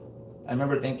school, I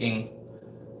remember thinking,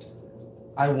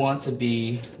 I want to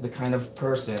be the kind of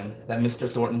person that Mr.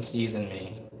 Thornton sees in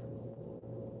me.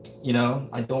 You know,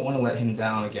 I don't want to let him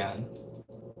down again.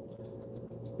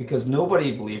 Because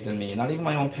nobody believed in me, not even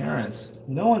my own parents.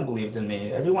 No one believed in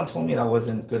me. Everyone told me that I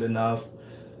wasn't good enough,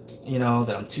 you know,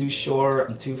 that I'm too short,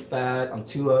 I'm too fat, I'm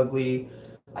too ugly,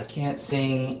 I can't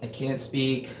sing, I can't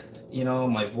speak, you know,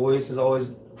 my voice is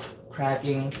always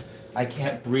cracking, I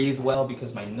can't breathe well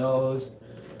because my nose,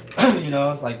 you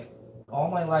know, it's like all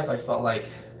my life I felt like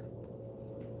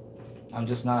I'm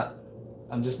just not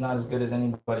as good as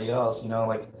anybody else, you know,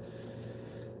 like,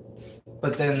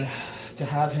 but then to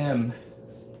have him,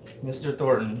 Mr.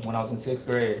 Thornton, when I was in 6th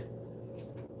grade,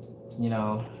 you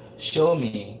know, show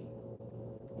me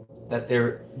that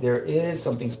there is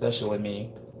something special in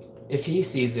me. If he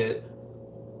sees it,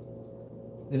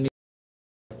 then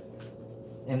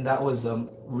and that was a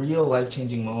real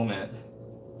life-changing moment.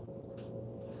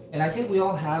 And I think we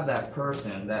all have that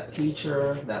person, that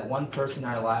teacher, that one person in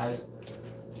our lives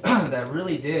that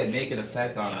really did make an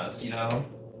effect on us, you know,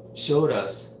 showed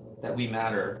us that we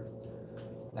matter.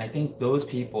 And I think those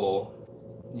people,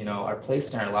 you know, are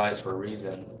placed in our lives for a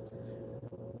reason.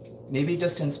 Maybe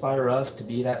just to inspire us to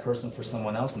be that person for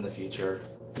someone else in the future,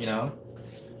 you know?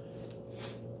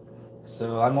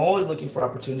 So I'm always looking for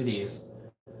opportunities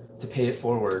to pay it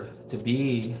forward, to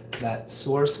be that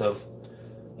source of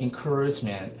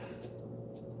encouragement,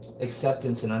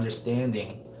 acceptance, and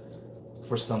understanding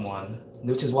for someone.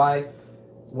 Which is why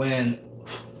when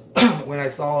I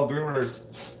saw groomers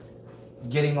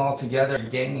getting all together,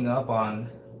 ganging up on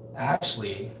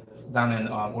Ashley down in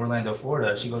Orlando,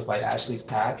 Florida, she goes by Ashley's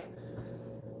Pack.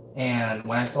 And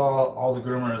when I saw all the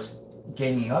groomers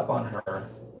ganging up on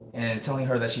her and telling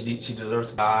her that she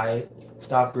deserves to die,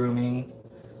 stop grooming,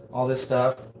 all this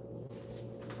stuff,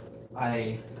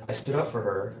 I stood up for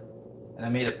her, and I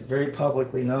made it very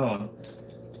publicly known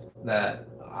that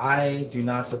I do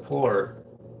not support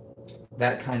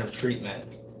that kind of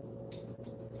treatment.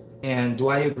 And do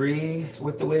I agree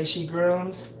with the way she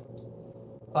grooms?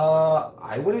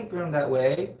 I wouldn't groom that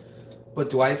way, but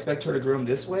do I expect her to groom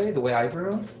this way, the way I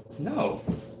groom? No,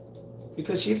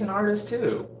 because she's an artist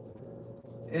too.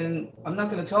 And I'm not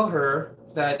going to tell her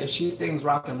that if she sings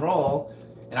rock and roll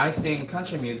and I sing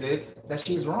country music, that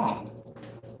she's wrong.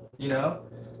 You know,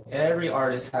 every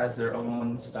artist has their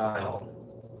own style.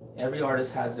 Every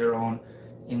artist has their own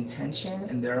intention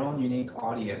and their own unique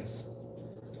audience.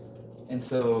 And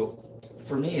so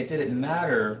for me, it didn't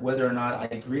matter whether or not I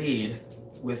agreed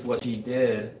with what she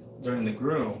did during the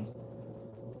groom.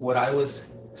 What I was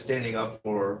standing up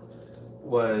for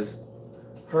was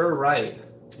her right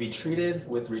to be treated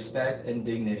with respect and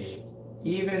dignity,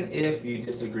 even if you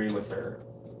disagree with her.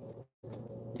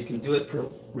 You can do it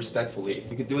respectfully.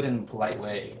 You can do it in a polite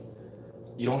way.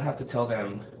 You don't have to tell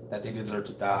them that they deserve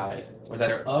to die, or that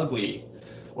they're ugly,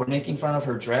 or making fun of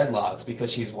her dreadlocks because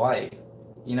she's white.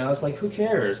 You know, it's like, who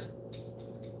cares?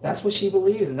 That's what she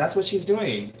believes, and that's what she's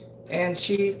doing. And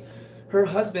her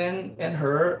husband and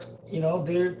her, you know,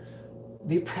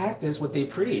 they practice what they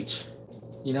preach.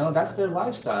 You know, that's their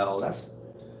lifestyle.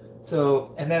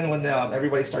 So, and then when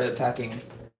everybody started attacking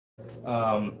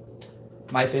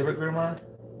my favorite groomer,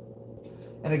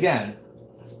 and again,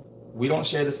 we don't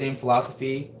share the same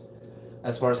philosophy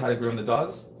as far as how to groom the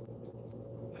dogs,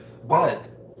 but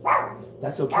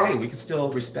that's okay. We can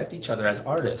still respect each other as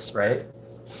artists, right?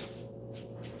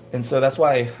 And so that's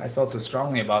why I felt so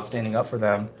strongly about standing up for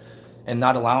them and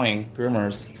not allowing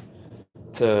groomers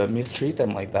to mistreat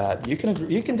them like that. You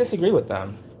can disagree with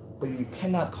them, but you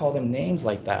cannot call them names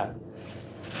like that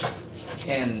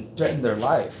and threaten their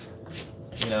life.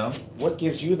 You know, what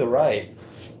gives you the right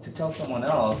to tell someone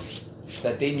else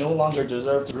that they no longer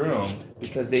deserve to groom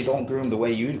because they don't groom the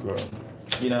way you groom?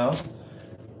 You know,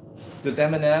 does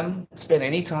Eminem spend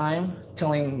any time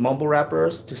telling mumble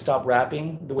rappers to stop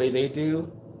rapping the way they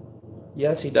do?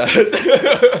 Yes, he does.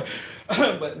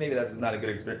 But maybe that's not a good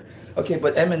experience. Okay,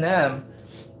 but Eminem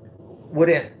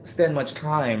wouldn't spend much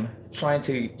time trying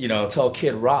to, you know, tell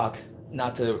Kid Rock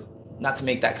not to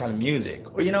make that kind of music,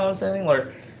 or you know what I'm saying,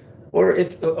 or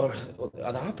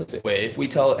the opposite way. If we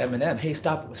tell Eminem, hey,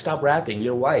 stop rapping,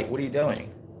 you're white, what are you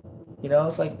doing? You know,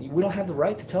 it's like we don't have the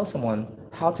right to tell someone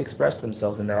how to express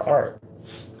themselves in their art.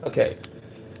 Okay.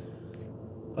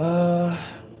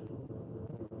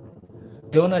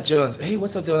 Donut Jones. Hey,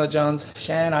 what's up, Donut Jones?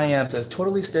 Shan I am says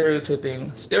totally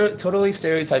stereotyping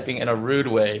in a rude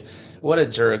way. What a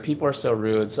jerk. People are so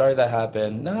rude. Sorry that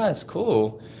happened. Nah, it's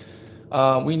cool.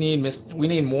 We need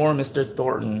more Mr.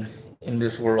 Thornton in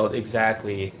this world.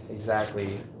 Exactly.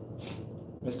 Exactly.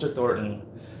 Mr. Thornton.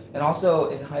 And also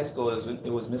in high school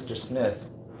it was Mr. Smith.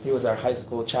 He was our high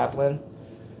school chaplain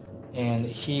and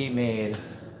he made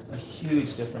a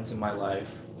huge difference in my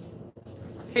life.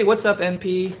 Hey, what's up,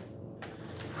 NP?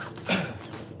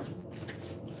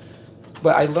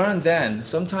 But I learned then,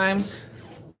 sometimes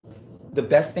the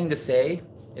best thing to say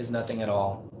is nothing at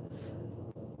all.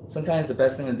 Sometimes the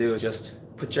best thing to do is just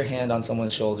put your hand on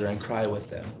someone's shoulder and cry with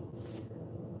them.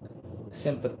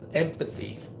 Sympathy,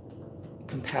 empathy,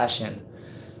 compassion.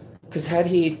 Because had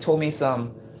he told me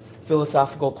some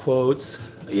philosophical quotes,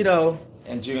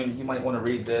 and June, you might want to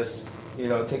read this,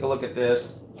 take a look at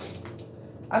this.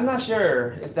 I'm not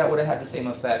sure if that would have had the same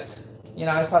effect.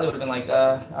 I probably would have been like,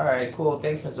 all right, cool,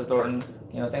 thanks, Mr. Thornton.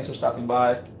 Thanks for stopping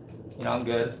by. I'm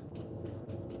good.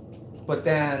 But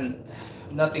then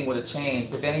nothing would have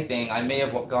changed. If anything, I may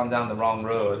have gone down the wrong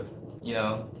road,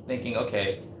 thinking,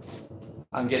 okay,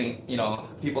 I'm getting,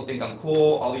 people think I'm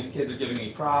cool. All these kids are giving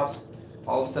me props.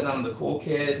 All of a sudden, I'm the cool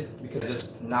kid because I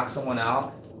just knocked someone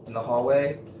out in the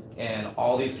hallway and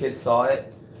all these kids saw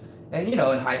it. And, in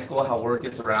high school, how word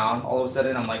gets around, all of a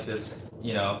sudden, I'm like this,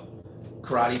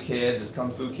 karate kid, this kung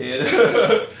fu kid.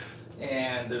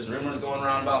 And there's rumors going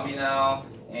around about me now.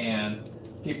 And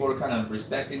people are kind of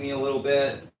respecting me a little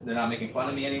bit. They're not making fun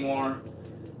of me anymore.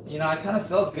 I kind of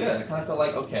felt good. I kind of felt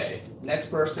like, okay, next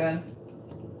person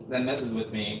that messes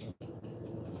with me,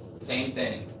 same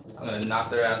thing. I'm going to knock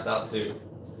their ass out too.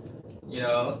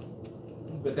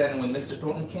 But then when Mr.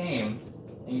 Thornton came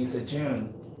and he said,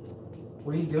 June,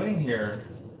 what are you doing here?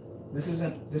 This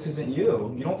isn't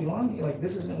you. You don't belong here. Like,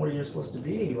 this isn't where you're supposed to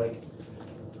be. Like,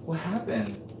 what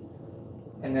happened?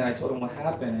 And then I told him what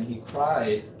happened and he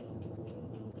cried.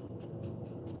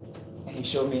 And he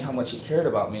showed me how much he cared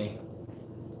about me.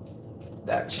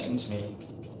 That changed me.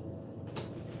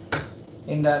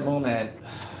 In that moment,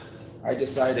 I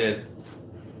decided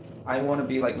I want to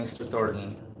be like Mr.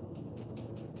 Thornton.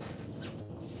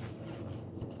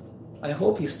 I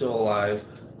hope he's still alive.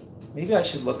 Maybe I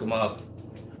should look him up.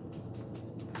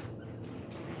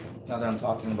 Now that I'm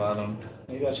talking about him,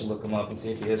 maybe I should look him up and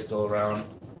see if he is still around.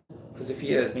 Because if he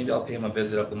is, maybe I'll pay him a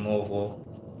visit up in Louisville.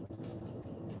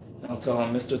 I'll tell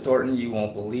him, Mr. Thornton, you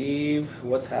won't believe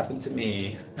what's happened to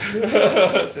me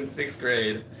since 6th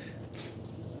grade.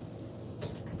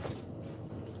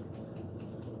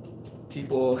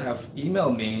 People have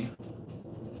emailed me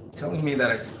telling me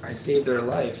that I saved their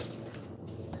life.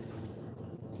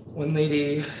 One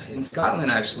lady in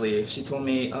Scotland, actually, she told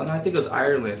me, I think it was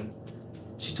Ireland,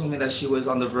 she told me that she was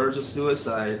on the verge of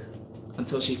suicide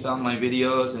until she found my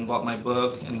videos and bought my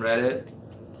book and read it.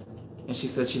 And she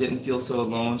said she didn't feel so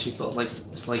alone. She felt like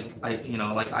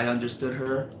I understood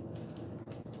her.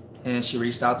 And she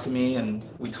reached out to me and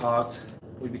we talked.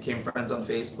 We became friends on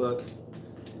Facebook.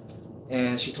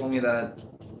 And she told me that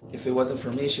if it wasn't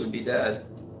for me, she would be dead.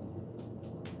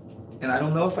 And I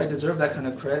don't know if I deserve that kind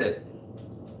of credit.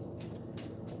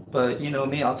 But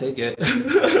me, I'll take it.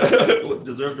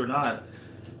 Deserved or not.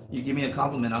 You give me a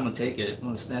compliment, I'm gonna take it. I'm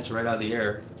gonna snatch it right out of the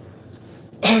air.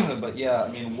 But yeah, I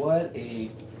mean, what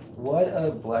a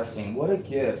blessing, what a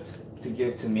gift to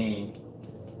give to me,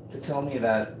 to tell me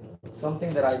that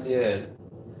something that I did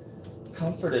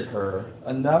comforted her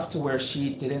enough to where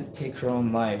she didn't take her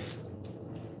own life,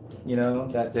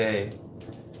 that day.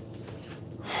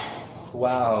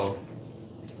 Wow.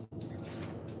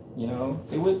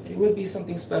 It would be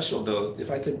something special though if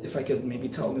I could maybe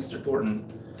tell Mr. Thornton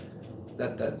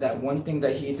that one thing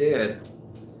that he did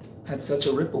had such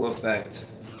a ripple effect.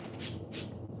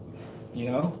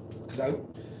 Because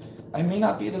I may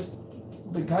not be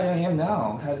the guy I am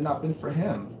now had it not been for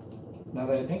him. Now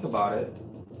that I think about it.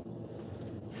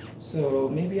 So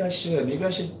maybe I should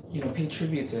pay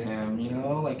tribute to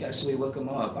him, like actually look him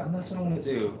up. That's what I'm gonna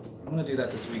do. I'm gonna do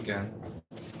that this weekend.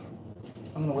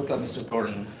 I'm gonna look up Mr.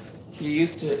 Thornton. He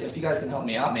used to, if you guys can help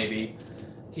me out maybe,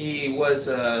 he was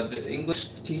the English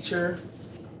teacher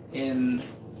in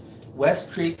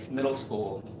West Creek Middle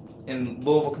School in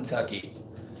Louisville, Kentucky.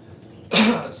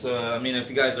 So, I mean, if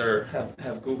you guys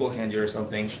have Google handy or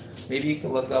something, maybe you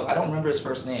can look up, I don't remember his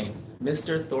first name,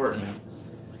 Mr. Thornton,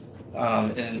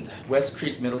 in West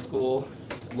Creek Middle School,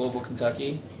 Louisville,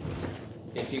 Kentucky.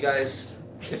 If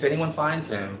anyone finds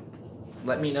him,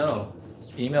 let me know.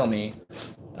 Email me.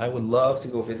 I would love to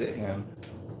go visit him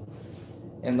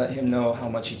and let him know how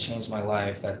much he changed my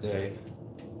life that day.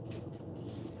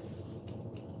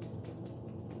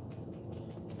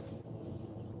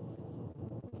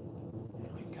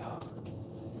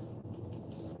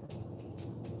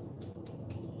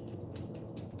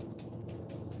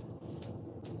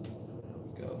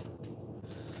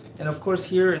 And of course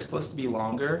here it's supposed to be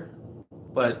longer,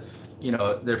 but you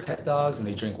know, they're pet dogs and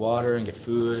they drink water and get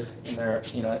food in their,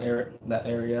 you know, that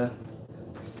area.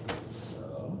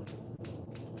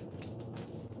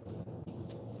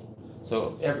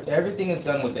 So everything is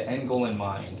done with the end goal in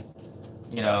mind.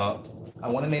 You know, I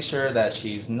want to make sure that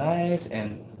she's nice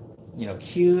and, you know,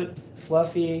 cute,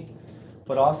 fluffy,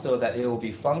 but also that it will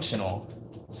be functional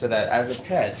so that as a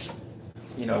pet,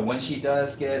 you know, when she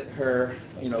does get her,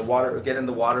 you know, get in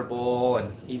the water bowl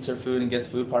and eats her food and gets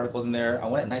food particles in there, I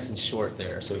want it nice and short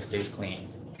there so it stays clean.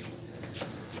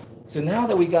 So now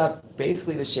that we got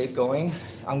basically the shape going,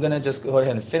 I'm gonna just go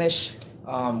ahead and finish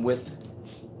with,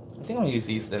 I think I'm gonna use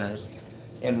these thinners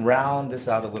and round this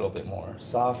out a little bit more.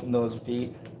 Soften those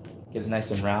feet, get it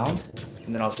nice and round,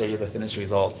 and then I'll show you the finished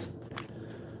results.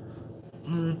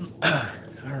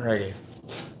 Alrighty.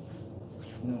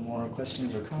 No more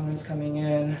questions or comments coming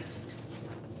in.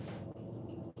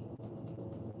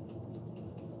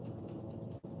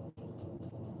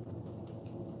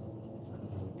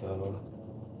 There we go.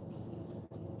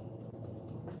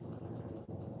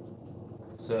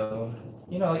 So,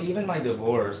 you know, even my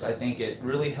divorce, I think it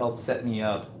really helped set me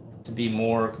up to be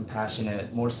more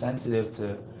compassionate, more sensitive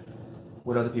to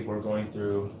what other people are going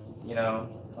through. You know,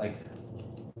 like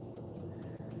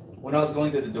when I was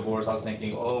going through the divorce, I was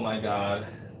thinking, oh my God,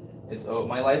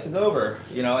 my life is over.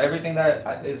 You know, everything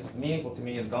that is meaningful to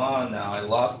me is gone now. I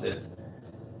lost it.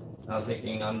 I was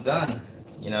thinking, I'm done,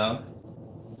 you know?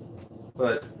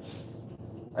 But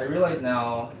I realize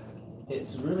now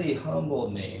it's really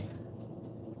humbled me.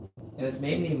 And it's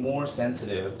made me more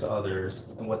sensitive to others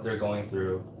and what they're going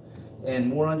through, and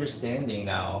more understanding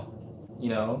now, you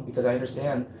know, because I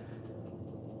understand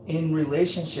in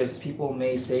relationships, people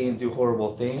may say and do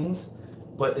horrible things,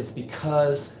 but it's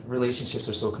because relationships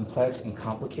are so complex and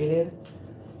complicated,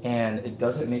 and it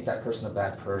doesn't make that person a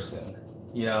bad person,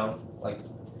 you know? Like,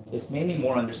 it's made me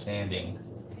more understanding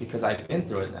because I've been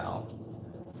through it now.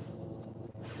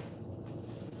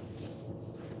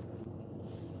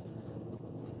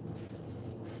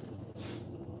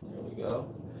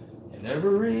 Go. And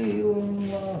every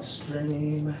lost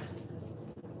dream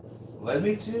led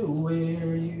me to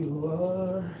where you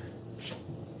are,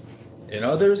 and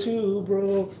others who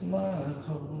broke my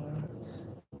heart,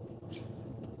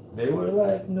 they were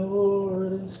like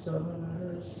northern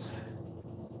stars,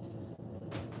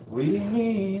 leading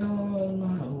me on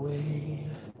my way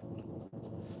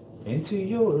into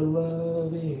your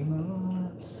loving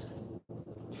arms.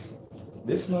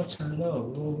 This much I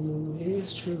know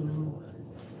is true,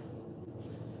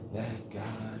 that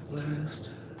God blessed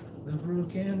the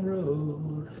broken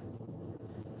road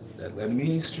that led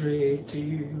me straight to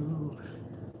you.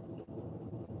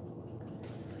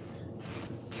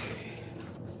 Okay.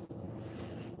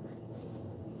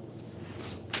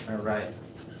 All right,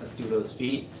 let's do those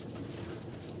feet,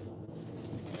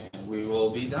 and we will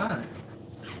be done.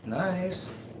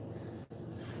 Nice.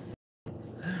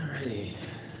 Alrighty.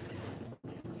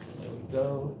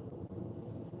 Go.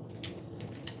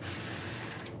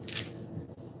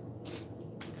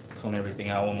 Comb everything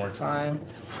out one more time,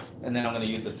 and then I'm going to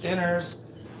use the thinners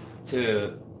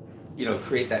to, you know,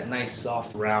 create that nice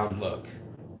soft round look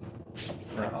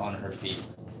on her feet.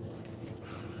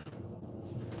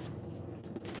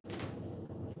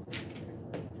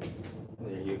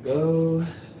 There you go.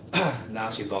 Now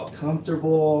she's all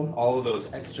comfortable. All of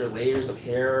those extra layers of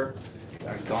hair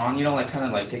are gone, you know, like kind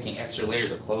of like taking extra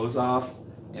layers of clothes off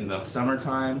in the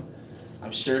summertime.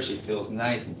 I'm sure she feels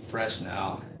nice and fresh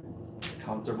now,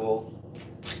 comfortable.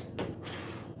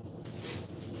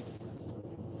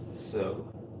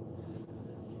 So,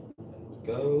 there we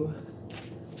go.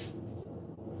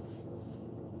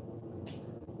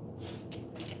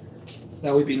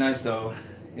 That would be nice though.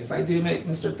 If I do make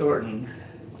Mr. Thornton,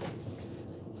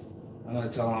 I'm gonna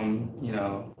tell him, you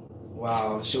know,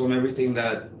 wow, show him everything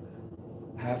that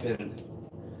happened.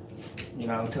 You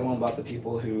know, tell him about the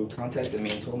people who contacted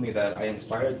me and told me that I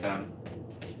inspired them.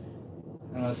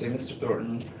 I'm gonna say, Mr.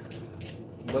 Thornton,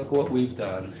 look what we've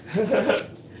done.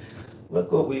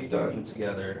 Look what we've done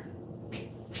together.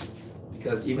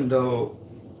 Because even though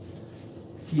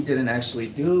he didn't actually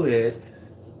do it,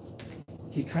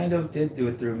 he kind of did do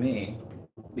it through me,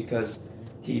 because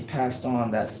he passed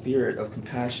on that spirit of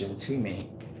compassion to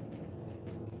me.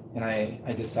 And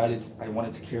I decided I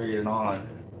wanted to carry it on.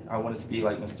 I wanted to be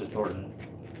like Mr. Thornton.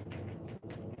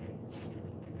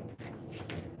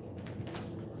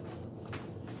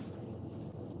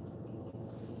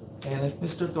 And if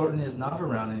Mr. Thornton is not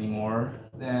around anymore,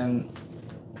 then,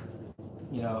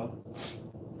 you know,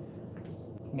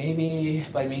 maybe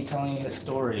by me telling his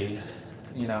story,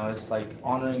 you know, it's like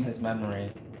honoring his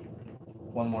memory.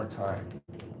 one more time.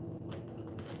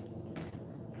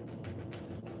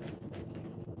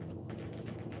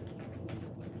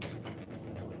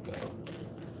 There we go.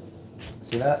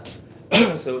 See that?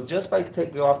 So just by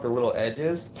taking off the little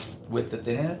edges with the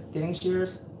thinning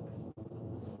shears,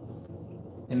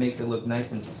 it makes it look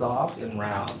nice and soft and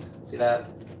round. See that?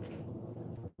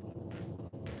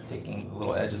 Taking the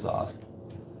little edges off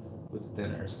with the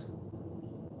thinners.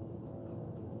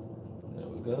 There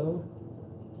we go.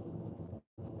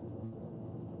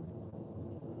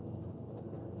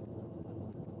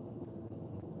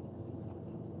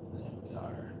 There we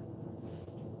are.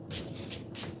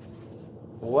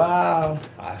 Wow,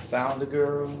 I found a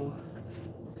girl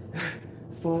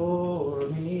for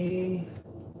me.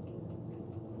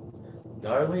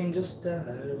 Darling, just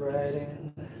dive right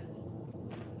in.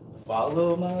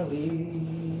 Follow my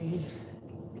lead.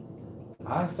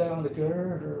 I found a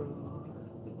girl,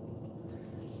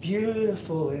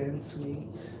 beautiful and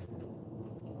sweet.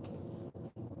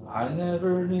 I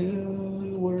never knew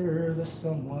you were the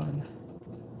someone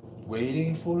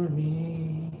waiting for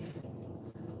me.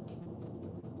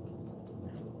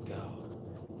 There we go.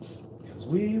 'Cause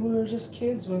we were just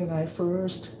kids when I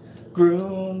first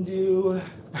groomed you.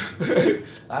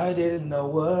 I didn't know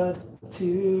what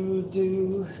to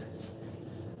do.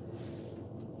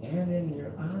 And in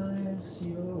your eyes,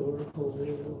 you're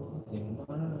holding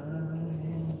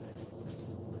mine.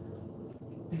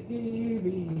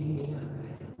 Baby,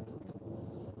 I'm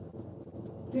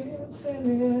dancing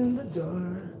in the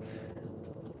dark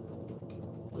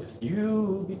with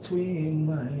you between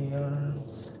my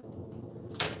arms.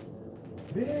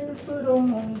 Barefoot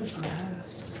on the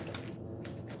grass,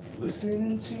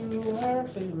 listening to our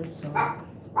favorite song.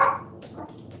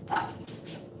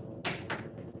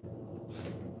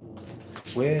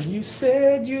 When you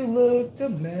said you looked a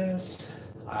mess,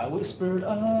 I whispered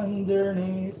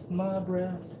underneath my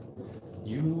breath.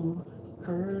 You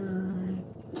heard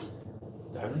it,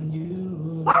 darling,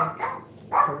 you look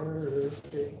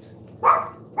perfect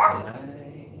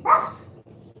tonight.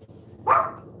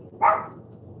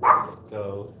 Let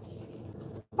go.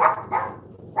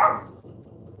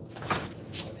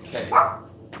 Okay,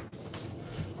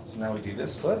 so now we do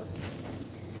this foot.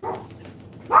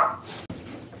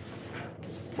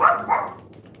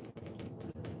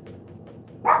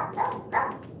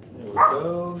 There we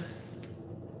go.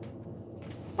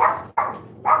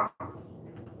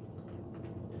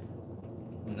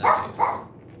 Nice.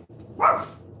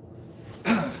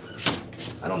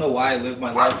 I don't know why I live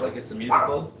my life like it's a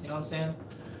musical, you know what I'm saying?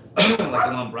 Like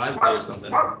I'm on Broadway or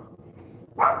something.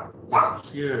 Just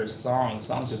hear songs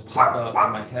just pop up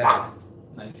in my head,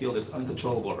 and I feel this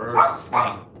uncontrollable urge to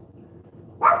sing.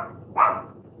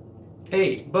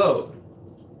 Hey, Bo.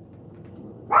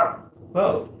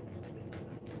 Bo.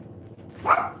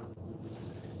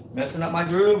 Messing up my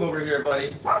groove over here,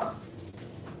 buddy. All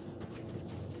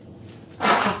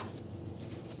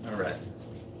right.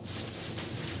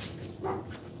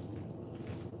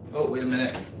 Oh, wait a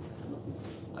minute.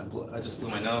 I just blew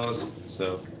my nose,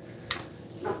 so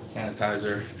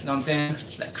sanitizer. You know what I'm saying?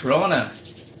 That corona.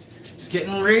 It's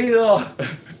getting real.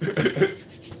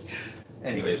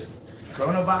 Anyways,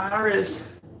 coronavirus.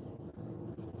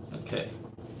 Okay,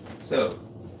 so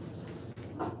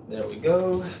there we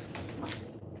go.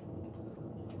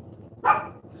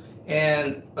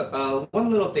 And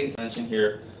one little thing to mention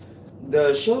here,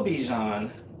 the show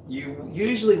Bichon, you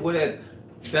usually wouldn't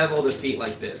bevel the feet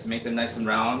like this, make them nice and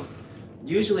round.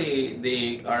 Usually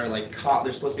they are like,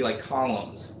 they're supposed to be like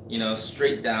columns, you know,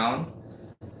 straight down.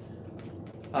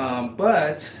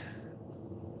 But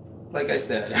like I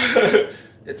said,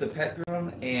 it's a pet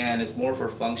groom and it's more for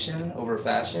function over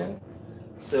fashion.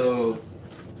 So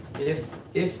if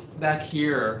back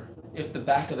here, if the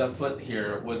back of the foot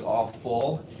here was all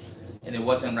full and it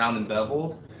wasn't round and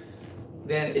beveled,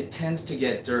 then it tends to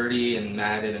get dirty and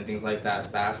matted and things like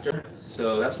that faster.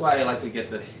 So that's why I like to get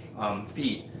the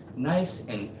feet nice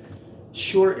and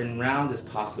short and round as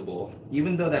possible.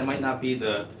 Even though that might not be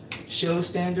the show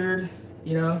standard,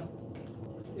 you know,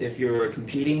 if you're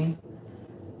competing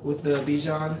with the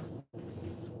Bichon.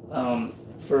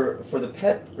 For the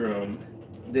pet groom,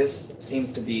 this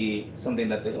seems to be something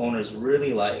that the owners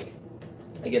really like.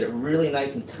 I get it really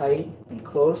nice and tight and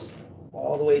close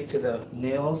all the way to the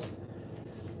nails,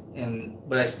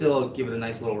 but I still give it a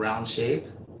nice little round shape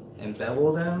and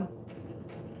bevel them.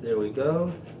 There we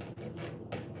go.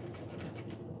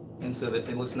 And so that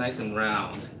it looks nice and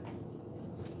round.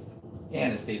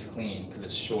 And it stays clean because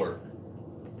it's short.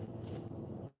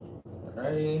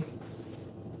 Alrighty.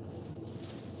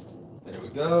 There we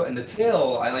go. And the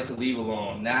tail I like to leave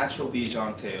alone. Natural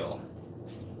Bichon tail.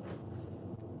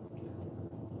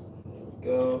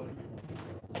 Go.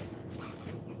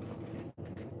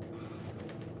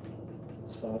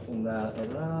 Soften that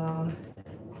around.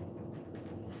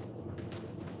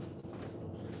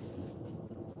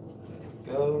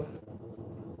 Go.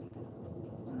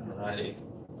 Alrighty.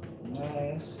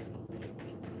 Nice.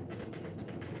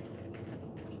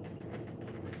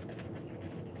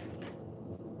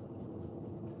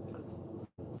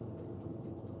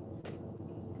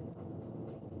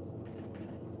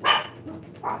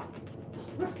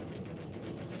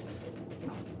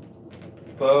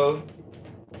 Bo,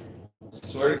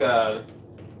 swear to God,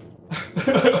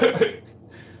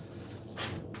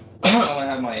 I'm gonna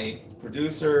have my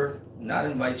producer not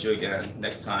invite you again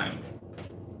next time.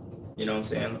 You know what I'm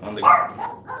saying? On the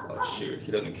oh shoot,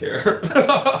 he doesn't care.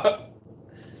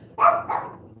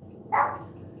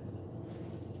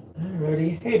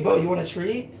 Alrighty. Hey Bo, you want a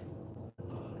treat?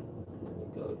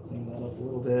 Go clean that up a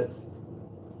little bit.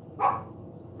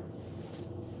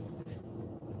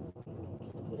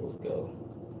 There we go.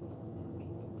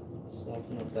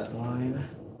 Soften up that line.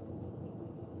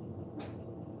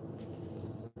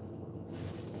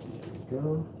 There we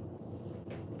go.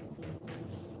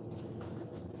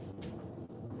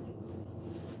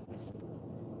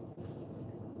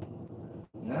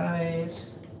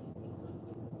 Nice.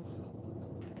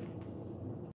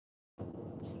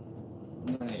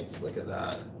 Nice, look at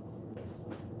that.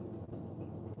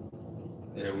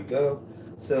 There we go.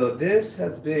 So this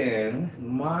has been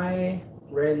my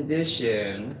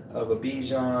rendition of a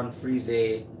Bichon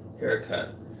Frise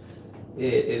haircut.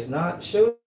 It is not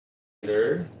show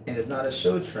and it's not a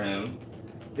show trim.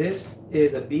 This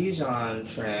is a Bichon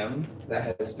trim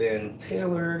that has been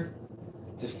tailored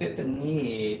to fit the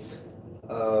needs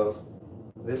of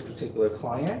this particular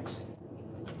client.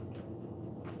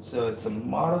 So it's a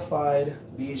modified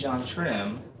Bichon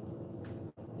trim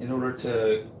in order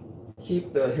to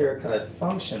keep the haircut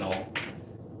functional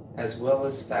as well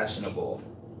as fashionable,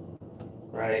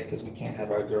 right? Because we can't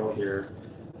have our girl here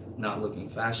not looking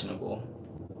fashionable.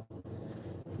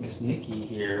 Miss Nikki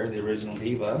here, the original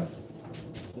diva.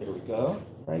 There we go.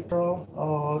 Right, girl?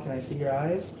 Oh, can I see your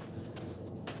eyes?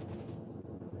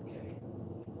 Okay.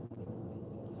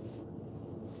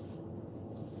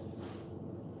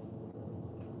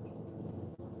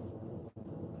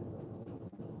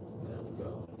 There we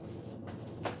go.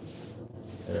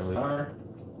 There we are.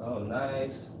 Oh,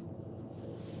 nice.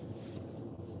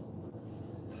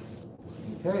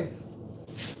 Okay.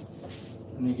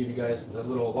 Let me give you guys a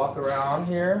little walk around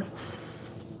here.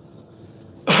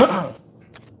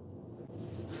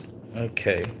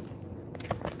 Okay.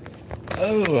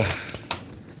 Oh.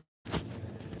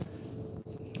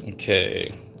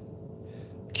 Okay.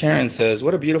 Karen says,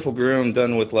 what a beautiful groom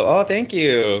done with love. Oh, thank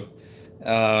you.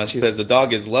 She says the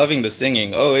dog is loving the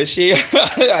singing. Oh, is she?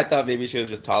 I thought maybe she was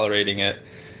just tolerating it.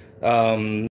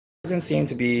 Doesn't seem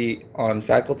to be on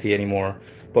faculty anymore,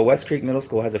 but West Creek Middle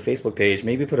School has a Facebook page.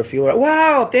 Maybe put a feeler out.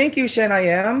 Wow, thank you, Shen I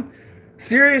am.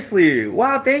 Seriously,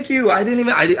 wow, thank you. I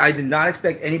did not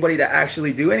expect anybody to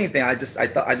actually do anything. I just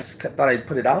thought I'd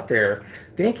put it out there.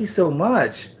 Thank you so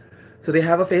much. So they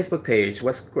have a Facebook page,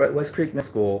 West Creek Middle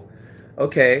School.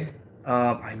 Okay,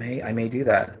 I may do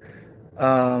that.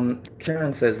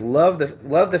 Karen says, love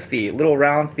the feet. Little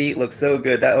round feet look so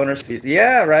good. That owner's feet.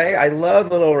 Yeah, right. I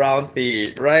love little round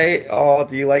feet, right? Oh,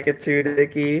 do you like it too,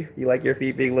 Dickie? You like your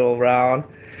feet being little round?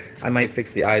 I might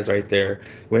fix the eyes right there.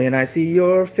 When I see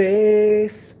your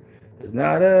face, there's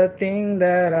not a thing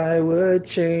that I would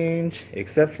change,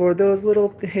 except for those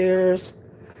little hairs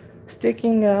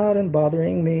sticking out and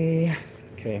bothering me.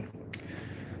 Okay.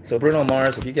 So Bruno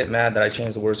Mars, if you get mad that I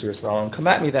changed the words to your song, come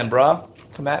at me then, bruh.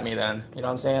 Come at me then. You know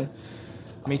what I'm saying?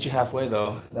 I'll meet you halfway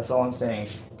though. That's all I'm saying.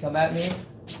 Come at me.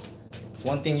 It's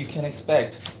one thing you can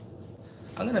expect.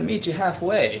 I'm gonna meet you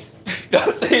halfway. You know what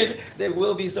I'm saying? There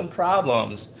will be some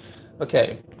problems.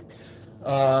 Okay.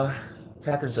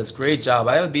 Catherine says, great job.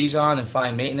 I have a Bichon and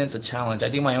find maintenance a challenge. I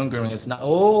do my own grooming. It's not.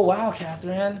 Oh wow,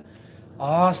 Catherine.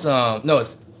 Awesome. No,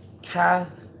 it's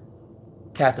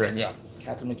Catherine. Yeah,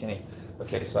 Catherine McKinney.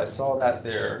 Okay, so I saw that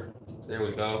there. There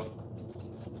we go.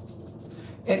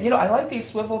 And you know, I like these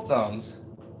swivel thumbs.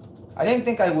 I didn't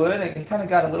think I would. It kind of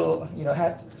got a little, you know, I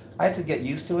had to get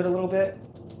used to it a little bit.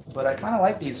 But I kind of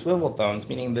like these swivel thumbs,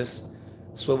 meaning this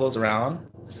swivels around.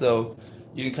 So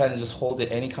you can kind of just hold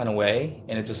it any kind of way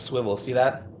and it just swivels. See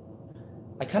that?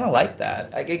 I kind of like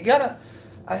that.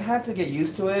 I had to get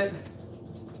used to it.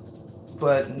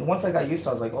 But once I got used to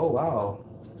it, I was like, oh wow,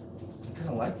 I kind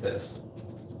of like this.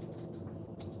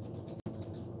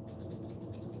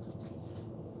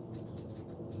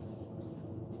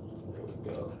 There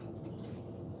we go.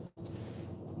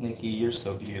 Nikki, you're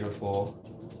so beautiful.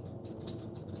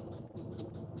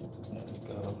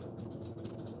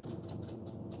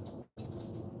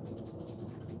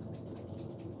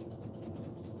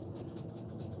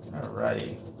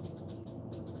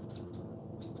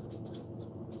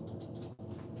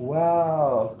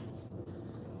 Wow.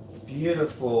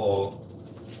 Beautiful.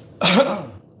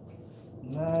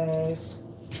 Nice.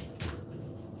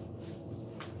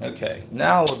 Okay,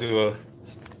 now we'll do a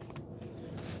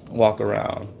walk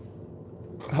around.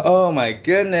 Oh my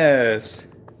goodness.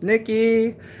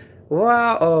 Nikki.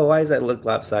 Wow. Oh, why does that look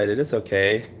lopsided? It's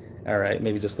okay. All right,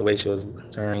 maybe just the way she was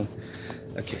turning.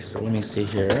 Okay, so let me see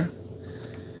here.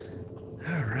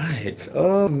 All right.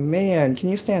 Oh man, can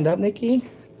you stand up, Nikki?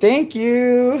 Thank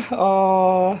you.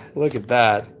 Oh, look at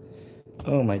that.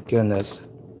 Oh my goodness.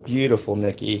 Beautiful,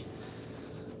 Nikki.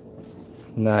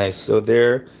 Nice. So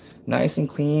they're nice and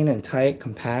clean and tight,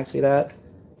 compact. See that?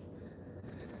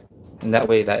 And that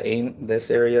way,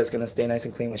 this area is gonna stay nice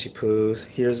and clean when she poos.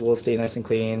 Here's will stay nice and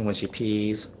clean when she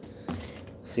pees.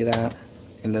 See that?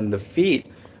 And then the feet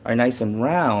are nice and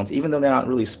round, even though they're not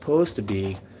really supposed to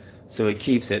be. So it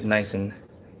keeps it nice and,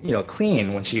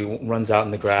 clean when she runs out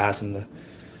in the grass and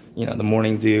the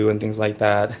morning dew and things like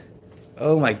that.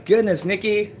 Oh my goodness,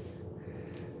 Nikki.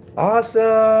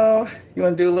 Awesome. You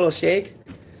want to do a little shake?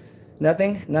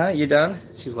 Nothing? No, you're done?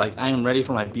 She's like, I am ready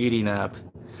for my beauty nap.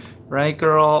 Right,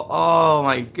 girl? Oh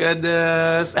my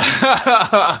goodness.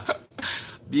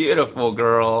 Beautiful,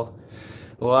 girl.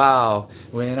 Wow.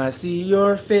 When I see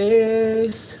your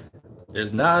face,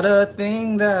 there's not a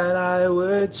thing that I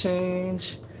would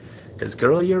change. 'Cause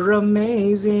girl, you're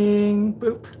amazing.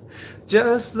 Boop.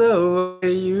 Just the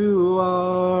way you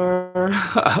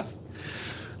are.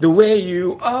 The way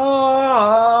you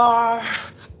are.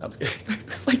 I'm just kidding.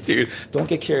 It's like, dude, don't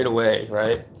get carried away,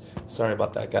 right? Sorry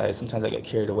about that, guys. Sometimes I get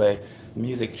carried away.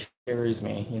 Music carries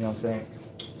me, you know what I'm saying?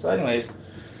 So anyways,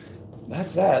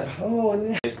 that's that. Oh,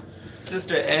 anyways.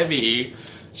 Sister Evie,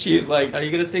 she's like, are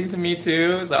you gonna sing to me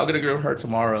too? So I'm gonna groom her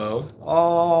tomorrow.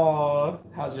 Oh,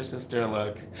 how's your sister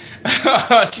look?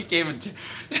 She came and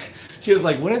she was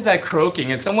like, what is that croaking?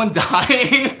 Is someone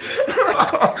dying?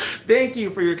 Thank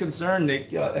you for your concern,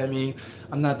 Nick. Emmy,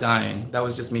 I'm not dying. That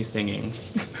was just me singing.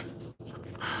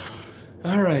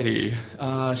 Alrighty.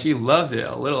 She loves it.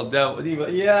 A little devil.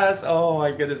 Yes. Oh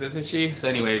my goodness, isn't she? So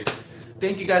anyways,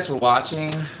 thank you guys for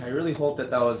watching. I really hope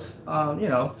that was,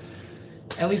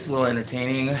 at least a little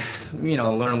entertaining. Learn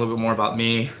a little bit more about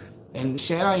me. And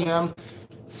Shan I am,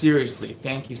 seriously,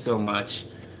 thank you so much.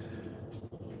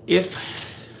 If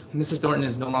Mr. Thornton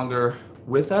is no longer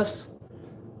with us,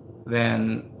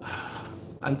 then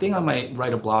I think I might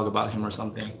write a blog about him or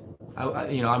something.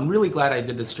 I'm really glad I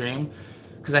did the stream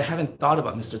because I haven't thought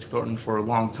about Mr. Thornton for a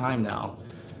long time now.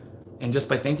 And just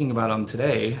by thinking about him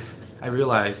today, I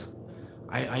realized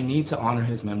I need to honor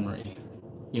his memory,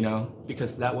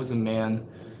 because that was a man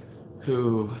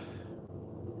who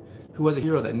was a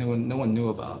hero that no one knew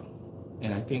about.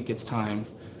 And I think it's time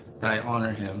that I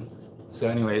honor him. So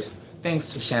anyways,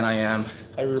 thanks to Shan I Am.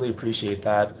 I really appreciate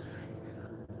that.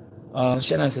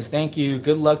 Shannon says, thank you.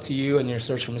 Good luck to you and your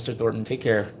search for Mr. Thornton. Take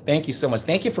care. Thank you so much.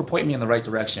 Thank you for pointing me in the right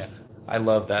direction. I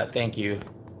love that. Thank you.